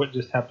of what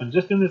just happened,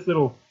 just in this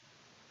little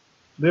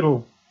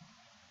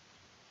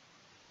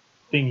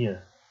thing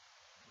here.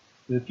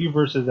 The few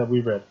verses that we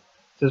read.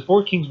 It says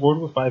 4 kings warred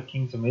with 5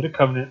 kings and made a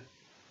covenant,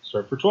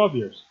 served for 12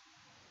 years.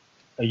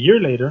 A year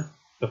later,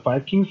 the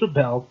 5 kings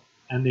rebelled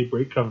and they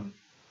break covenant.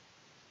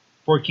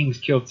 4 kings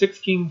killed 6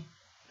 kings,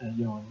 and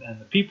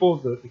the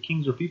peoples, the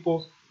kings are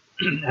peoples,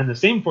 and the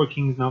same 4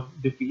 kings now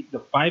defeat the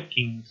 5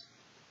 kings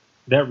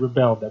that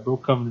rebelled, that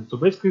broke covenant. So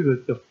basically,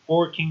 the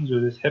 4 kings, or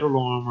this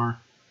heterolormer,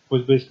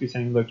 was basically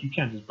saying, look, you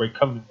can't just break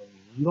covenant with me.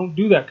 You don't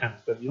do that kind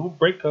of stuff. You don't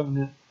break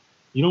covenant.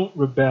 You don't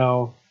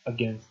rebel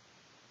against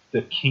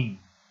the king.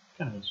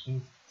 Kind of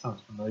interesting.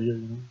 Sounds familiar,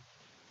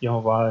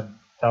 Yehovah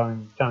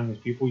telling his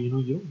people,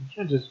 you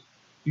can't just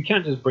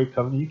break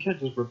covenant. You can't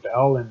just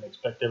rebel and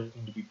expect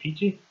everything to be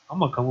peachy. I'm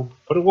gonna come and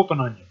put a whooping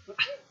on you.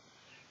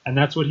 And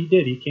that's what he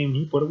did. He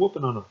put a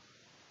whooping on him.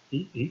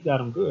 He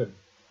got him good,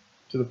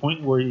 to the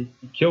point where he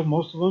killed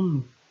most of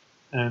them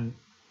and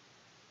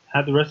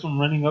had the rest of them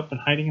running up and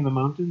hiding in the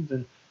mountains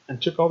and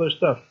took all their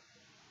stuff.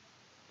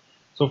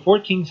 So 4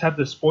 kings had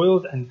the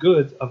spoils and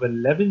goods of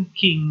 11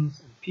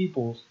 kings and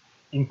peoples,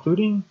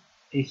 including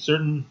a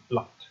certain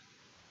Lot,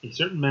 a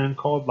certain man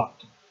called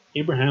Lot,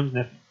 Abraham's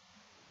nephew.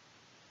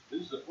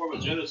 This is a form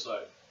of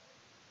genocide.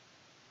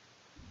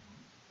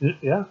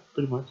 Yeah,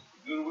 pretty much.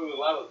 Doing away with a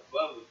lot of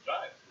the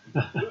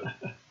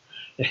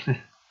tribes.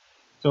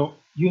 So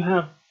you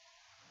have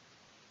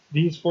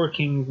these 4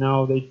 kings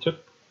now. They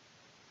took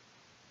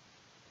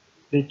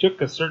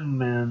a certain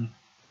man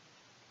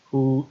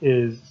who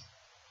is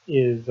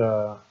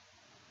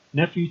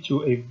nephew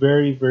to a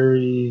very,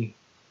 very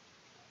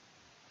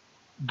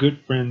good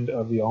friend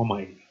of the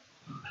Almighty.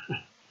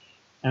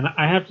 And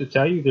I have to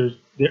tell you,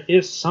 there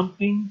is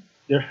something.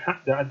 There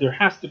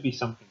has to be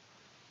something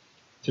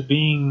to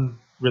being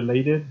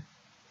related,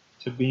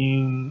 to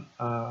being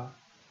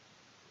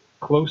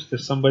close to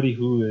somebody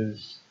who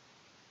is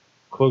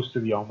close to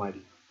the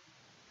Almighty.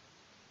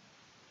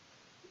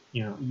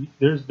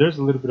 There's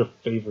a little bit of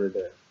favor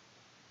there.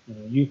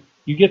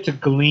 You get to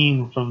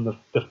glean from the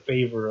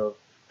favor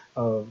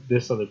of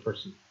this other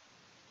person.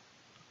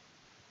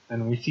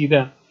 And we see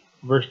that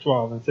verse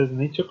 12. It says, and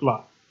they took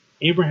Lot,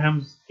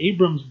 Abram's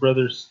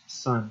brother's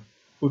son,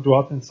 who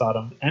dwelt in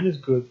Sodom, and his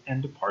goods,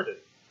 and departed.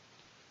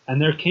 And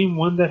there came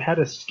one that had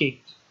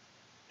escaped,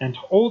 and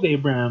told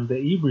Abraham the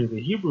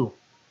Hebrew,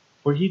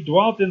 for he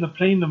dwelt in the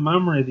plain of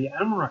Mamre the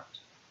Amorite.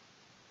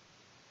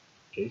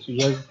 Okay, so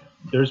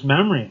there's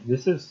Mamre.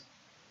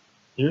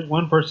 Here's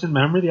one person,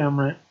 Mamre the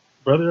Amorite,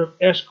 brother of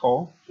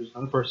Eshcol, there's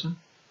another person,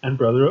 and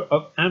brother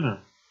of Aner.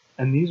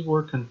 And these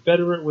were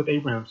confederate with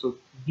Abraham. So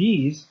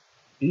these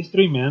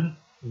three men,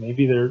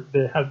 maybe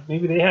they had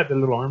the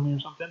little army or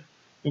something.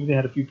 Maybe they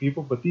had a few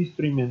people, but these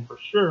three men for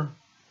sure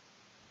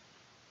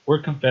were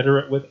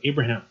confederate with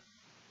Abraham.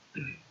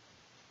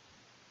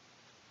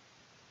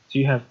 So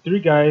you have three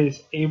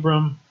guys,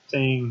 Abram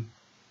saying,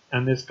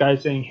 and this guy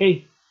saying,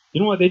 hey,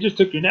 you know what, they just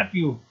took your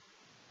nephew.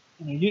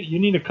 You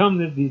need to come.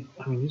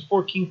 These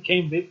four kings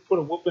came, they put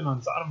a whooping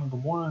on Sodom and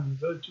Gomorrah and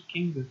these other two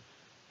kings,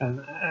 and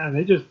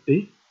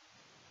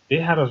they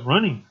had us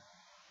running.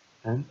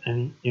 And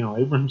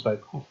Abram's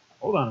like, oh,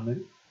 hold on a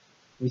minute.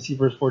 We see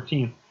verse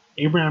 14.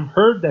 Abraham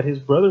heard that his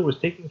brother was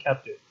taken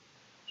captive.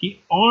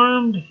 He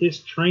armed his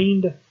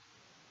trained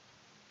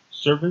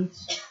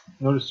servants.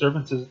 Notice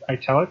servants is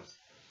italics,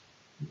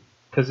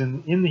 because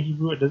in the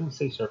Hebrew it doesn't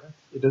say servants.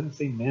 It doesn't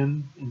say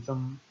men in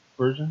some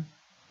versions.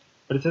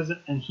 But it says,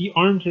 and he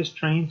armed his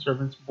trained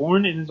servants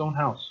born in his own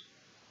house,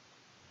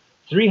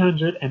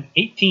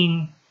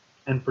 318,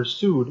 and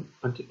pursued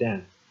unto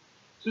Dan.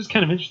 So this is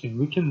kind of interesting.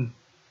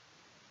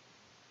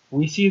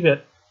 We see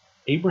that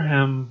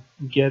Abraham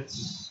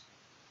gets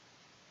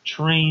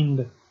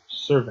trained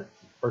servants,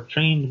 or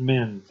trained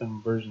men,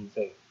 some versions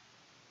say.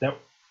 That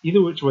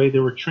either which way, they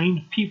were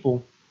trained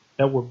people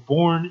that were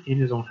born in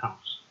his own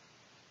house.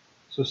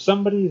 So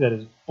somebody that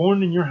is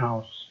born in your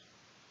house,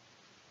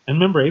 and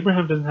remember,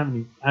 Abraham doesn't have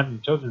any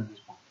children at this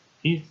point.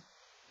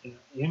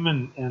 Him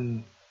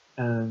and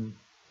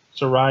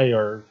Sarai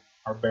are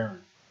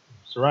barren.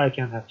 Sarai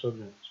can't have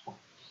children at this point.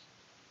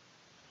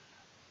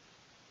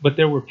 But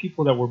there were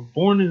people that were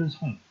born in his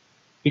home,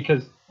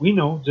 because we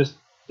know just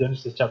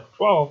Genesis chapter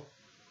 12,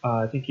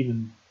 I think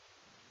even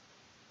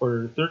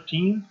or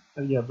 13,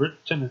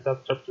 Genesis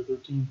chapter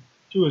 13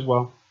 too as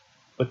well.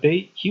 But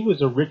he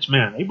was a rich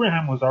man.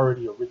 Abraham was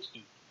already a rich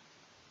dude.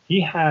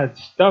 He had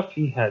stuff.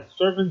 He had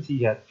servants.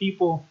 He had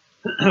people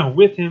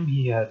with him.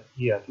 He had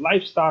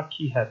livestock.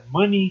 He had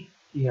money.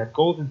 He had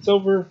gold and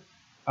silver.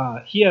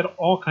 He had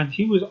all kinds.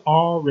 He was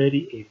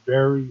already a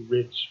very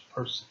rich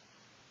person.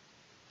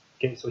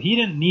 Okay, so he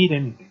didn't need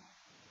anything.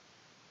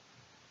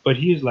 But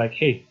he's like,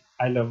 hey,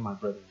 I love my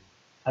brother.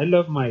 I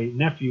love my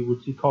nephew,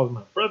 which he calls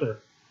my brother.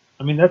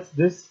 I mean,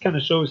 this kind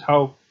of shows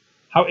how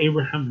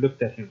Abraham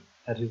looked at his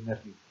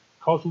nephew.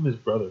 Calls him his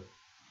brother.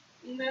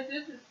 You know,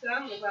 this is a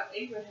song about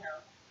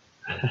Abraham.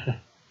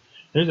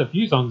 There's a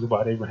few songs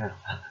about Abraham.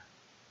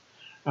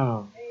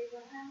 But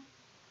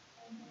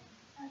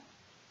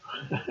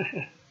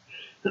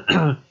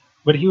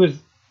what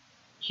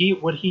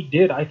he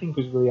did, I think,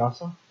 was really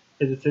awesome.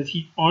 Is it says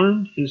he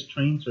armed his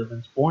trained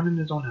servants born in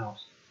his own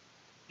house,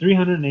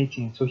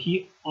 318. So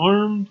he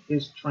armed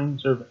his trained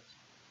servants,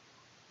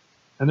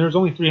 and there was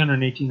only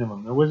 318 of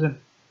them. There wasn't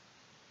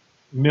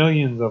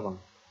millions of them.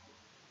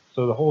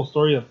 So the whole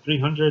story of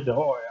 300,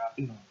 where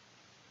do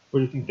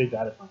you think they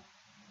got it from?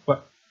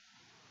 But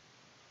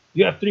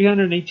you have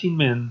 318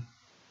 men,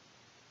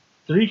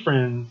 3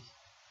 friends,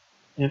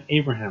 and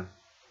Abraham.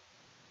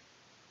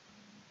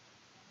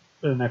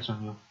 Go to the next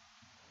one, Neil.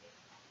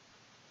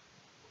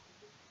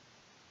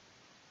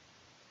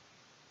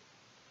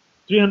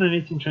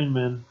 $318 trained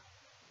men,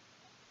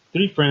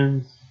 3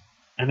 friends,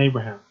 and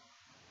Abraham.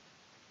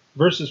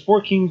 Versus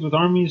 4 kings with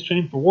armies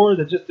trained for war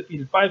that just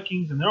defeated 5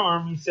 kings and their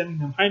armies, sending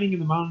them hiding in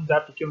the mountains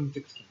after killing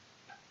 6 kings.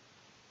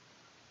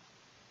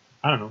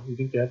 I don't know. You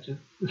think that's it?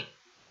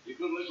 You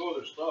couldn't let go of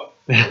their stuff.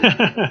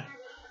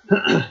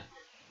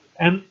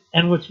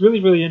 And what's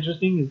really, really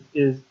interesting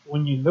is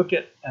when you look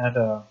at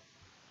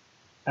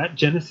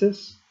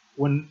Genesis,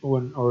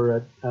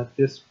 at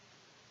this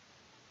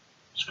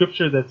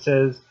scripture that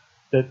says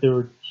that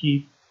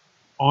he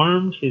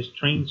armed his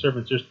trained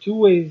servants. There's 2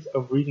 ways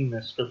of reading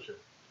this scripture.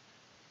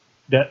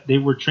 That they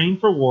were trained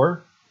for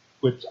war,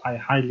 which I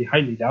highly,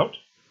 highly doubt,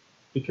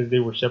 because they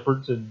were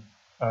shepherds, and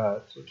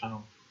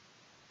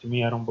to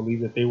me, I don't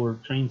believe that they were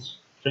trained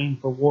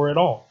for war at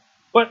all.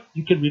 But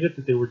you can read it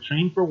that they were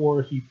trained for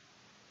war. He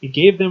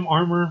gave them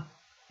armor.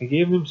 He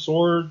gave them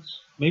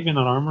swords. Maybe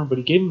not armor, but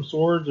he gave them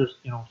swords or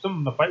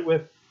something to fight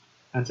with,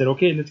 and said,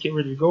 "Okay, let's get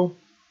ready to go."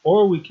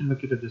 Or we can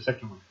look at the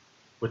second one,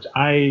 which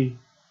I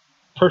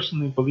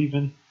personally believe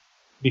in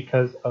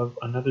because of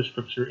another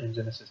scripture in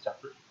Genesis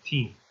chapter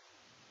 18.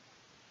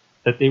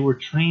 That they were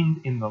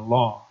trained in the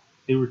law.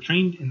 They were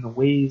trained in the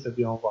ways of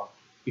Yehovah.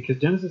 Because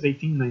Genesis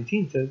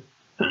 18:19 says,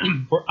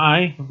 for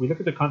I, if we look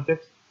at the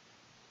context,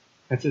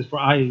 it says, for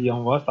I,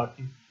 Yehovah,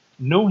 talking,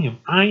 know him,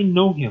 I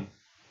know him,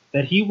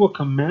 that he will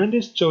command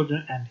his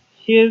children and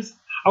his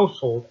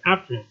household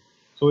after him.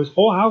 So his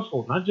whole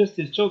household, not just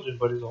his children,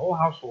 but his whole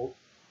household.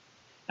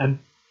 And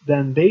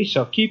then they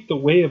shall keep the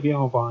way of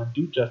Yehovah and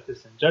do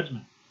justice and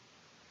judgment.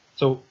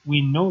 So we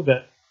know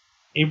that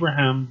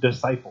Abraham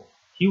discipled.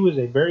 He was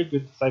a very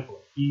good disciple.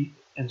 He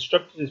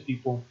instructed his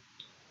people.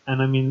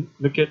 And I mean,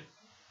 look at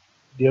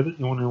the other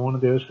one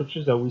of the other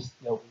scriptures that we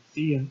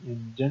see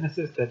in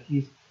Genesis, that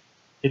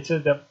it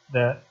says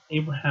that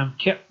Abraham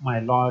kept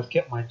my laws,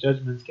 kept my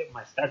judgments, kept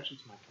my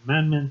statutes, my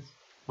commandments,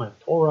 my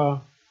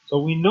Torah.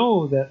 So we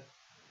know that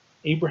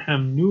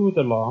Abraham knew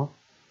the law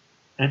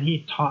and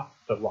he taught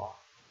the law.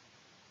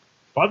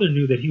 Father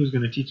knew that he was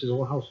going to teach his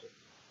whole household.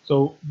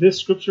 So this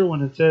scripture,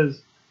 when it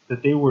says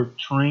that they were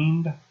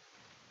trained,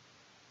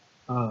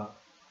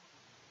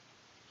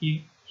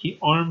 he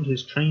armed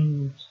his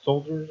trained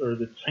soldiers, or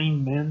the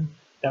trained men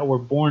that were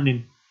born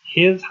in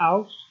his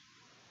house.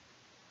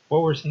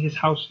 What was his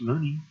house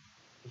learning?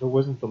 If it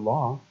wasn't the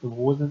law, if it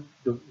wasn't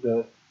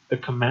the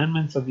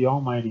commandments of the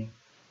Almighty,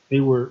 they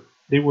were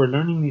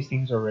learning these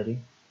things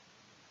already.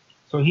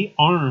 So he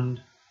armed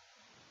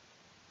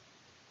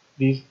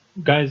these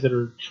guys that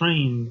are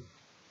trained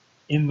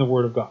in the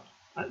Word of God.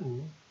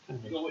 You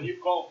know, when you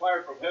call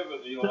fire from heaven,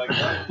 you know, like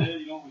God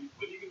did, you know, when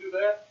you can do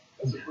that,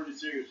 that's some pretty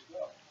serious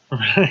stuff.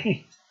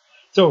 Right.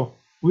 So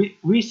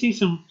we see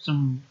some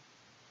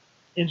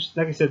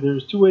like I said,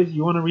 there's two ways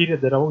you want to read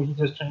it. That he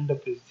just trained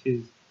up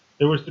his.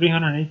 There was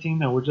 318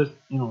 that were just,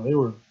 you know, they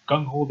were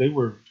gung ho. They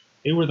were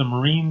the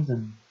Marines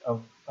and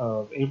of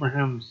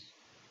Abraham's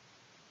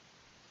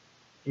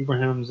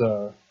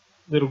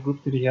little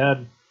group that he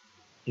had.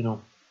 You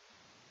know,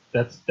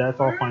 that's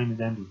all fine and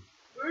dandy.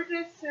 Where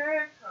did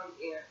Sarah come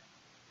in?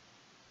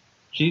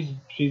 She's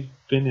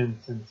been in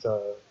since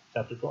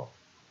chapter 12,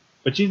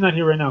 but she's not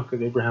here right now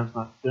because Abraham's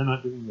not. They're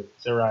not dealing with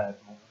Sarai at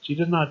the moment. She's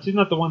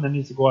not the one that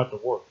needs to go out to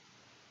war.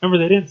 Remember,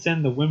 they didn't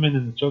send the women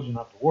and the children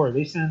out to war.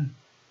 They send,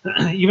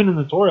 even in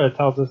the Torah, it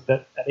tells us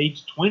that at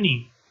age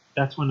 20,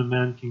 that's when a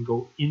man can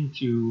go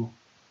into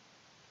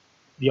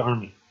the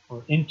army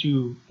or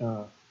into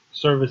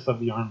service of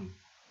the army.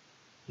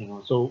 You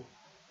know, so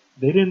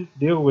they didn't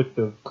deal with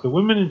the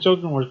women and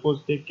children were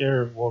supposed to take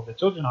care of. Well, the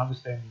children,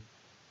 obviously,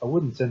 I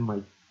wouldn't send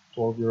my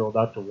 12-year-old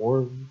out to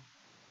war.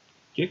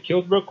 Get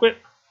killed real quick.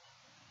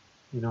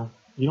 You know,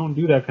 you don't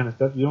do that kind of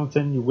stuff. You don't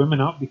send your women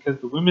out because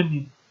the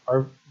women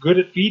are good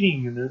at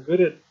feeding and they're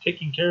good at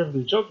taking care of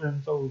their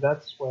children. So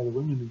that's why the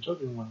women and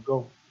children want to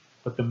go,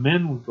 but the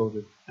men would go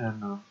to.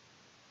 And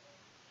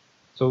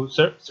so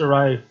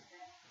Sarai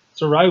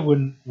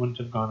wouldn't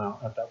have gone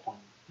out at that point.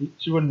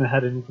 She wouldn't have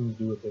had anything to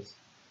do with this.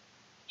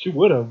 She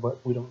would have, but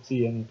we don't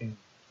see anything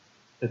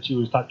that she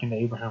was talking to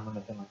Abraham or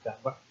anything like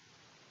that. But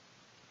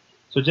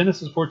so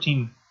Genesis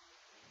 14,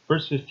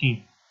 verse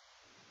 15.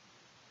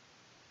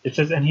 It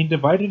says, and he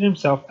divided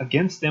himself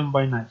against them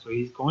by night. So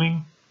he's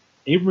going,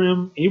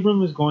 Abram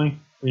is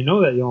going, we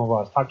know that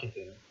Yehovah is talking to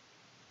him.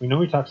 We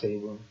know he talks to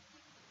Abram.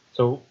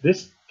 So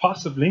this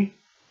possibly,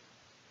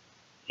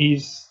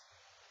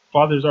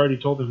 father's already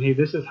told him, hey,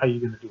 this is how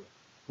you're going to do it.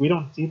 We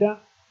don't see that,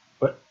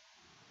 but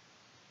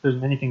there's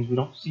many things we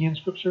don't see in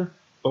Scripture,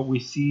 but we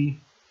see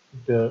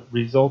the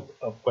result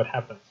of what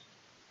happens.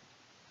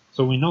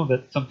 So we know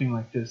that something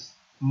like this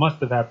must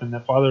have happened,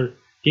 that Father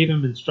gave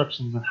him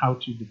instructions on how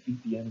to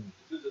defeat the enemy.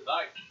 This is a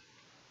night.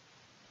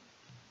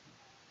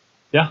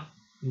 Yeah.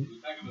 This is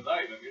back in the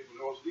night, I guess, when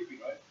they're all sleeping,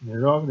 right?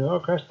 They're all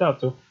crashed out.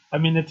 So, I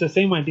mean, it's the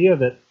same idea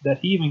that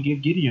he even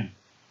gave Gideon.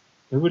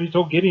 Look what he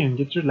told Gideon,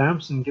 get your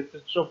lamps and get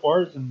the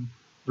shofars and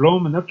blow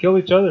them and they'll kill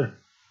each other.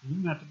 You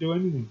didn't have to do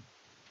anything.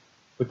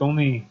 With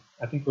only,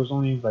 I think it was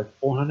only like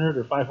 400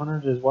 or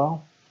 500 as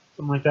well.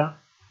 Something like that.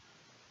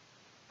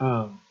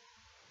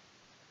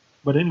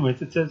 But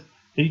anyways, it says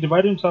that he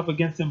divided himself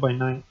against them by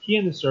night, he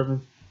and his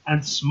servants,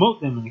 and smote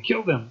them and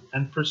killed them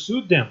and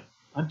pursued them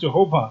unto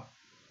Hobah,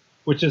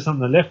 which is on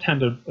the left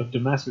hand of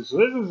Damascus. So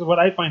this is what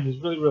I find is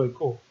really, really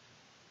cool.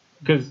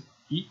 Because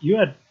you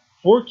had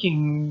 4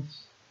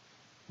 kings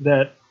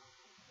that,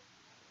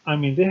 I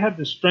mean, they had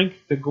the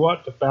strength to go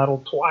out to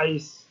battle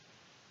twice.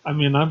 I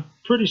mean, I'm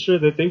pretty sure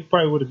that they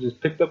probably would have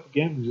just picked up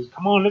again and just,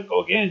 come on, let's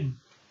go again.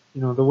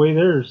 You know, the way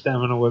their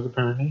stamina was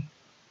apparently.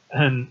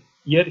 And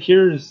yet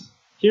here's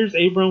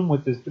Abram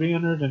with his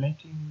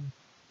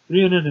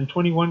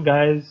 321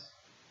 guys,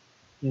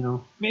 you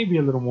know, maybe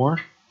a little more.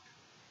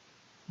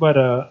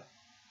 But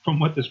from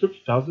what the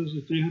scripture tells us,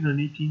 there's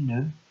 318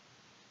 men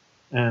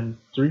and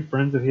 3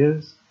 friends of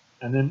his,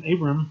 and then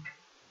Abram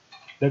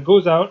that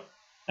goes out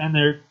and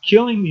they're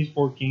killing these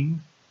 4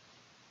 kings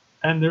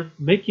and they're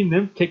making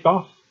them take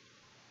off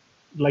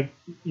like,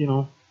 you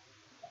know,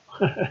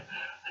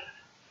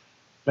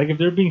 like if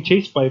they're being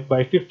chased by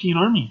 15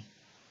 armies.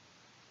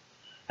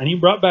 And he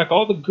brought back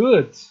all the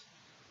goods.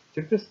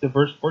 Check this, to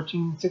verse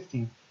 14 and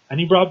 16. And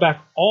he brought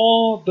back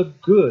all the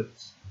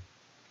goods,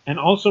 and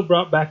also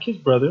brought back his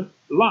brother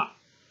Lot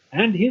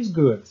and his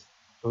goods.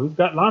 So he's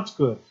got Lot's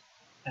goods,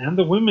 and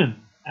the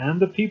women, and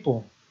the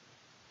people.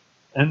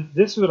 And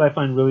this is what I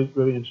find really,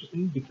 really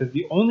interesting, because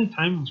the only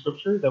time in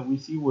Scripture that we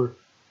see where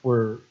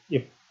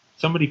if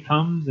somebody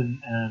comes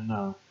and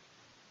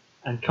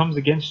comes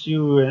against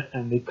you,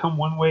 and they come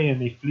one way and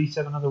they flee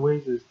 7 other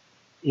ways,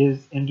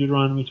 is in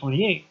Deuteronomy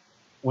 28,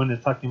 when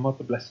it's talking about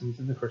the blessings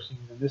and the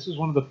cursings. And this is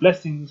one of the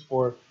blessings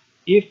for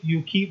if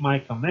you keep my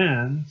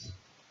commands,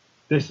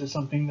 this is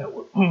something that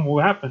will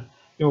happen.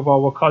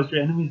 Yehovah will cause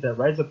your enemies that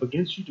rise up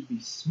against you to be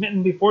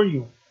smitten before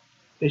you.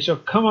 They shall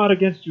come out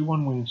against you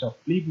one way and shall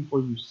flee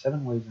before you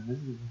 7 ways.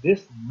 And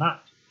this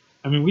not.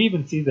 I mean, we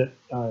even see that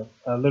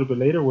a little bit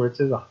later where it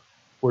says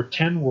where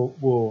 10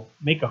 will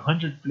make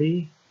 100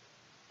 flee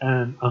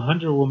and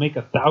 100 will make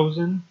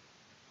 1,000.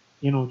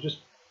 You know, just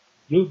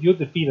you'll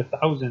defeat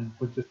 1,000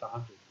 with just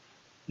 100.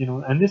 You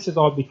know, and this is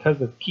all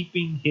because of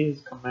keeping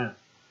His command.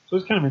 So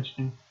it's kind of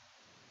interesting.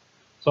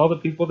 So all the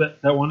people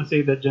that want to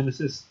say that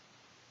Genesis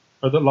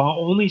or the law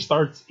only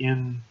starts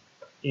in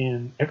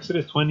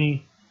Exodus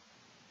 20,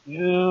 yeah,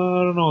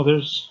 I don't know.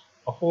 There's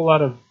a whole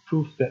lot of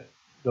proof that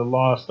the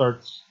law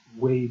starts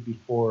way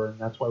before, and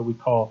that's why we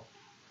call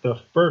the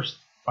first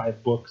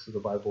 5 books of the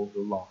Bible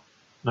the law,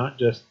 not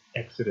just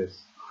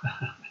Exodus.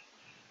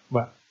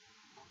 But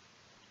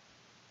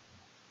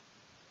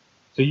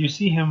so you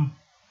see him,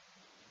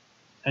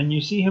 and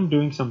you see him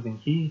doing something.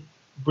 He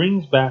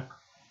brings back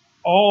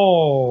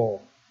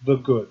all the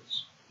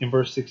goods in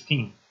verse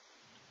 16.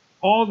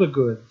 All the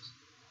goods,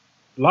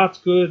 Lot's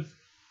goods,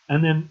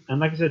 and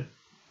like I said,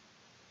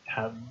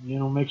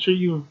 make sure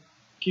you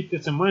keep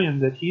this in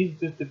mind that he's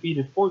just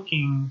defeated 4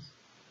 kings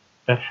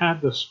that had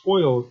the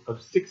spoils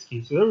of 6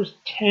 kings. So there was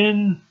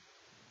 10,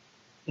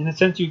 in a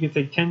sense, you could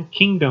say 10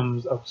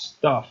 kingdoms of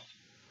stuff,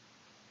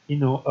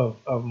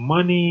 of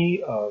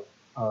money, of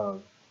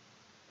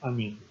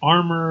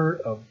armor,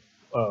 of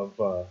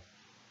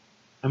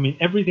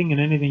everything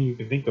and anything you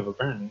can think of.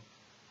 Apparently,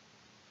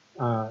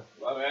 A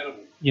lot of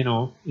animals.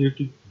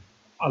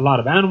 A lot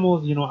of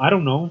animals. I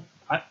don't know.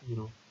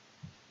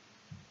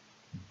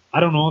 I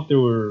don't know if there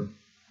were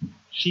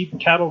sheep,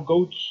 cattle,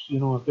 goats.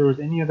 If there was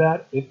any of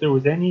that, if there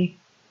was any,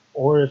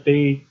 or if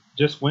they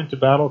just went to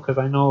battle. Because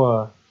I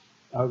know,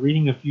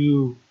 reading a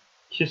few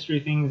history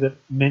things, that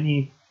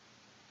many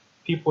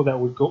people that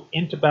would go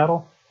into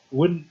battle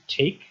wouldn't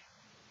take,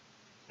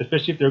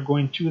 especially if they're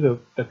going to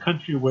the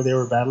country where they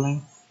were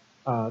battling.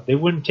 They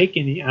wouldn't take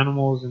any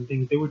animals and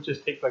things. They would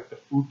just take like the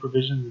food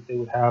provisions that they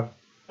would have,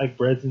 like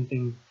breads and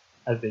things,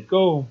 as they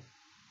go,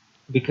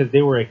 because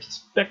they were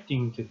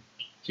expecting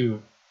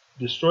to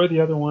destroy the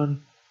other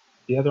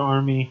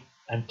army,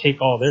 and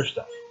take all their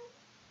stuff.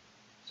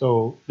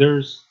 So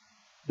there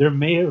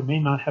may or may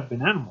not have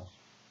been animals,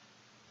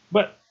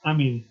 but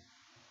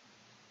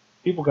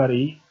people got to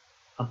eat.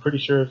 I'm pretty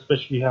sure,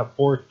 especially if you have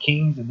 4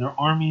 kings and their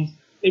armies,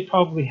 they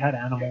probably had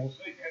animals.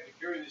 They had to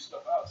carry this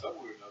stuff out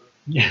somewhere or another.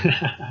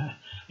 Yeah,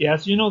 yeah.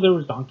 So there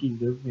was donkeys,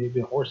 there may have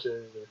been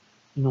horses,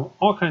 or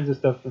all kinds of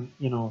stuff, and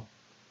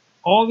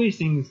all these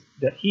things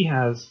that he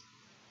has,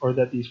 or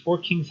that these 4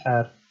 kings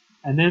had,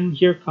 and then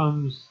here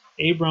comes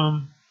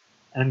Abram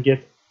and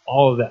gets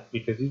all of that,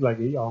 because he's like,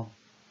 hey, y'all,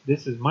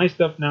 this is my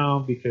stuff now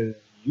because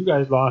you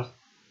guys lost.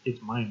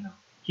 It's mine now.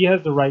 He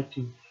has the right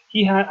to.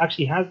 He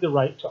actually has the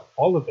right to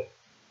all of it.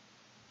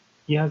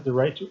 He has the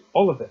right to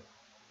all of it.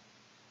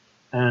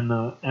 And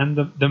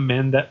the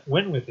men that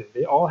went with him,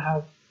 they all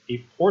have a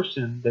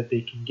portion that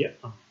they can get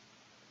from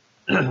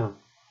him.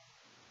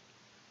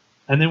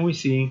 And then we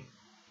see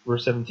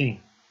verse 17.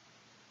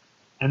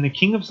 And the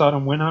king of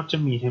Sodom went out to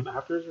meet him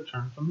after his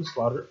return from the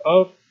slaughter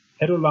of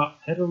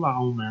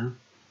Hedorlaomer,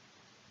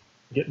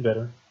 getting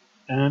better,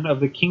 and of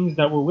the kings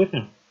that were with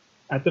him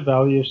at the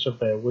valley of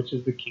Shaveh, which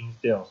is the king's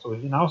dale. So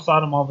now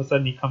Sodom, all of a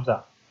sudden, he comes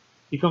out.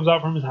 He comes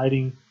out from his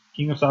hiding.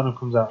 King of Sodom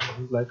comes out.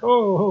 And he's like,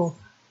 oh,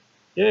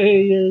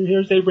 yay,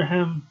 here's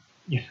Abraham.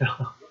 We're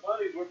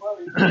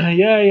buddies.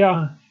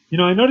 Yeah.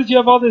 I noticed you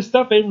have all this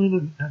stuff,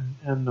 Abraham.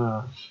 And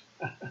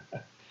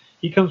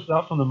he comes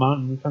out from the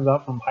mountain. He comes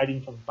out from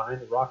hiding from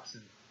behind the rocks.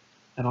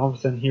 And all of a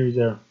sudden, here he's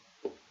there.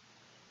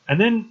 And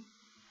then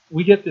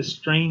we get this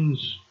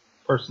strange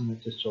person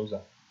that just shows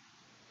up.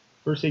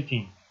 Verse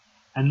 18.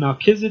 And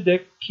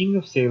Melchizedek, king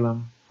of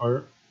Salem,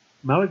 or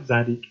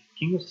Melchizedek,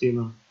 king of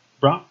Salem,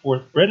 brought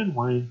forth bread and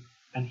wine,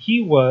 and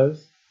he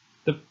was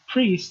the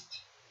priest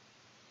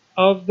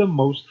of the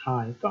Most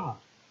High God.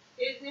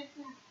 Is this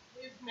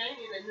his name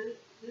in the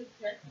New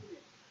Testament?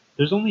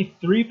 There's only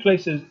 3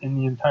 places in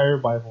the entire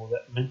Bible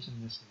that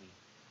mention this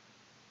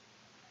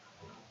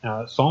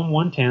name. Psalm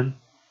 110,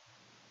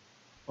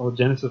 or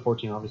Genesis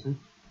 14, obviously.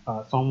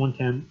 Psalm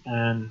 110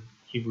 and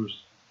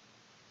Hebrews.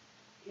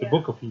 The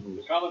book of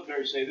Hebrews. The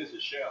commentaries say this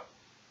is Shem.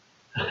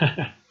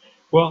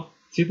 Well,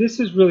 see, this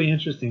is really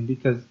interesting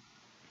because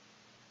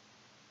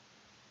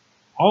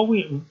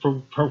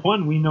for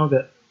one, we know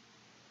that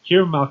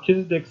here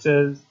Melchizedek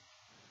says,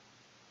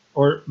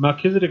 or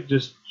Melchizedek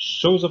just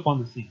shows up on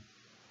the scene.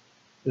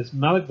 This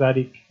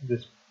Melchizedek,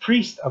 this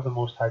priest of the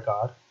Most High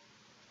God,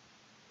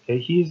 okay,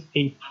 he's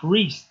a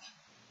priest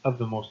of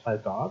the Most High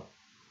God.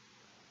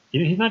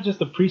 He's not just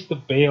the priest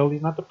of Baal.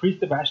 He's not the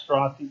priest of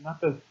Ashtaroth. He's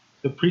not the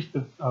priest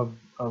of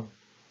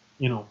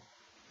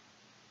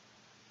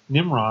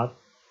Nimrod.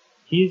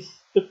 He's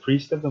the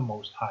priest of the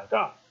Most High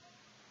God.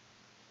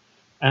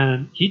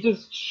 And he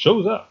just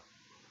shows up.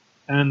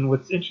 And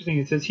what's interesting,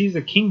 it says he's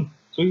a king.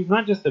 So he's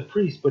not just a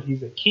priest, but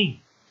he's a king.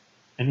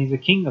 And he's a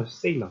king of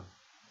Salem.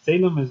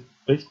 Salem is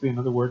basically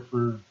another word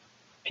for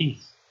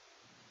peace,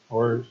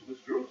 or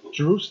It's Jerusalem.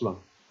 Jerusalem.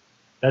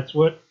 That's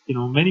what,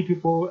 many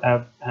people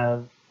have,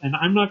 and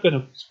I'm not going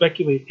to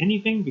speculate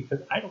anything because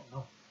I don't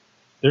know.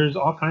 There's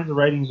all kinds of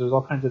writings, there's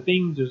all kinds of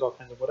things, there's all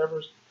kinds of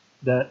whatevers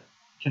that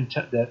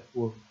that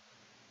will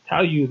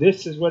tell you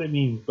this is what it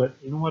means. But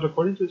you know what?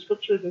 According to the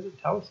scripture, it doesn't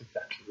tell us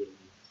exactly what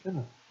it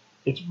means.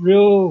 It's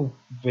real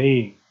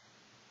vague.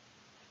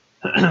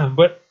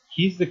 But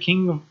he's the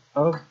king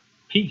of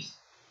peace.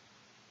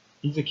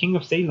 He's the king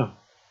of Salem,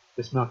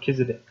 this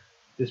Melchizedek,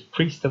 this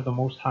priest of the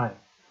Most High.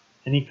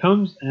 And he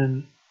comes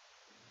and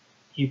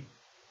he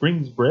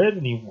brings bread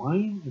and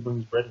wine. He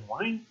brings bread and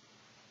wine,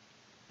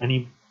 and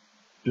he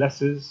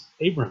blesses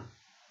Abram.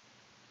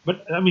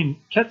 But I mean,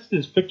 catch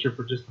this picture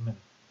for just a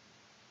minute.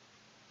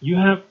 You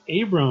have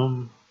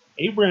Abraham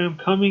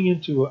coming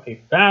into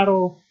a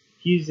battle.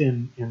 He's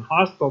in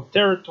hostile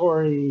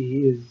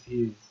territory.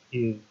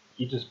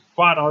 He just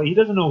fought all. He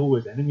doesn't know who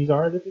his enemies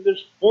are.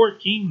 There's 4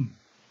 kings.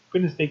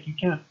 Goodness sake, you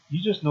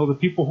just know the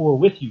people who are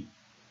with you.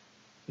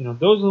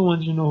 Those are the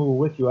ones you know who are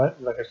with you.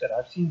 Like I said,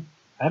 I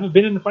haven't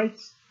been in the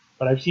fights,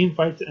 but I've seen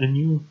fights,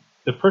 and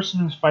the person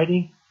who's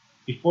fighting,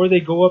 before they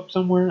go up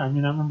somewhere. I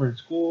mean, I remember in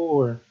school,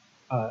 or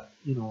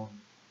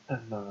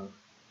and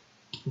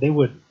they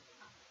would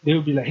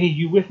be like, "Hey,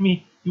 you with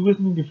me? You with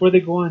me?" Before they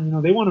go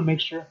on, they want to make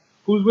sure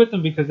who's with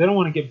them, because they don't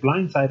want to get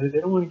blindsided. They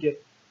don't want to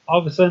get, all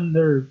of a sudden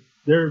they're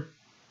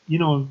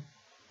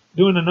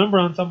doing a number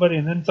on somebody,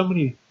 and then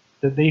somebody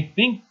that they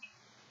think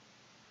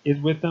is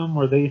with them,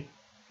 or they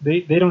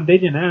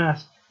didn't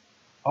ask,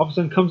 all of a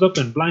sudden comes up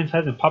and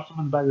blindsides and pops them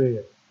in the back of the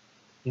head.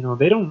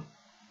 They don't.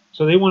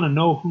 So they want to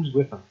know who's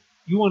with them.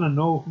 You want to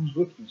know who's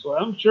with you. So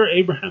I'm sure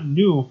Abraham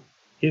knew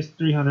his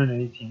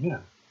 318 men.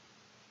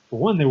 For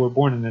one, they were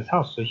born in his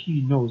house, so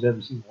he knows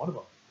every single one of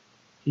them.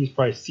 He's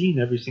probably seen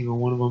every single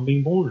one of them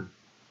being born.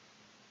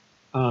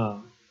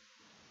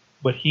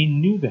 But he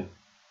knew them.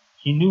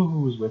 He knew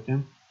who was with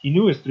him. He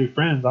knew his 3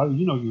 friends.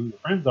 You know who your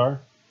friends are.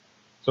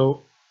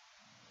 So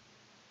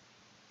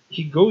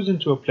he goes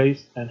into a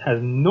place and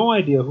has no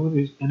idea who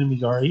his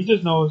enemies are. He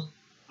just knows,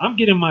 I'm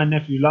getting my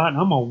nephew Lot, and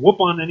I'm gonna whoop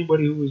on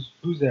anybody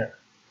who's there.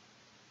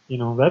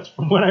 That's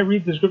from when I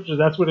read the scriptures.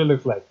 That's what it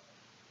looks like.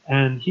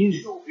 And he's.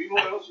 You know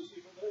what else you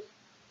see from this?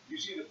 You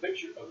see the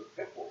picture of the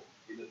temple.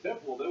 In the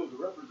temple, there was a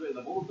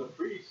representative. The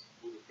priest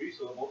was the priest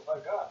of the Most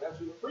High God. That's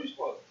who the priest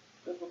was.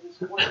 That's what this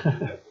was in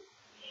the temple.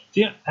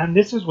 Yeah, and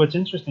this is what's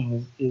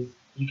interesting is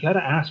you got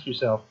to ask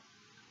yourself,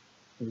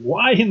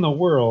 why in the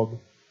world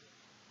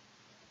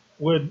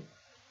would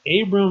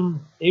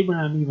Abraham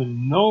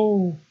even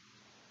know,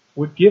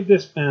 would give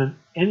this man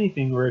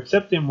anything or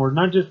accept him, or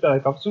not just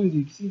like as soon as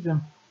he sees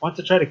him wants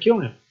to try to kill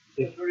him?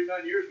 If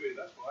 39 years with him,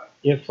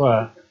 that's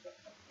why.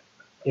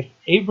 If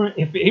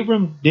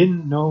Abram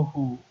didn't know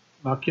who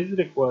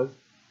Melchizedek was,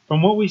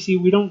 from what we see,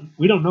 we don't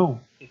know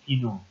if he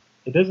knew him.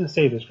 It doesn't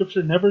say. The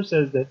scripture never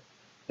says that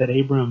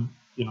Abram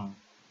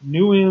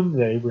knew him,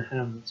 that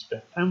Abraham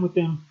spent time with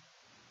him,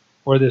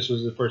 or this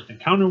was the first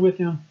encounter with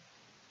him.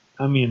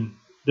 I mean,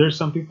 there's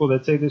some people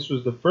that say this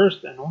was the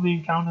first and only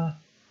encounter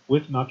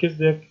with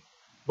Melchizedek,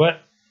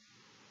 but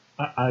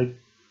I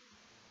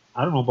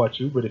don't know about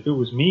you, but if it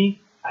was me,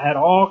 I had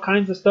all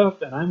kinds of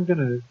stuff, and I'm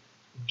gonna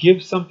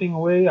give something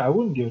away. I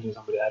wouldn't give it to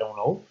somebody I don't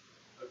know.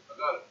 I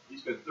got it. He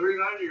spent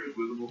 39 years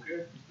with him,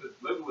 okay? He spent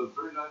living with him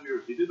 39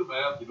 years. He did the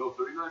math,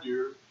 39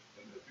 years.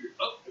 And if you're,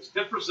 it's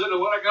 10% of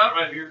what I got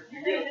right here.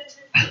 You get it.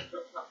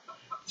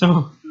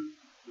 So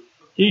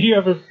you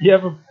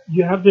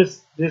have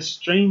this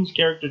strange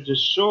character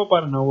just show up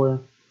out of nowhere,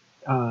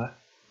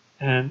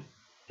 and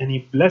he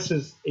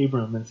blesses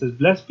Abram and says,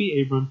 "Blessed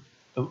be Abram,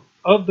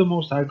 of the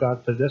Most High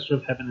God, possessor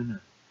of heaven and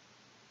earth."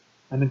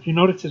 And if you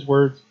notice his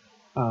words,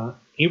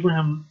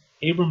 Abram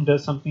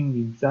does something,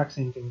 the exact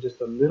same thing,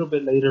 just a little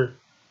bit later,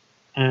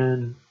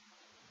 and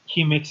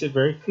he makes it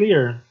very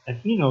clear, and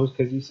he knows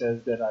because he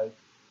says that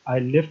I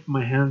lift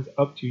my hands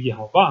up to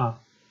Yehovah,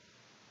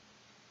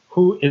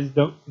 who is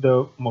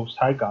the Most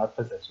High God,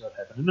 possessor of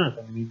heaven and earth.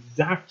 I mean, the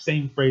exact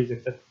same phrase,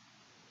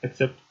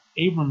 except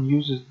Abram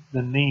uses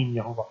the name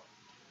Yehovah.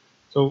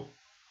 So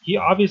he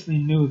obviously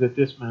knew that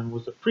this man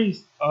was a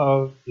priest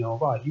of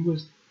Yehovah.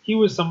 He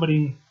was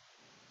somebody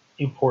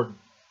important.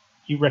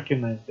 He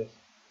recognized this.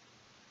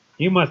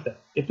 He must have.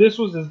 If this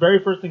was his very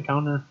first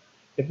encounter,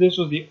 if this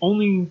was the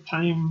only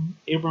time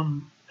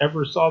Abram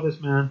ever saw this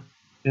man,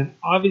 then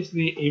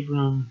obviously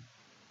Abram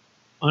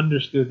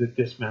understood that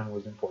this man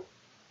was important,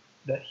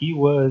 that he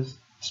was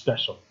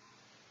special.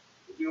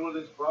 You know what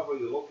this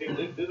problem, the location,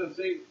 they didn't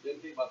say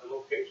anything about the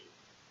location.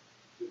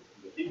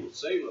 The king of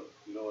Salem,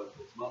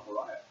 it's Mount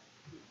Moriah.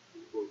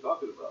 That's what we're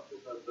talking about.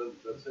 It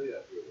doesn't say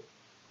that here.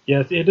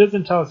 Yes, it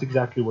doesn't tell us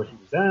exactly where he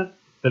was at.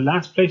 The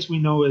last place we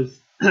know is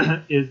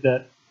is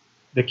that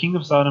the king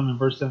of Sodom in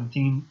verse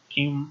 17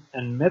 came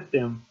and met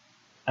them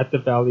at the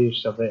valley of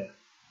Shaveh.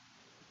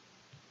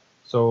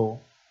 So,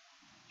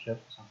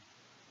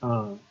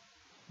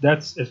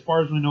 that's as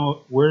far as we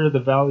know where the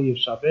valley of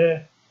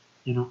Shaveh,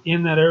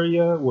 in that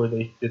area.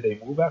 Did they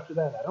move after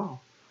that? I don't know.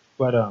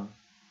 But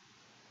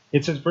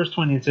It says, verse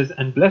 20, it says,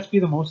 "And blessed be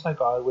the Most High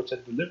God, which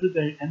hath delivered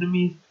their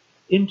enemies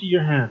into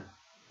your hand.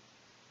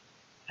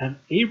 And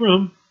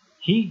Abram,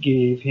 he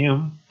gave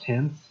him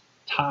tenths,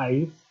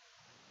 tithes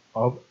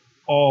of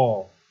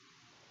all."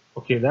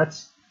 Okay,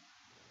 that's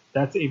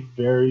a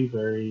very,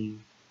 very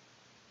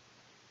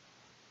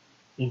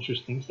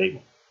interesting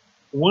statement.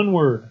 One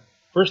word.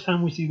 First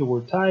time we see the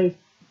word tithe,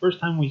 first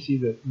time we see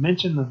the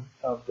mention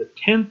of the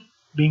tenth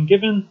being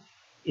given,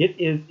 it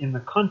is in the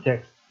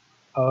context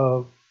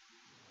of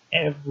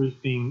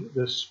everything,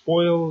 the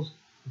spoils,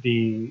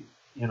 the,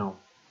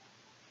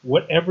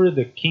 whatever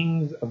the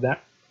kings of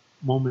that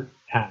moment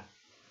had.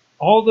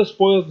 All the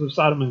spoils of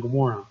Sodom and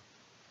Gomorrah.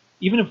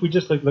 Even if we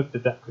just looked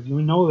at that, because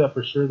we know that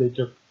for sure they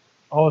took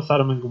all of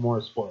Sodom and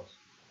Gomorrah's spoils.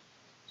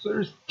 So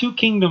there's 2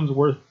 kingdoms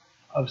worth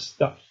of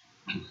stuff.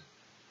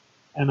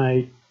 And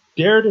I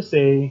dare to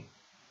say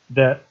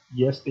that,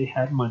 yes, they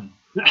had money.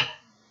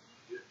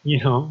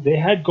 They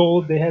had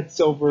gold, they had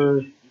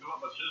silver. You know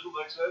what my sizzle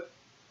like said?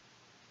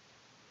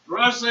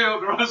 Garage sale,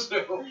 garage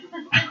sale.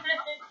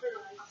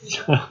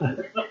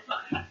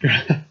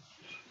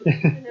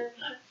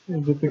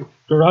 The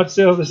garage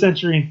sale of the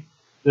century,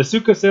 the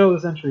sukkah sale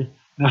of the century.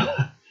 No.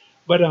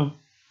 But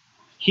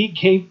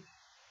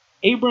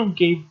Abram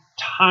gave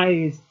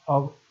tithes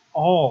of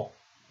all.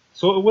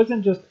 So it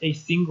wasn't just a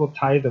single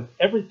tithe of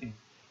everything.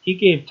 He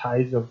gave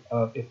tithes of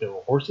if there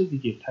were horses, he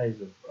gave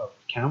tithes of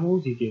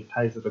camels, he gave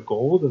tithes of the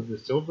gold, of the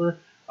silver,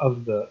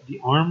 of the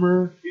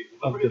armor,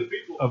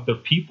 of the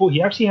people.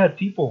 He actually had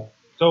people.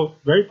 So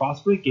very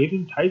possibly gave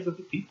him tithes of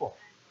the people.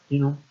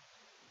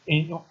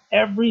 And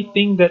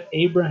everything that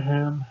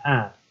Abraham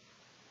had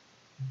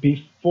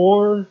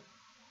before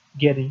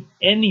getting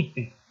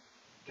anything.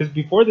 Because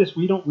before this,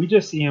 we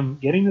just see him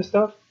getting the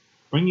stuff,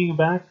 bringing it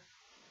back,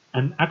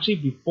 and actually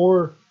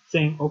before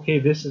saying, okay,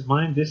 this is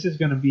mine, this is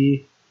going to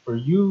be for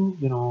you,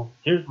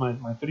 here's my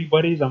 3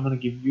 buddies, I'm going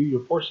to give you your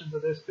portions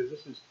of this, because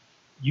this is,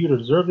 you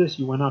deserve this,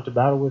 you went out to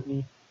battle with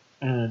me.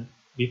 And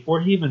before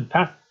he even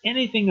passed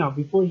anything out,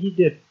 before he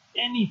did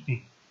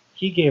anything,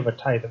 he gave a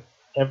tithe of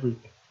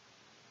everything.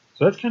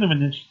 So that's kind of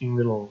an interesting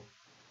little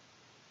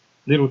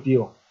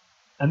deal.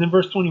 And then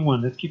verse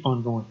 21, let's keep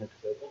on going here.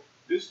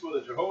 This is what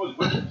the Jehovah's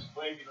Witnesses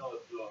claim,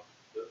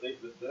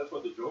 that's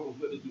what the Jehovah's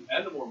Witnesses do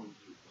and the Mormons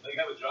do. When they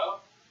have a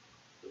job,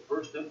 the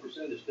first 10%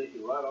 is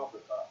taken right off the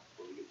top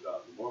for the good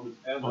job. The Mormons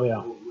and the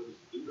Jehovah's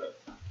Witnesses do that.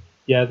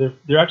 Yeah,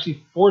 they're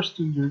actually forced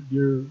to.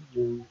 You're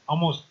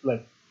almost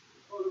like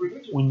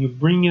when you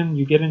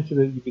get into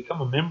you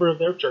become a member of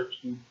their church.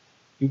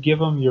 You give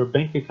them your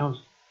bank accounts,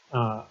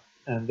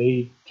 and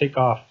they take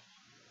off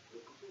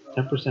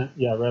 10%.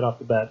 Yeah, right off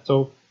the bat.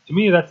 So to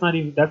me, that's not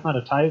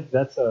a tithe.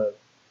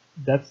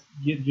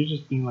 You're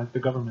just being like the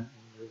government.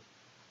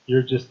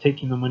 You're just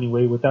taking the money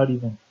away without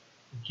even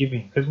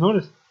giving. Because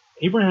notice,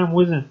 Abraham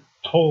wasn't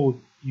told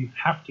you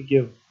have to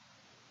give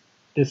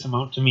this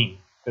amount to me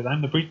because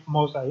I'm the priest of the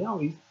Most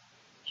High.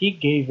 He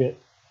gave it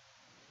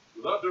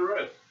without the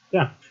rest.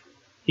 Yeah,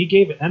 he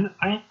gave it, and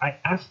I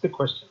asked the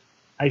question.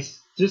 I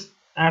just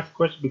asked the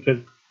question because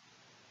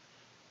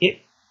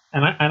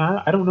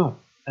I don't know,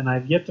 and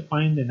I've yet to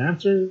find an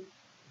answer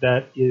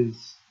that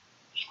is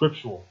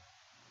scriptural.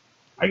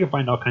 I can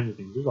find all kinds of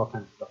things. There's all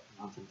kinds of stuff,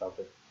 nonsense out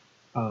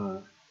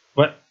there.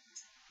 But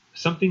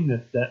something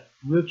that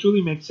really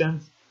truly makes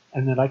sense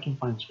and that I can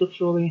find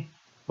scripturally.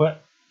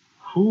 But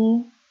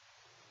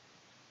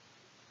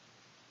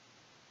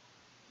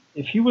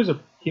if he was a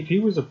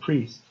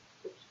priest,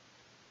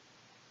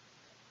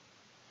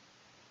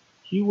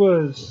 he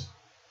was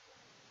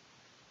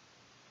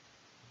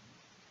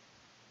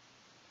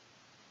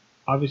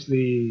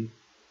obviously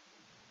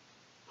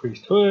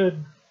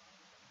priesthood,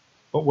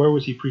 but where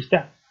was he priest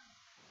at?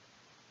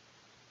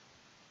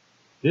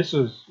 This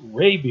was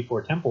way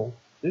before temple.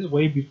 This is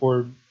way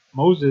before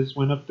Moses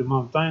went up to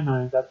Mount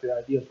Sinai and got the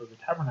idea for the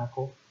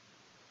tabernacle.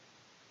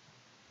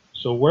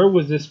 So where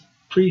was this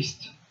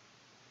priest?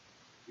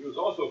 He was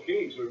also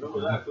king, so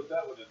remember that. Put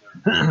that one in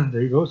there.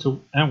 There you go.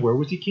 So, and where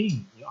was he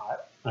king?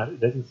 It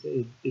doesn't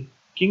say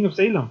king of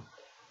Salem,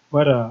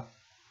 but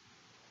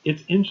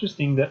it's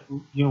interesting that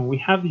we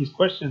have these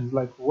questions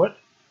like where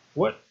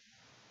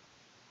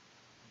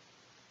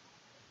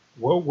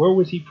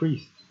was he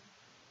priest?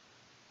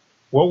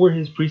 What were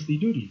his priestly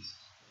duties?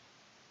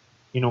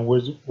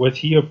 Was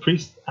he a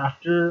priest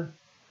after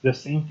the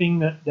same thing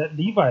that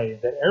Levi,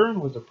 that Aaron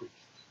was a priest?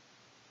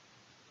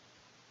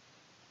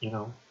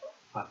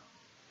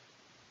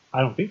 I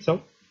don't think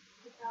so.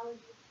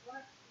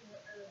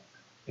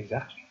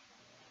 Exactly.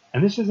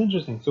 And this is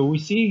interesting. So we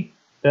see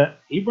that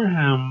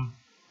Abraham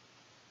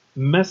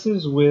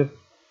messes with,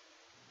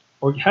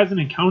 or has an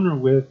encounter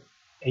with,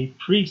 a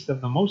priest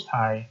of the Most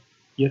High,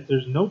 yet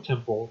there's no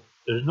temple,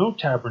 there's no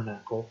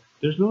tabernacle,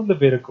 there's no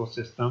Levitical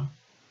system.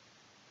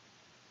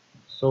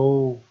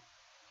 So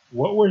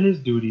what were his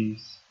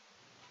duties?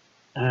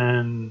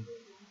 And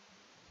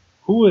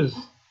who was...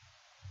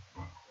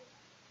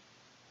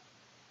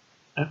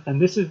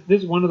 And this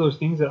is one of those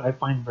things that I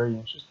find very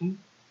interesting,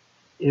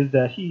 is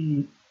that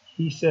he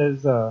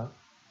says, or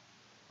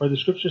the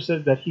scripture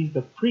says that he's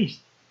the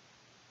priest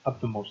of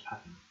the Most High.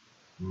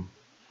 Hmm.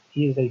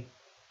 He is a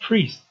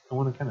priest. I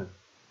want to kind of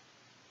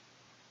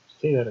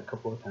say that a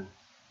couple of times.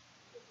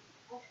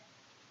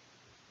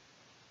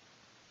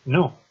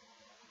 No,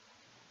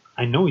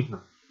 I know he's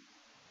not.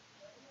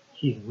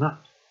 He's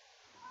not.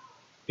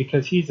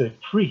 Because he's a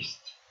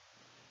priest.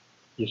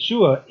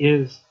 Yeshua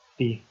is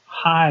the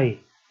high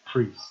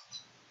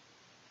priest.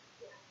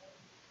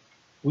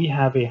 We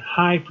have a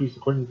high priest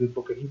according to the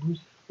book of Hebrews,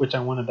 which I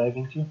want to dive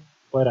into,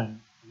 but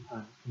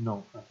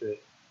no, that's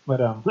it. But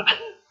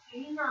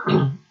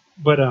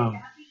but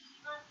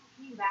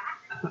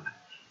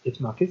it's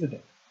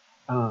Melchizedek.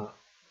 So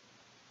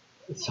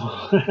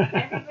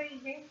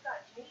Everybody's names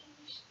got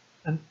changed.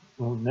 and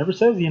well, never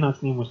says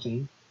Enoch's name was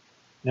changed.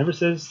 Never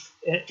says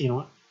it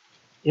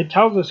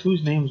tells us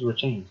whose names were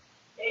changed.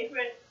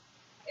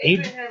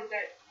 Abraham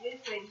got his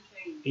name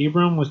changed.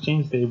 Abram was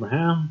changed to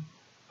Abraham.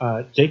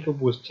 Jacob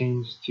was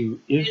changed to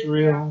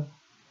Israel.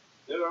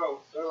 Sarah.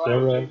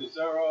 Changed to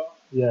Sarah.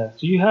 Yeah.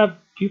 So you have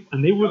people,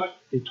 and they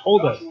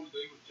told us. Joshua's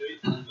name was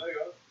changed to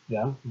Hosea.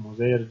 Yeah,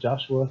 Mosiah to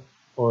Joshua,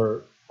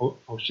 or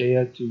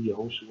Hosea to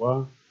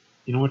Yehoshua.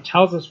 It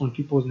tells us when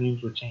people's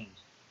names were changed.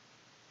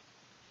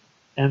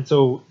 And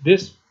so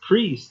this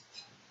priest,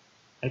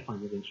 I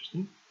find it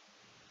interesting,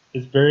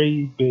 is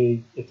very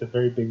big. It's a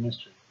very big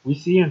mystery. We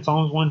see in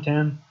Psalms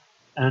 110,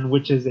 and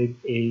which is it's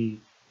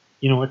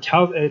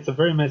a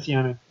very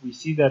messianic. We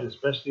see that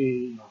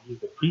especially, he's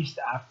the priest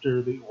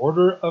after the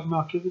order of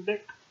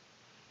Melchizedek.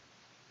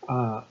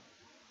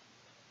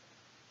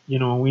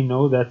 We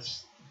know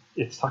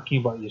it's talking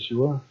about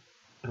Yeshua.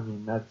 I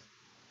mean, that's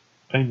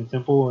plain and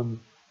simple, and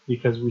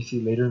because we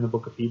see later in the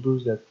book of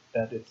Hebrews that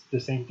it's the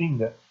same thing,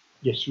 that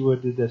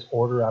Yeshua did this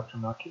order after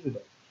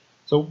Melchizedek.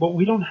 So, but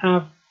we don't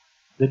have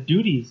the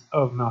duties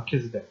of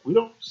Melchizedek. We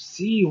don't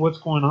see what's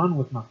going on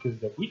with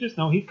Melchizedek. We just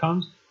know he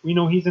comes. We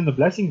know he's in the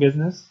blessing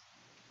business,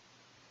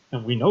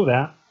 and we know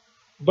that.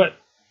 But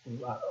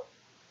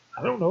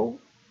I don't know.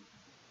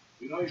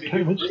 It's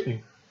kind of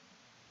interesting.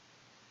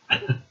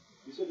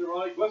 You said the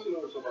wrong question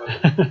over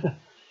somebody.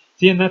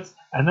 See, and that's.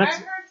 I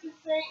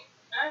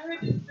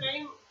heard the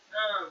same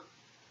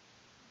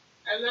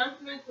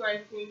announcement. So I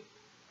think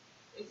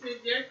it says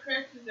there are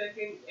questions that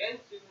can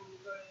answer when you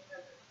go to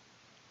heaven.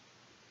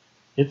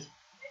 It's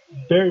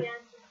very.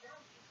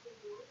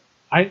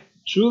 I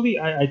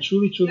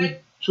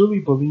truly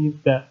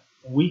believe that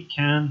we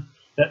can,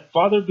 that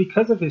Father,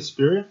 because of His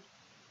Spirit,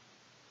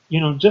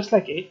 just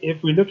like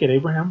if we look at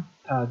Abraham,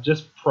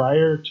 just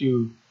prior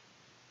to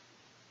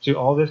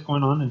all this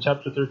going on in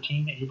chapter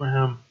 13,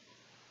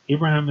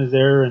 Abraham is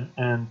there,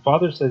 and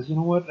Father says, you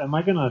know what, am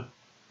I gonna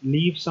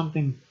leave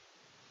something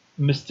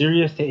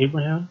mysterious to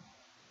Abraham?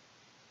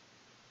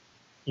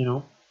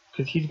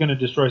 Because he's gonna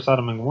destroy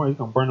Sodom and Gomorrah, he's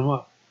gonna burn them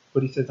up.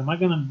 But he says, am I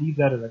gonna leave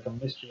that as like a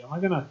mystery? Am I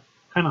gonna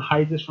kind of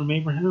hide this from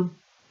Abraham?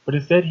 But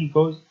instead he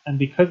goes, and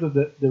because of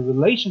the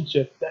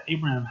relationship that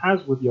Abraham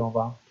has with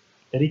Yehovah,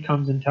 that he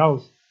comes and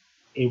tells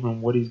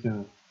Abraham what he's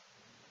gonna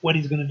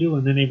do,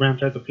 and then Abraham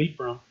tries to plead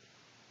for him,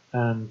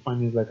 and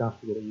finally he's like, "I'll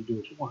forget it. You do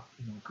what you want,"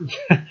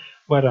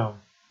 But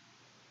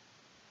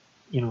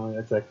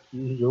it's like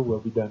your will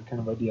be done kind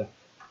of idea.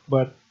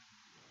 But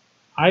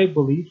I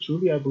believe,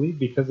 truly, I believe,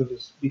 because of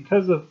this,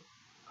 because of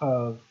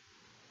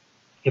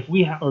if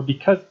we have a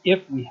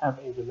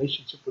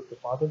relationship with the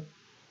Father,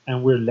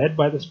 and we're led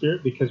by the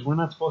Spirit, because we're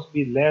not supposed to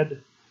be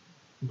led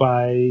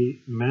by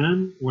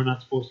man. We're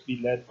not supposed to be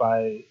led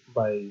by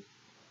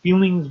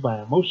feelings,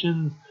 by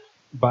emotions,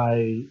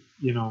 by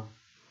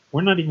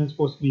we're not even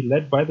supposed to be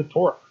led by the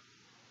Torah.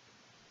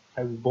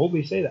 I will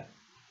boldly say that.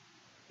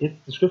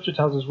 The Scripture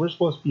tells us we're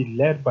supposed to be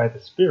led by the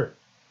Spirit.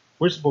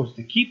 We're supposed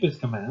to keep His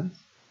commands,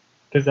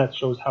 because that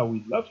shows how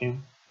we love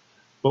Him.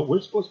 But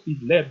we're supposed to be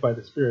led by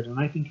the Spirit, and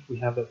I think if we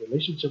have that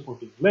relationship, we're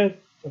being led,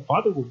 the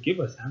Father will give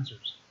us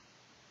answers.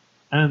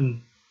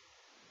 And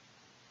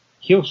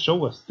He'll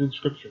show us through the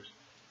Scriptures.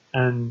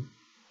 And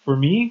for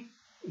me,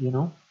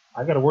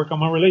 I got to work on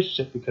my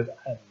relationship, because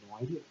I have no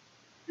idea.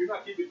 If you're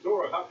not keeping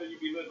Torah, how can you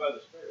be led by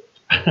the Spirit?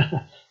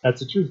 That's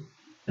the truth.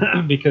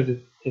 Because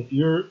if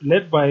you're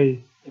led by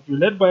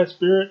a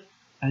Spirit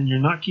and you're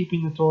not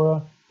keeping the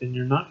Torah, then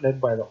you're not led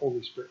by the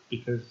Holy Spirit.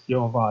 Because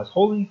Yehovah is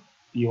holy,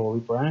 be holy,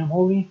 for I am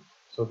holy.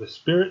 So the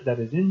Spirit that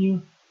is in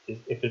you,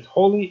 if it's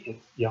holy,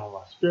 it's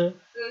Yehovah's Spirit.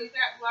 So is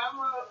that while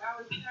I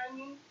was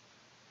timing,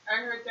 I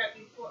heard that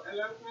before a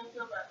long time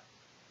ago about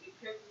the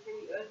questions can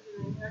be answered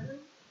in heaven?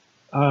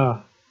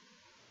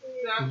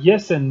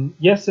 Yes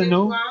and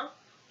no. Wrong?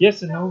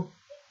 Yes and no.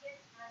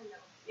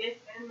 Yes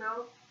and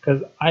no.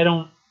 Because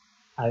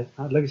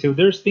like I said,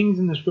 there's things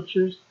in the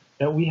Scriptures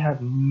that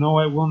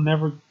we'll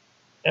never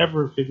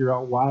ever figure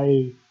out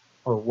why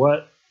or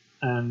what,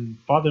 and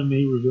Father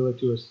may reveal it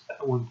to us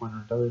at one point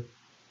or another.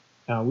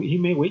 He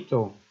may wait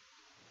till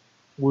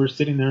we're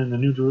sitting there in the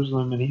New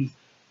Jerusalem and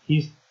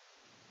he's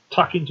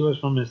talking to us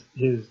from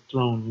his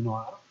throne.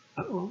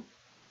 I don't know.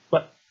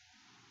 But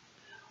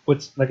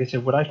like I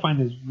said, what I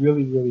find is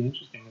really, really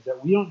interesting is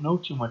that we don't know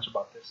too much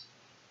about this.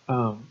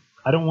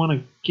 I don't want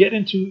to get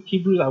into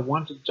Hebrews. I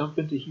want to jump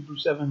into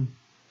Hebrews 7.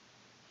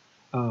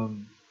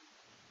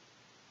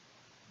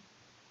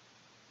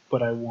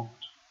 but I won't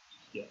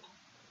yet.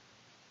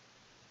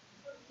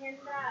 So can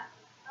that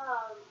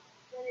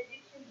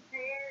benediction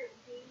prayer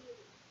be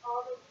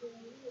all that you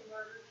need in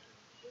order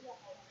to be a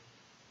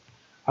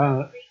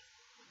high priest?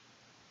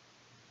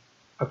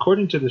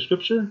 According to the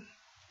scripture,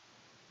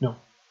 no,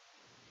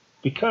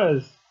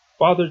 because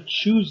Father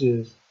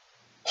chooses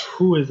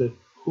who is a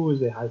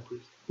high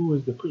priest, who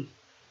is the priest.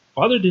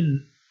 Father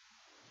didn't.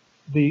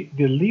 The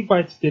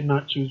Levites did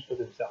not choose for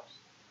themselves.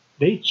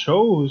 They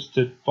chose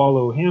to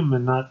follow him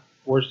and not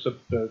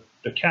worship the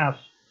calf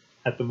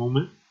at the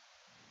moment.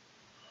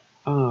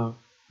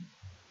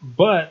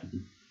 But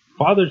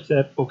Father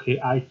said, okay,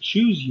 I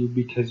choose you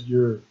because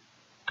you're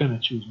going to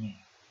choose me.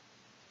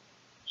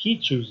 He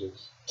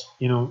chooses.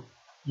 You know,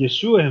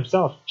 Yeshua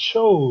himself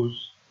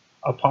chose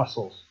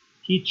apostles.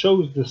 He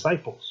chose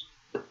disciples.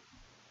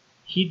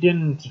 He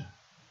didn't,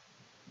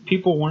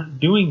 people weren't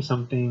doing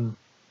something,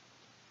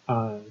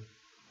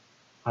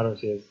 how do I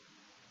say this?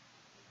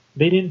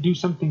 They didn't do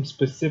something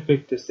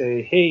specific to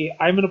say, hey,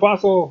 I'm an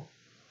apostle.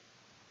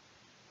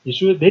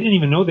 Yeshua, they didn't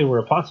even know they were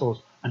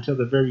apostles until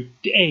the very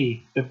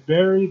day, the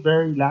very,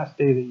 very last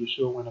day that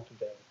Yeshua went up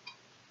into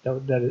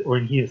heaven. Or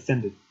when he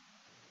ascended.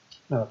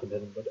 Not up in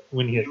heaven, but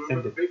when he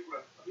ascended. I think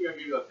I gave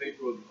you that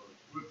paper on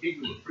we're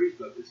kingdom of priests,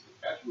 but it's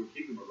actually we're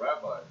kingdom of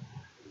rabbi.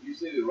 If you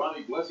say the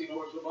Aaronic blessing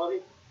over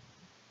somebody,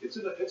 it's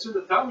in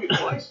the Talmud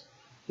twice.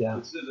 Yeah.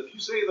 It says if you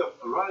say the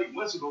Aaronic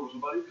blessing over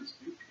somebody,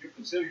 you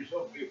consider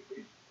yourself to be a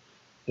priest.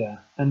 Yeah.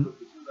 And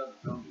it's in the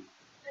Talmud.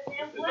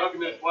 It's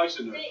documented twice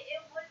in there.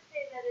 It would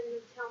say that in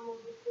the Talmud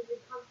because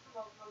it comes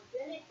from a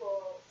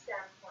rabbinical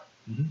standpoint.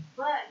 Mm-hmm.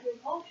 But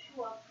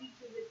Yehovah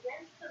preaches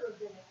against the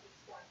rabbinical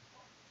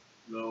standpoint.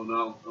 No,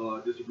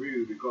 I disagree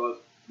with you because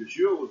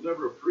Yeshua was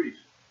never a priest.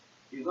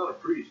 He's not a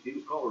priest. He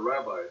was called a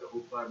rabbi the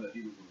whole time that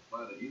he was on the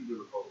planet. He was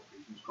never called a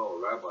priest. He was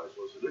called a rabbi.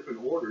 So it's a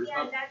different order.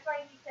 And that's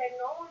why he said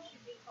no one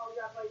should be called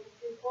rabbi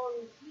because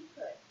only he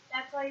could.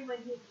 That's why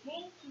when he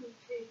came to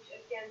preach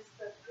against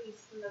the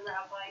priests and the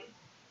rabbis,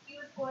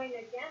 he was going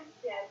against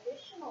the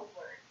additional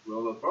words.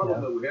 Well, the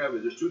problem that we have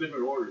is there's two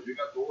different orders. You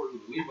got the order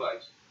of the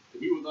Levites.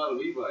 And he was not a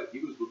Levite.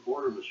 He was the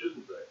order of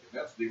Melchizedek. And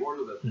that's the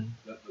order that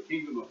the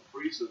kingdom of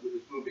priests is going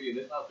to be.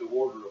 And it's not the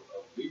order of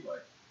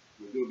Levite.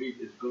 It's going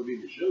to be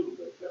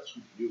Melchizedek. That's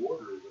what the new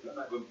order is. And they're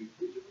not going to be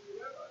priests. They're going to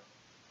be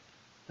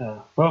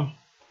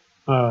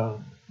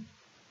rabbis.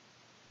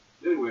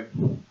 Anyway,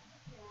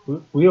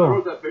 we all I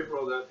wrote that paper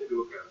on that. Take a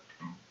look at it.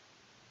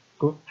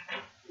 Go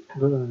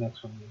to the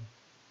next one.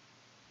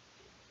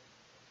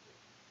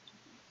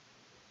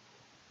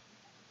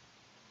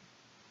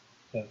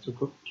 Yeah,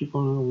 so keep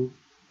on. We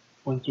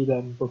went through that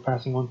and we're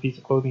passing one piece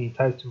of clothing he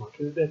ties to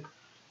Melchizedek.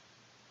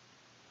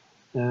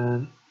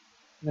 And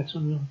next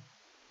one.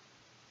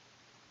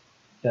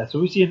 Yeah, so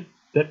we see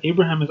that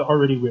Abraham is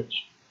already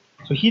rich.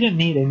 So he didn't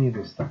need any of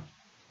this stuff.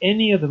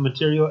 Any of the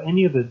material,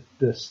 any of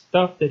the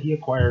stuff that he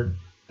acquired,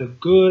 the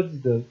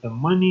goods, the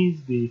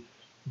monies, the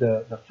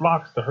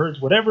flocks, the herds,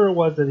 whatever it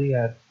was that he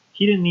had,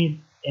 he didn't need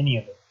any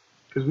of it.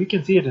 Because we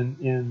can see it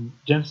in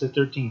Genesis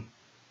 13,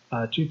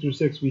 2 through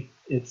 6.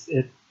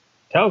 It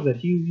tells that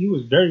he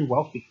was very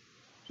wealthy.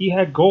 He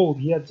had gold,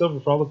 he had silver.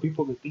 For all the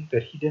people that think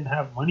that he didn't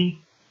have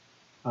money,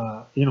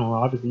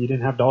 obviously he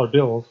didn't have dollar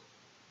bills,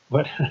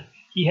 but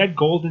he had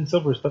gold and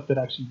silver, stuff that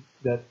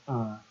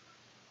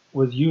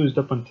was used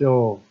up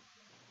until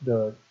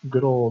the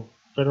good old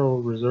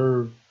Federal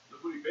Reserve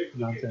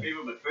nonsense. Gave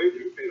him a trade.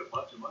 He paid a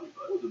bunch of money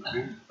for it. It was in the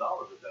millions of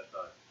dollars at that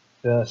time.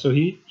 Yeah, so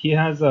he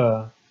has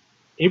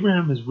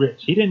Abraham is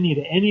rich. He didn't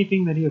need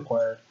anything that he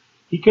acquired.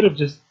 He could have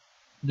just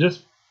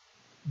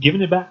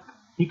given it back.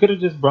 He could have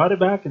just brought it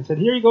back and said,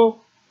 "Here you go.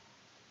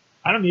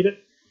 I don't need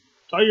it.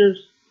 It's all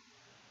yours."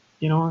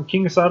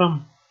 King of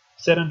Sodom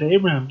said unto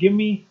Abraham, "Give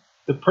me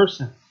the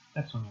persons."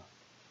 Next one.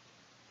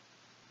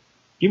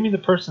 Give me the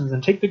persons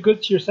and take the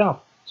goods to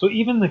yourself. So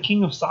even the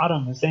king of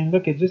Sodom is saying,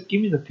 "Look, just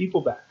give me the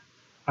people back.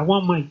 I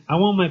want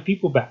my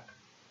people back.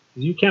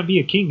 Because you can't be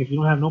a king if you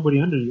don't have nobody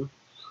under you."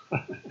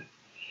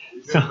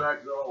 Yeah,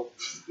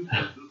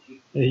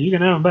 you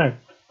can have them back.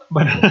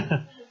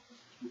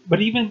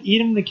 But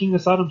even the king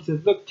of Sodom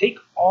says, "Look, take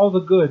all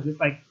the goods." It's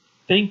like,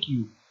 thank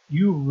you.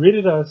 You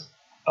ridded us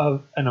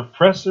of an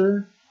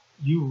oppressor.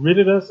 You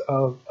ridded us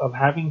of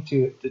having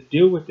to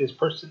deal with this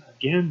person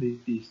again,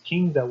 these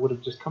kings that would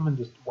have just come and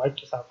just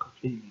wiped us out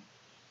completely.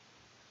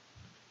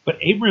 But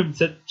Abram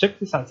said, check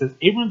this out, it says,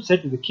 Abram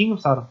said to the king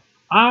of Sodom,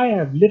 "I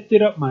have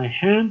lifted up my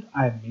hand,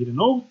 I have made an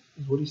oath,"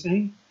 is what he's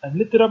saying. "I've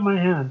lifted up my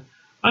hand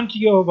unto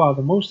Yehovah,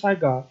 the Most High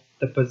God,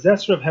 the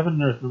possessor of heaven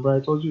and earth." Remember I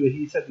told you that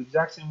he said the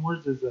exact same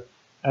words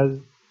as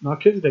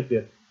Melchizedek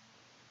did.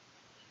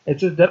 It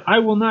says that I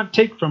will not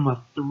take from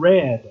a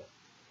thread,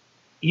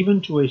 even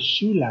to a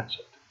shoe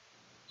latchet.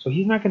 So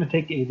he's not going to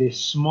take the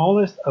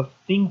smallest of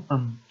thing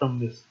from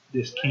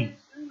this king.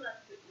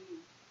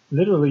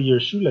 Literally your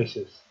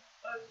shoelaces.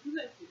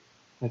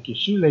 Like your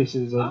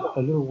shoelaces, a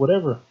little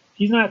whatever.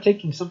 He's not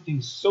taking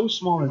something so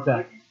small as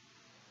that.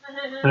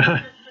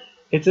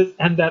 It says,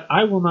 "And that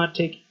I will not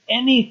take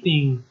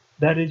anything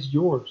that is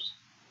yours,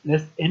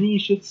 lest any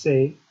should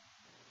say,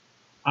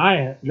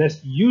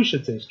 lest you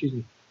should say, excuse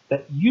me,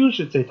 that you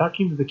should say,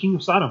 talking to the king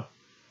of Sodom,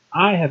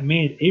 I have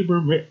made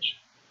Abram rich.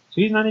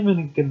 So he's not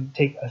even going to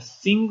take a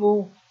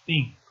single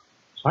thing.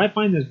 So I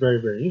find this very,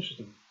 very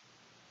interesting.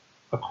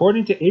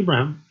 According to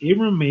Abraham,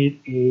 Abram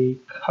made a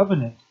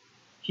covenant.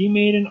 He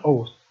made an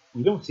oath.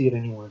 We don't see it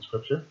anywhere in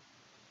Scripture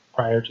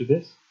prior to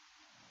this.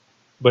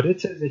 But it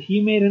says that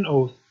he made an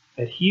oath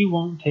that he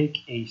won't take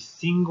a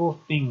single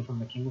thing from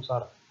the king of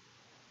Sodom.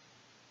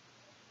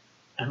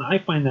 And I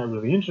find that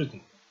really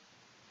interesting.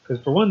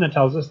 Because for one, that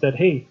tells us that,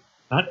 hey,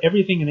 not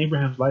everything in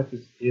Abraham's life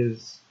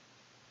is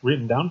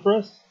written down for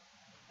us.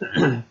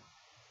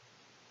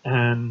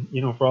 And,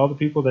 for all the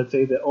people that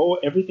say that, oh,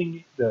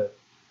 everything that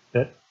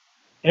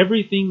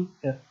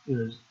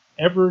there's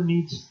ever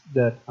needs,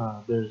 that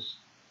there's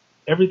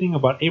everything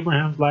about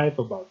Abraham's life,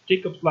 about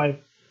Jacob's life,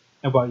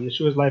 about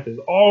Yeshua's life is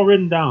all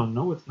written down.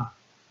 No, it's not.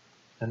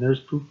 And there's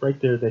proof right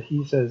there that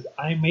he says,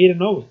 I made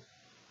an oath.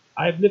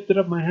 I've lifted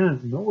up my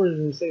hands. Nowhere does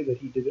it say that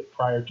he did it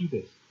prior to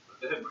this.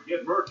 But they had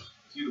forget mercs.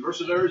 See the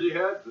mercenaries he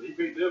had? But he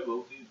paid them,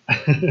 though. He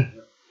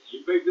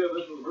paid them.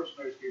 That's where the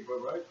mercenaries came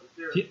from, right?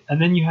 There. And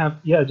then you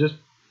have, just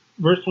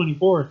verse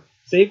 24.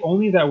 Save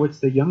only that which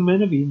the young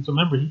men of Eden. So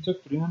remember, he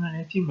took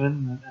 318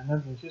 men, and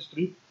then his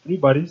three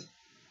buddies.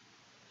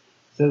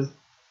 Says,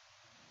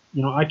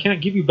 I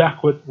can't give you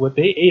back what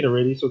they ate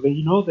already. So that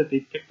you know that they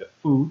picked up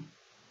food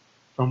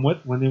from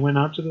when they went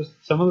out to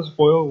some of the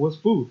spoil was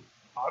food.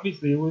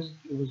 Obviously, it was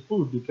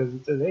food, because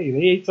it says, hey, they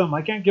ate some.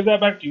 I can't give that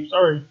back to you.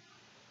 Sorry.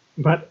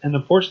 And a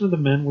portion of the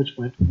men which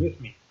went with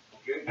me.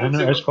 Okay. And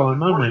Eshcol and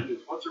Mamre.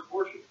 What's their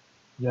portion?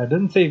 Yeah, it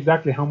doesn't say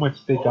exactly how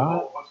much they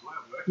got.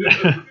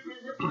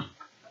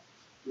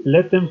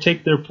 Let them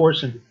take their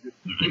portion.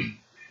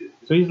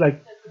 So he's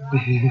like,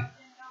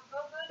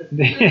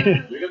 these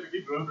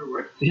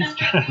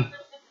guys.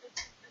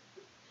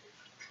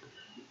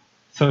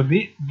 So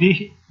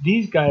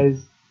these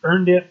guys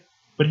earned it,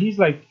 but he's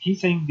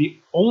saying the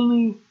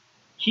only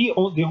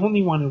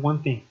wanted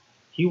one thing.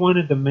 He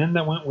wanted the men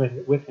that went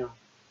with him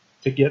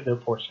to get their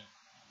portion.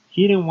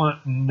 He didn't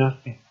want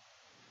nothing.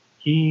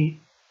 He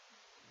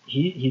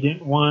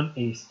didn't want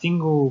a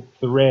single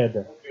thread.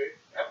 Okay,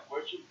 I have a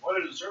question. What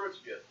did the servants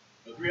get?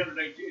 The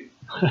 318.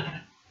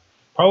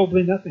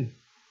 Probably nothing,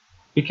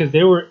 because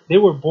they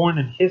were born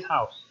in his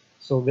house,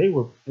 so they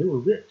were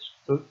rich.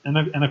 So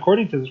and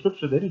according to the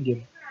scripture, they didn't give.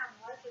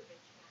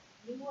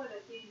 You would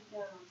have been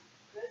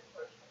good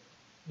person.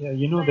 Yeah,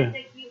 you know that.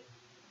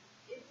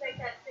 It's like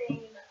that saying,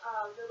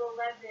 little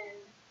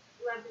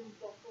leaven's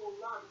the full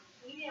lump.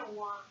 He didn't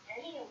want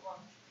any of them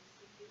to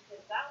receive,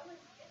 because that was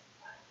his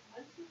time.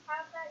 Once you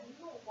have that, you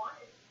don't want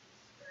it to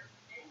disturb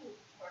any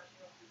portion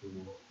of the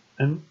people.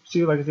 And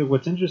see, like I said,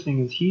 what's interesting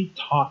is he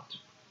taught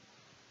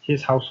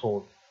his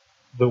household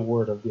the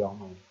word of the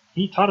Almighty.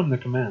 He taught them the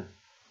command.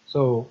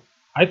 So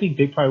I think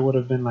they probably would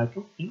have been like,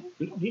 oh, we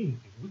don't need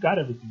anything. We got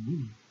everything we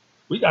need.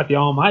 We got the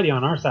Almighty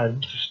on our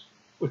side.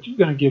 What you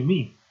gonna give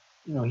me?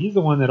 He's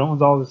the one that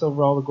owns all the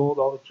silver, all the gold,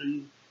 all the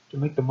trees to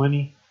make the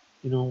money.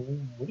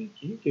 What can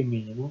you give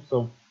me?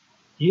 So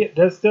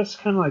that's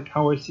kind of like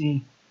how I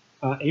see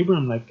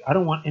Abram. Like, I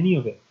don't want any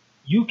of it.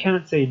 You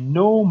can't say,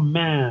 no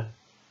man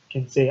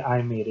can say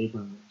I made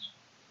Abram rich.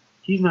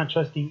 He's not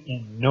trusting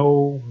in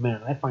no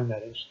man. I find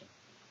that interesting.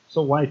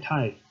 So why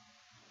tithe?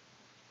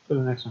 For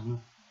the next one. Huh?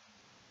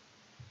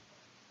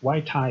 Why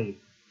tithe?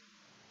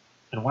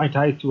 And why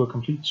tithe to a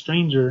complete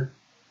stranger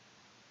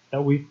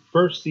that we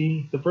first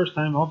see the first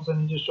time? All of a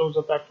sudden he just shows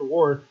up after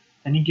war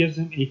and he gives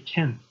him a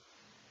tenth.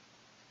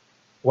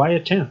 Why a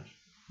tenth?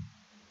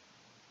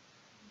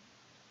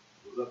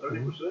 Was that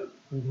 30%?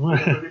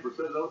 30%, is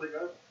that what they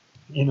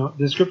got?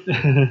 The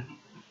scripture.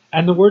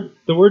 And the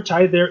word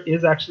tithe there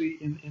is actually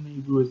in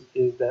Hebrew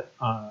is that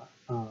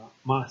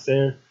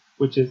maaser,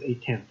 which is a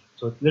tenth.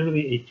 So it's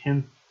literally a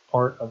tenth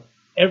part of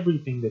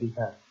everything that he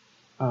had.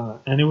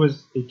 And it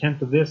was a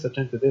tenth of this, a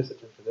tenth of this, a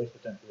tenth of this, a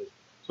tenth of this.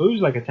 So it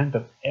was like a tenth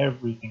of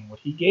everything what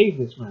he gave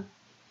this man.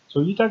 So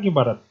you're talking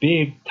about a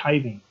big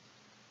tithing.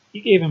 He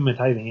gave him a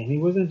tithing, and he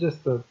wasn't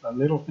just a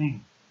little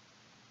thing.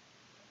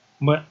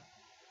 But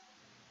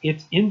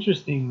it's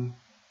interesting.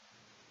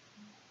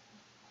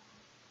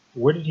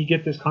 Where did he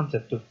get this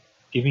concept of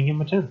giving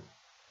him a tenth?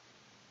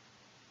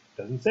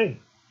 Doesn't say.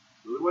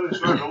 So they went and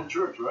started their own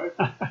church, right?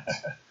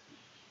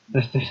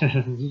 This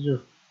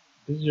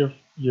is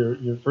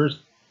your first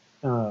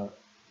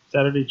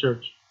Saturday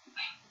church,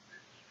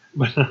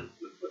 but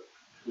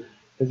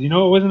because it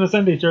wasn't a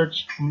Sunday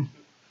church.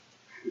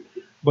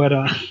 But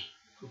oh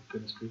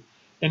goodness grief.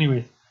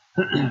 Anyways,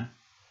 go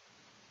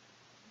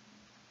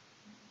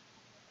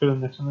to the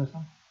next one.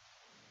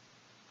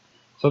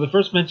 So the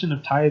first mention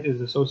of tithe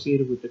is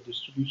associated with the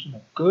distribution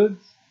of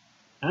goods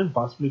and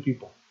possibly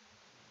people.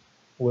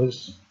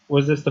 Was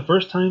this the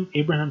first time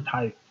Abraham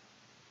tithed?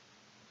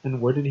 And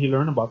where did he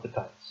learn about the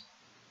tithes?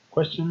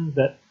 Questions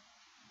that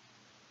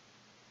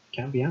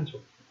can't be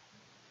answered.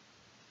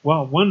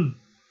 Well, one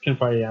can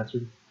probably be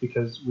answered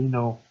because we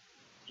know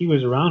he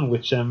was around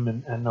with Shem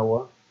and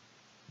Noah.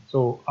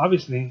 So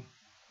obviously,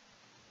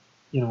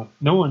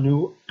 Noah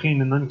knew clean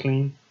and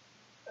unclean.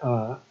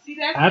 See,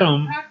 that's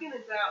Adam, what I'm talking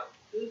about.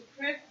 Those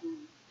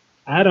persons.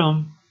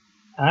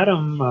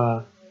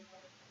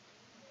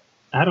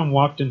 Adam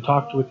walked and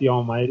talked with the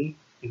Almighty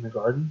in the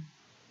garden.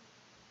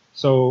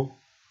 So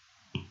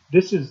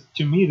this is,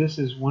 to me, this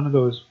is one of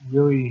those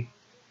really,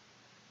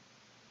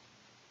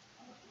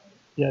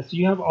 yeah. So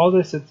you have all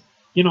this. It's,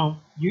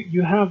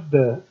 you have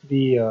the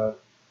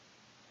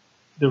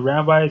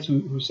rabbis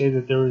who say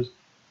that there was,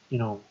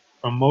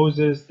 from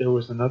Moses there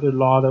was another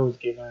law that was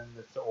given.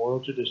 That's the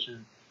oral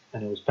tradition,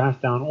 and it was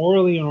passed down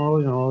orally and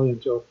orally and orally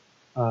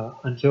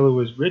until it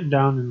was written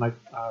down in I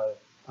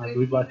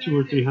believe about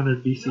 200 or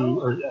 300 BC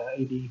or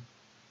AD.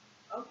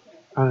 Okay.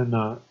 And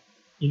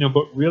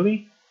but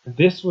really,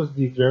 this was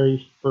the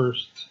very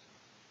first.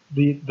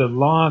 The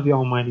law of the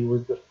Almighty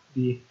was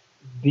the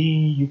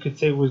you could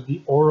say was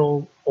the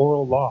oral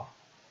law,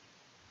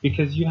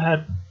 because you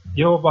had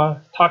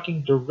Yehovah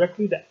talking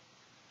directly to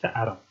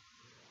Adam.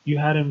 You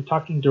had him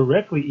talking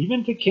directly,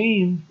 even to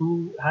Cain,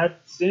 who had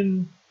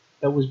sin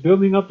that was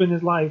building up in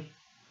his life,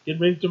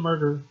 getting ready to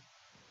murder.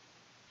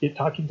 Yet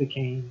talking to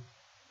Cain,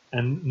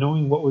 and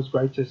knowing what was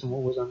righteous and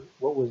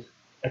what was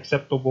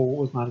acceptable,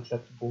 what was not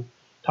acceptable.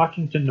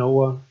 Talking to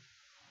Noah,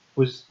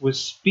 was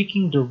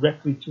speaking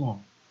directly to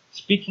him,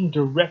 speaking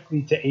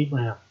directly to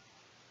Abraham,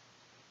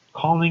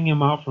 calling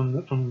him out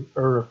from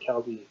Ur of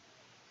Chaldea,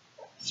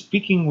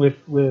 speaking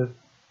with Noah.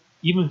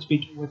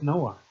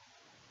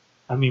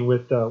 I mean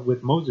with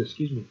Moses,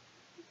 excuse me,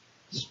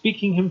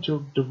 speaking him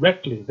to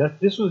directly.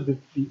 This was the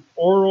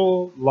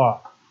oral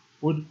law.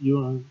 If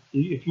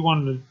you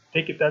wanted to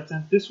take it that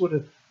sense, it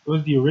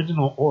was the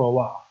original oral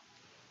law.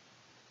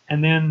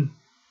 And then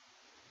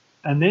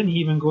he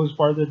even goes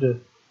farther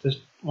to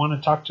want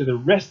to talk to the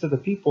rest of the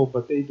people,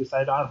 but they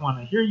decide, I don't want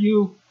to hear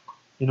you,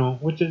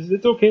 which is,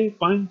 it's okay,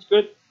 fine, it's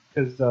good,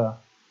 because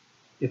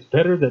it's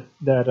better that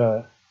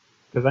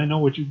because I know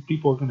what you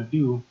people are going to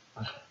do.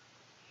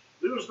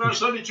 They're going to start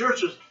Sunday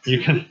churches.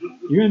 You're going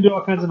to do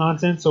all kinds of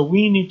nonsense, so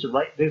we need to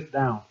write this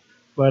down.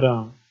 But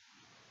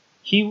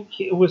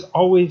it was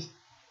always,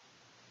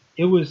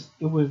 it was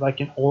like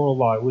an oral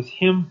law. It was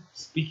him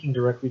speaking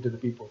directly to the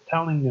people,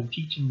 telling them,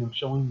 teaching them,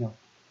 showing them.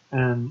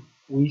 And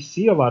we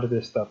see a lot of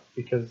this stuff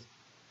because,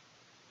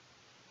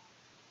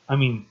 I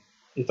mean,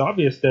 it's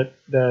obvious that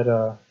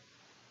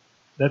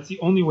that's the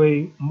only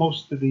way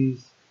most of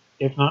these,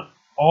 if not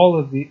all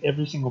of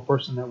every single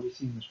person that we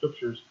see in the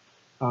scriptures,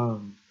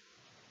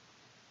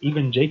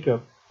 even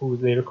Jacob, who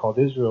was later called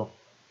Israel,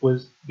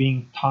 was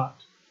being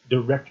taught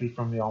directly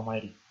from the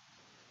Almighty.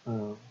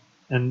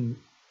 And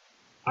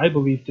I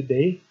believe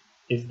today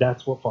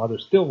that's what Father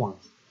still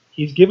wants.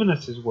 He's given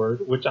us His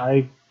Word, which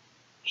I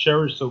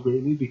cherish so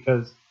greatly,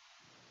 because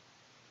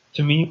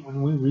to me, when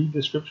I read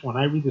the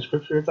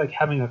Scripture, it's like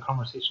having a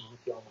conversation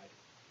with the Almighty.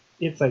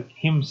 It's like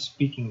Him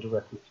speaking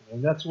directly to me,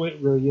 and that's what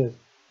it really is.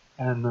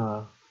 And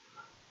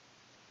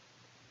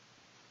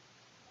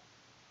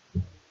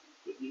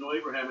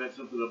Abraham had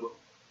something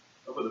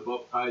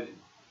about tithing,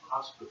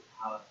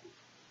 hospitality.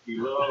 He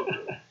loved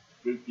to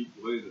bring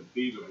people in and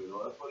feed them.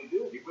 That's what he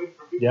did. He waited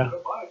for people to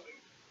come by, so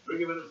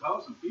bring him in his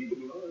house and feed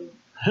him.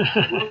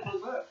 What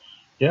was that?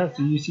 Yeah,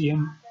 so you see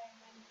him.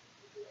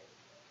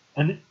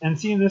 And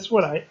seeing this,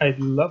 what I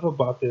love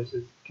about this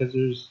is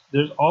because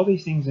there's all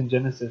these things in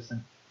Genesis,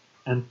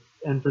 and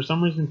for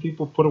some reason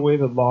people put away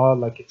the law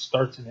like it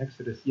starts in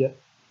Exodus. Yet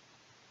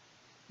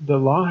the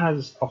law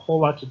has a whole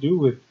lot to do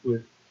with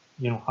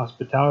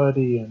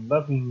hospitality and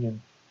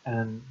loving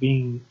and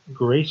being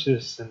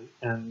gracious,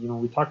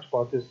 and we talked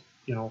about this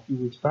a few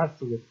weeks past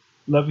with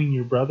loving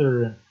your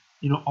brother, and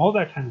all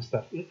that kind of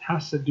stuff. It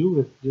has to do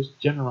with just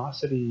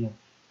generosity,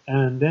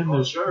 and then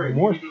there's sharing.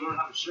 more. You need to learn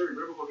how to share.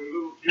 Remember when you were a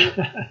little kid?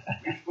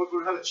 You're supposed to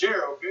learn how to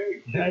share,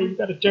 okay? Yeah, you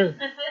got to share.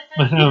 Did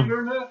you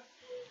learn that?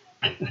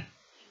 Not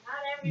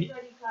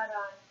everybody caught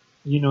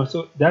on.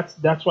 So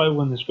that's why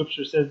when the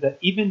scripture says that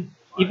even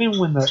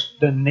when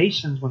the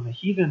nations, when the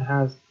heathen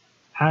has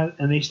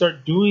and they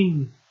start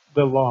doing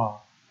the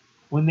law,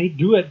 when they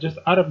do it just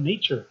out of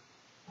nature,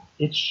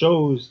 it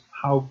shows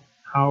how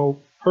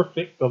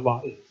perfect the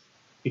law is.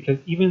 Because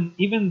even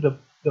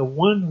the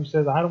one who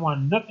says, I don't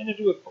want nothing to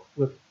do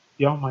with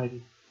the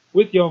Almighty,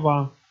 with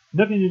Yehovah,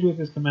 nothing to do with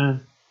His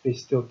commands, they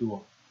still do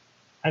them.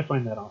 I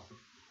find that awesome.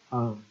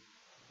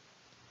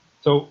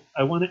 So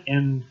I want to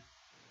end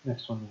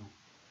next one now.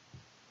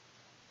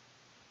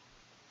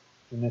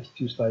 The next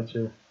two slides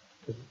here,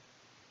 because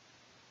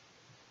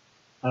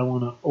I don't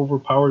want to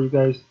overpower you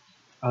guys.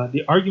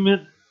 The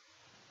argument.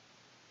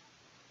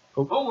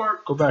 Go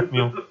back,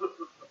 Neil.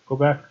 Go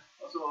back.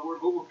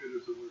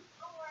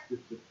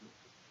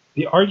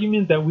 The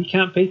argument that we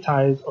can't pay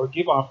tithes or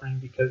give offering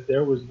because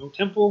there was no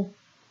temple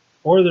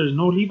or there's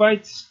no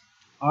Levites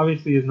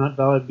obviously is not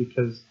valid,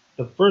 because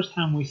the first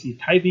time we see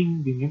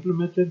tithing being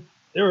implemented,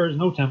 there is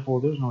no temple,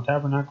 there's no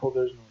tabernacle,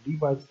 there's no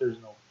Levites, there's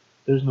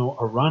no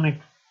Aaronic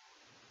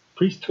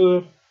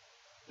priesthood,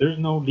 there's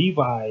no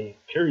Levi,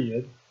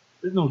 period.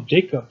 There's no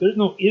Jacob, there's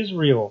no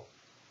Israel,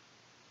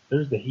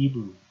 there's the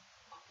Hebrew.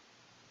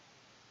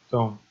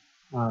 So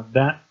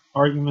that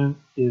argument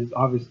is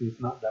obviously it's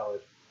not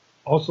valid.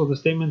 Also, the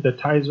statement that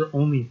tithes are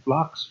only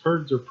flocks,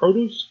 herds, or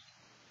produce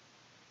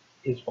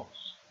is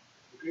false.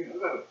 Okay, I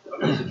got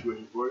a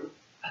situation for you.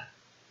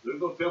 There's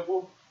no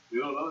temple,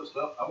 none of that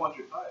stuff. I want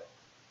your tithe.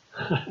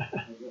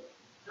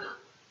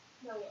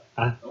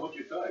 I want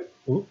your tithe.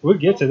 We'll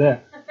get to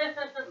that.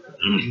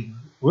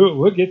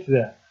 We'll get to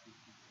that.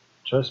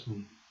 Trust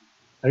me.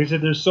 Like I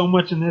said, there's so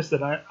much in this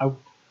that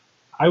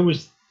I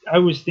was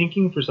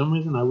thinking, for some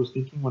reason, I was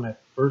thinking when I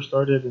first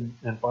started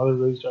and Father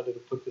really started to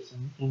put this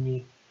in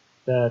me,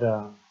 that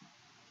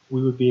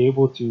we would be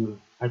able to,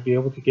 I'd be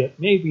able to get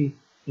maybe,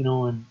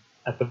 and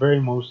at the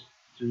very most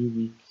 3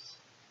 weeks.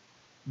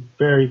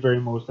 Very, very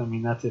most. I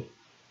mean, that's if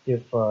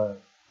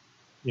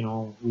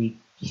we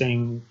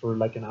sang for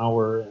like an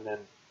hour and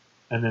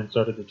then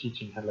started the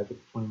teaching, had like a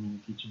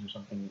 20-minute teaching or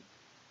something.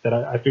 That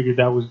I figured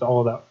that was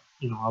all that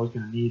I was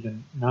gonna need,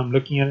 and now I'm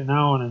looking at it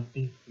now and I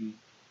think we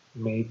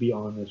may be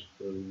on this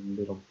for a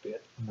little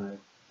bit, and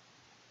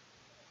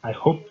I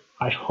hope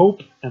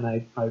and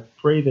I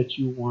pray that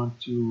you want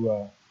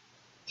to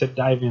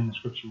dive in the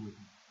scripture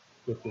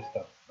with this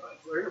stuff.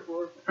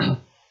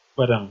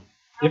 But I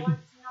if want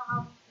to know how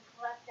we can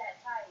collect that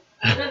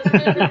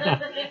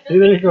tithe. See,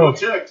 there you go.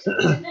 Checks.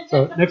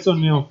 So next one,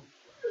 Neil.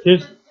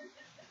 Here's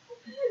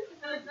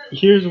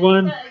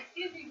one.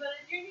 Excuse me, but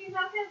it's your name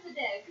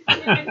Melchizedek.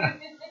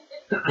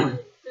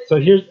 So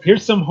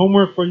here's some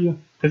homework for you,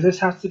 because this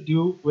has to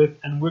do with,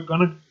 and we're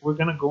gonna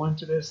go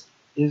into this,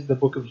 is the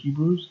book of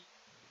Hebrews,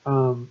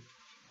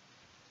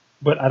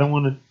 but I don't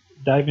want to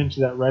dive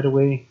into that right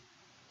away.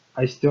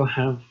 I still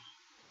have,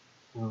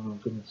 oh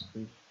goodness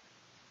grief,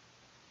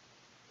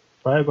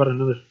 probably about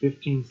another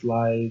 15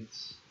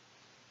 slides.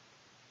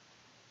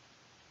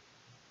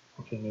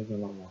 Okay, maybe a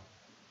lot more.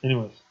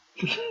 Anyways,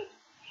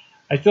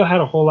 I still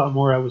had a whole lot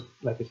more. I was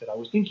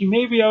thinking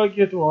maybe I would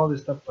get through all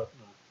this stuff, but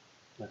no.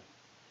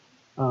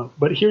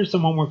 But here's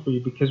some homework for you,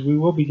 because we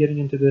will be getting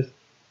into this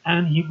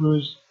and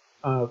Hebrews.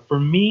 For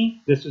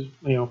me, this is,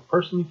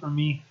 personally for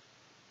me,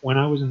 when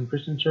I was in the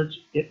Christian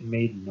church, it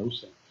made no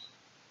sense.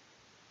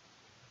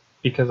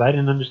 Because I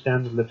didn't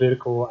understand the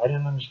Levitical, I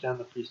didn't understand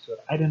the priesthood,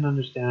 I didn't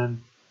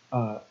understand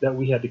that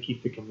we had to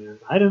keep the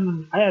commands. I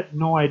had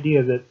no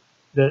idea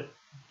that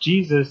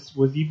Jesus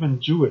was even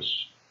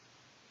Jewish.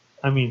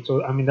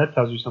 That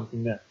tells you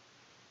something there.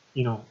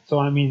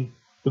 So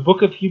the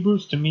book of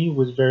Hebrews to me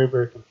was very,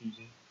 very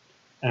confusing.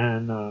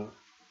 And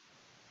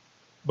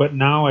but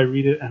now I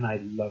read it and I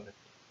love it.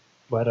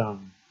 But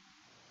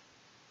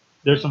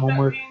there's some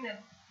homework.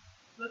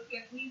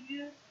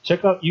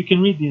 Check out. You can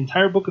read the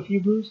entire book of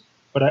Hebrews,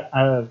 but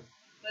But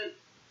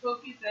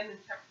focus on the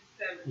chapter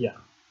 7. Yeah,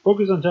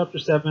 focus on chapter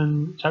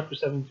 7. Chapter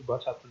 7 to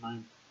about chapter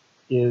 9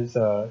 is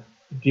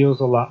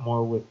deals a lot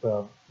more with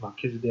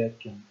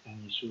Melchizedek and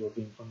Yeshua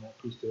being from that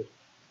priesthood,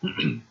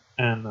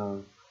 and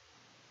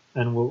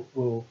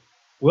we'll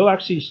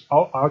actually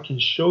I can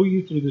show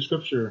you through the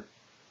scripture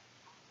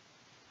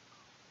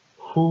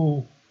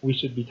who we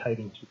should be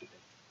tithing to today.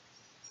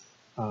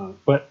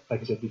 But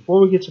like I said,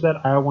 before we get to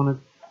that, I want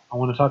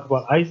to talk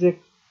about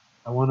Isaac.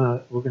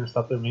 We're gonna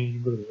stop there. Maybe you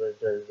can go to the very,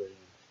 very, very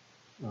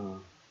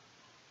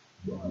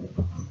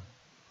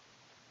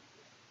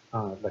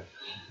end. Like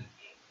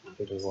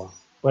take a while.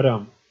 But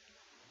I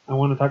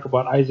want to talk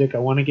about Isaac. I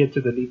want to get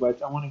to the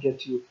Levites. I want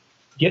to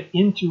get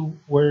into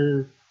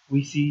where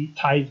we see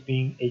tithes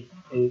being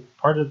a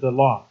part of the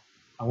law.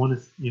 I want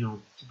to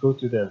go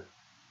through there.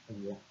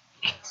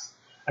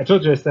 I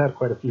told you I still had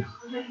quite a few.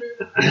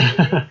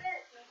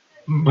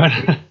 But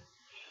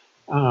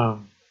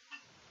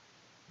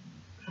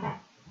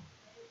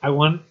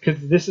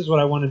because this is what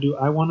I want to do.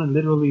 I want to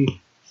literally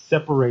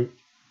separate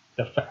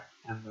the fact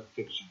and the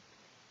fiction.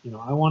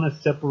 I want to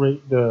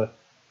separate the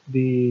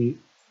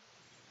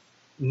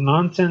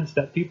nonsense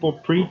that people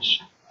preach,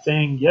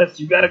 saying, yes,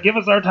 you got to give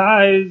us our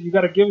tithes, you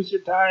got to give us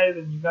your tithe,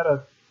 and you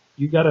got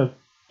to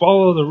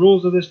follow the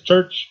rules of this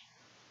church.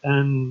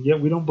 And yet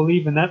we don't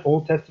believe in that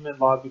Old Testament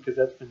law because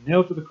that's been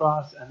nailed to the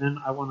cross. And then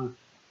I want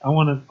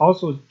to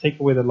also take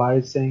away the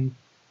lies, saying,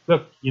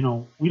 look,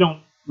 we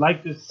don't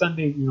like this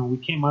Sunday. We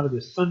came out of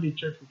this Sunday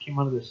church, we came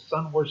out of this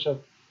sun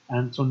worship,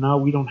 and so now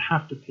we don't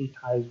have to pay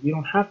tithes, we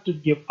don't have to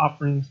give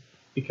offerings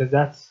because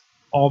that's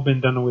all been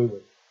done away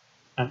with.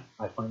 And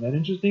I find that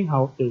interesting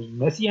how there's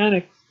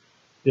messianics.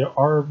 There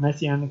are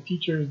messianic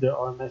teachers. There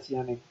are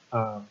messianic.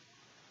 I've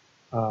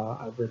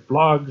read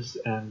blogs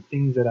and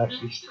things that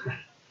actually.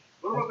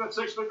 What about that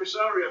 6-figure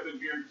salary I've been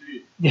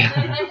guaranteed?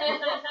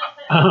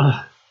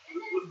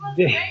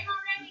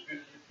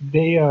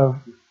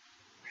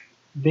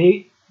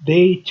 Yeah.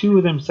 They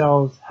too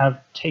themselves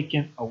have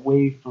taken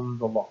away from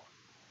the law.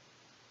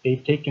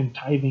 They've taken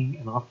tithing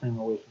and offering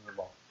away from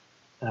the law,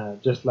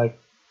 just like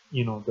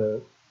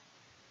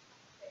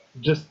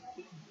just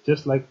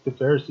like the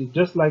Pharisees,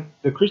 just like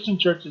the Christian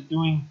church is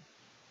doing,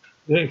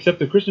 except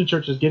the Christian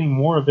church is getting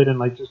more of it and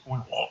like just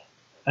going,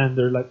 and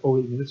they're like, oh,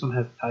 this one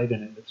has tithe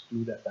in it, let's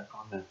glue that back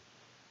on there.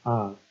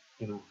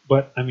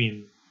 But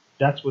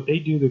that's what they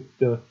do.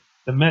 The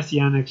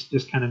Messianics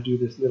just kind of do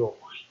this little,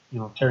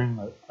 tearing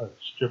a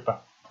strip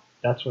out.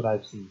 That's what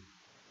I've seen.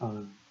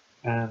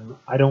 And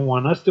I don't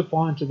want us to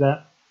fall into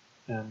that.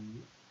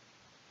 And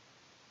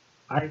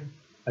like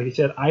I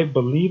said, I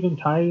believe in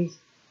tithes.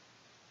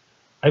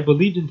 I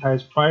believed in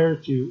tithes prior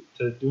to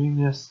doing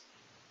this,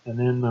 and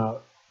then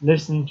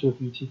listening to a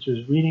few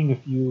teachers, reading a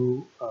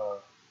few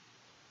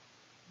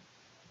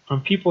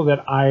from people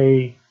that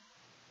I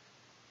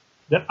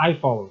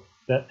follow,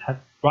 that have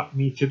brought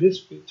me to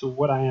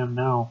what I am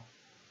now.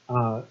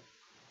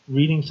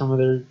 Reading some of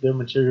their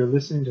material,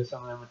 listening to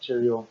some of their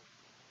material,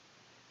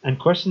 and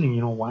questioning,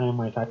 why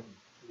am I tithing?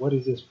 What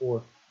is this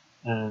for?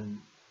 And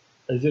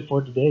is it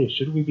for today?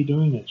 Should we be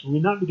doing it? Should we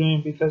not be doing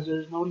it because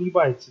there's no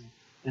Levites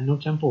and no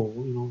temple?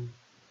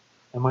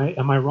 Am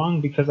I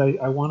wrong because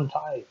I want to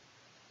tithe?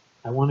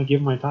 I want to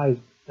give my tithe.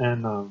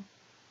 And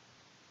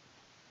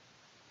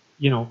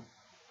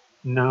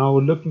now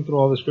looking through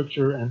all the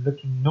scripture and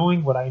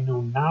knowing what I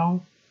know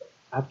now,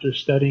 after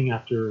studying,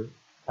 after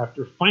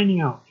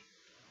finding out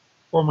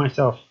for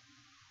myself,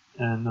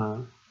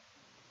 and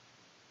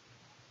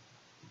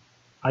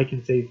I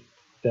can say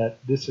that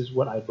this is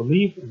what I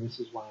believe and this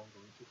is why I'm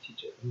going to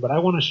teach it. But I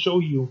want to show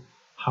you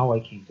how I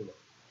came to it.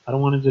 I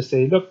don't want to just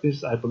say, look,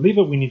 this I believe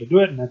it, we need to do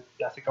it, and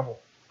that's a couple.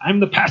 I'm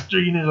the pastor,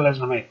 you need to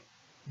listen to me.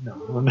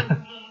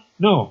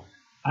 No,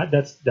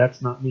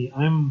 that's not me.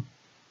 I'm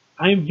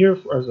here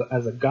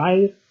as a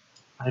guide.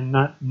 I'm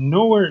not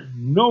nowhere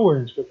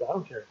in scripture. I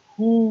don't care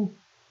who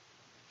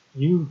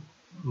you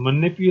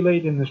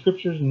manipulate in the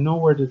scriptures.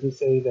 Nowhere does it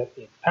say that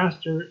a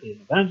pastor,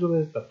 an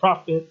evangelist, a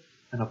prophet,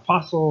 an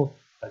apostle,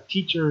 a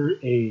teacher,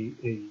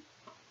 you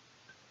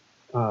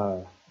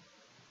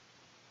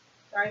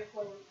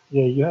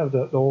have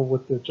the old,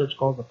 what the church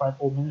calls the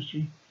fivefold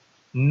ministry.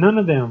 None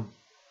of them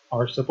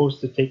are supposed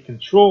to take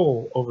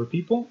control over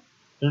people.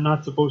 They're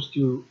not supposed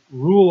to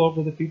rule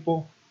over the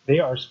people. They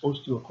are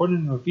supposed to,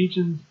 according to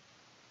Ephesians,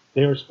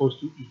 they are supposed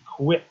to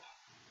equip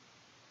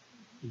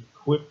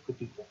the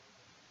people,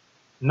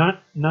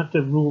 not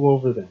to rule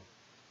over them.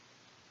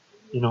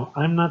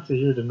 I'm not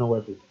here to know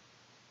everything.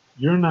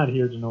 You're not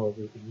here to know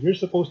everything. You're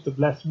supposed to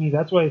bless me.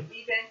 That's why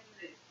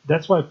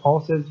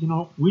Paul says,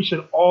 we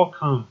should all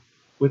come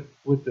with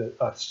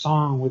a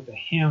song, with a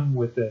hymn,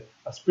 with a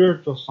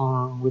spiritual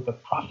song, with a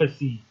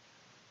prophecy,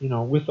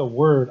 with a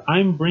word.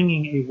 I'm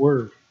bringing a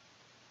word.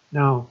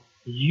 Now,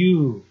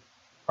 you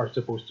are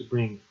supposed to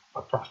bring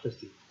a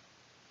prophecy,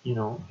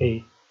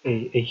 a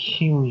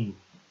healing,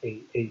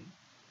 a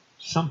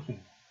something.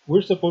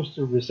 We're supposed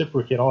to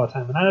reciprocate all the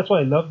time. And that's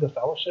why I love the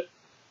fellowship.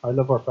 I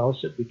love our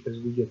fellowship because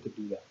we get to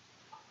do that.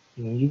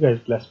 You guys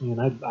bless me,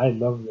 and I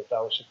love the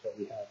fellowship that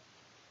we have.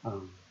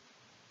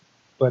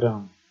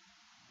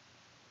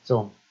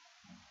 So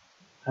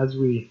as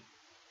we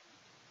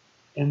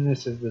end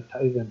this as the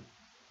tithing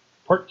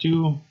part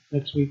 2,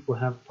 next week we'll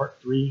have part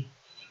 3.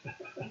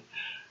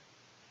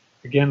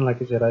 Again,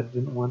 like I said, I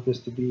didn't want this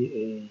to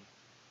be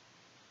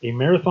a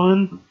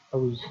marathon. I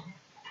was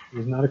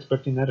not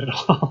expecting that at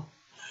all.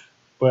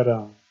 But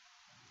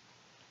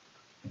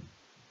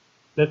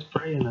let's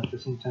pray, and at the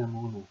same time, I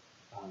want to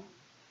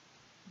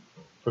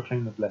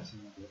proclaim the blessing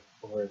of it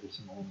over every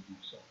single one of you.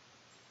 So,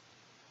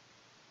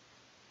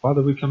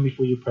 Father, we come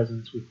before your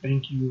presence. We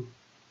thank you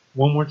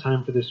one more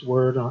time for this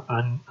word.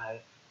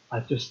 I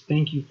just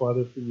thank you,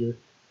 Father, for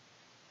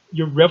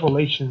your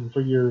revelation,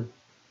 for your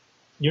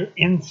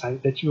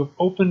insight, that you have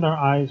opened our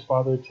eyes,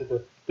 Father,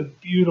 to the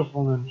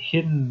beautiful and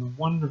hidden,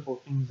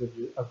 wonderful things of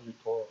your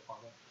Torah,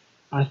 Father.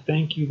 I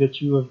thank you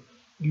that you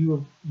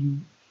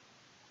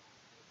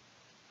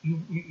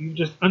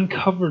just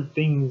uncovered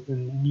things,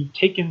 and you've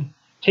taken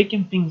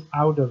things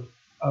out of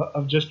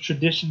just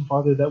tradition,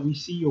 Father, that we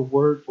see your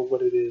word for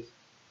what it is.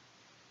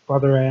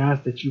 Father, I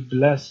ask that you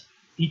bless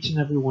each and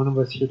every one of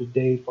us here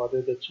today,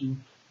 Father, that you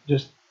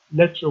just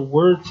let your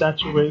word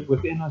saturate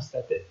within us,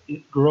 that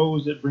it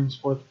grows, it brings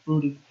forth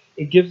fruit,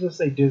 it gives us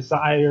a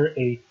desire,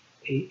 a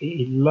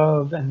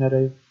love, and that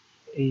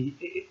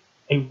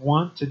a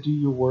want to do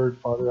your word,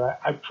 Father.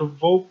 I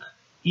provoke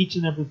each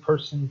and every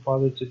person,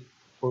 Father,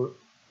 for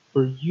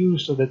you,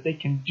 so that they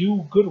can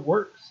do good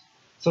works,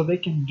 so they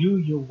can do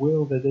your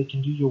will, that they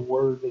can do your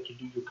word, they can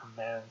do your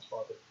commands,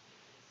 Father.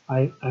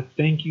 I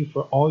thank you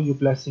for all your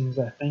blessings.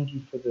 I thank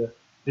you for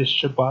this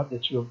Shabbat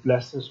that you have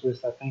blessed us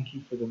with. I thank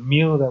you for the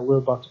meal that we're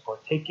about to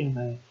partake in.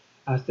 I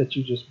ask that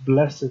you just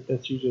bless it,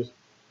 that you just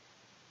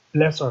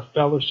bless our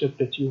fellowship,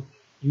 that you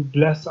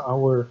bless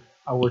our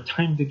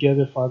time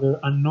together, Father.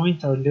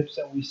 Anoint our lips,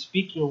 that we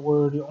speak your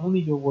word, only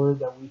your word,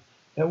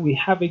 that we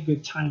have a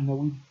good time, that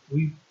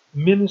we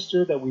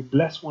minister, that we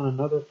bless one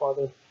another,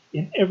 Father,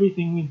 in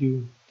everything we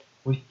do.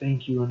 We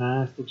thank you, and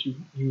I ask that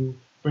you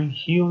bring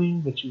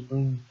healing, that you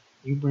bring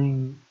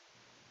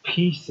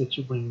peace, that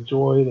you bring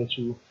joy, that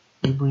you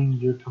bring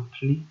your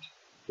complete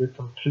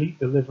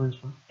deliverance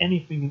from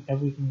anything and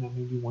everything that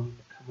may be wanting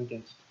to come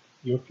against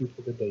your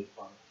people today,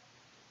 Father.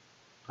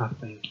 I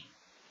thank you.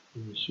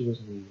 In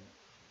Yeshua's name.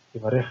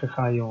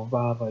 Yevarechecha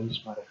Yehovah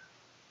v'yishmarecha.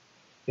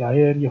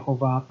 Ya'er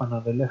Yehovah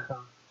panav elecha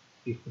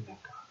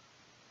v'yichunecha.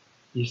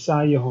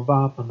 Yisa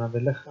Yehovah panav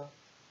elecha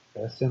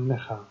v'yasem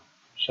lecha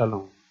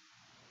shalom.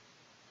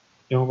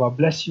 Yehovah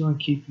bless you and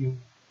keep you.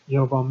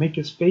 Yehovah make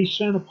his face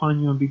shine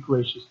upon you and be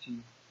gracious to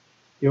you.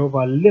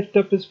 Yehovah lift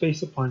up his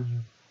face upon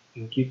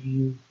you and give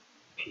you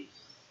peace.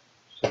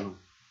 Shalom.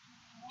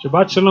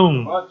 Shabbat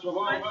shalom. Shabbat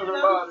shalom,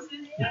 everybody.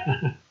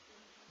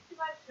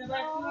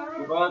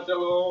 Shabbat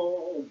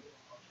shalom.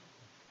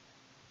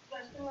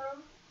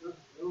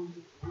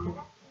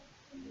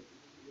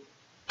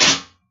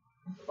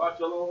 Shabbat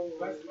shalom.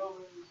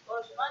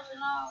 Shabbat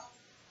shalom.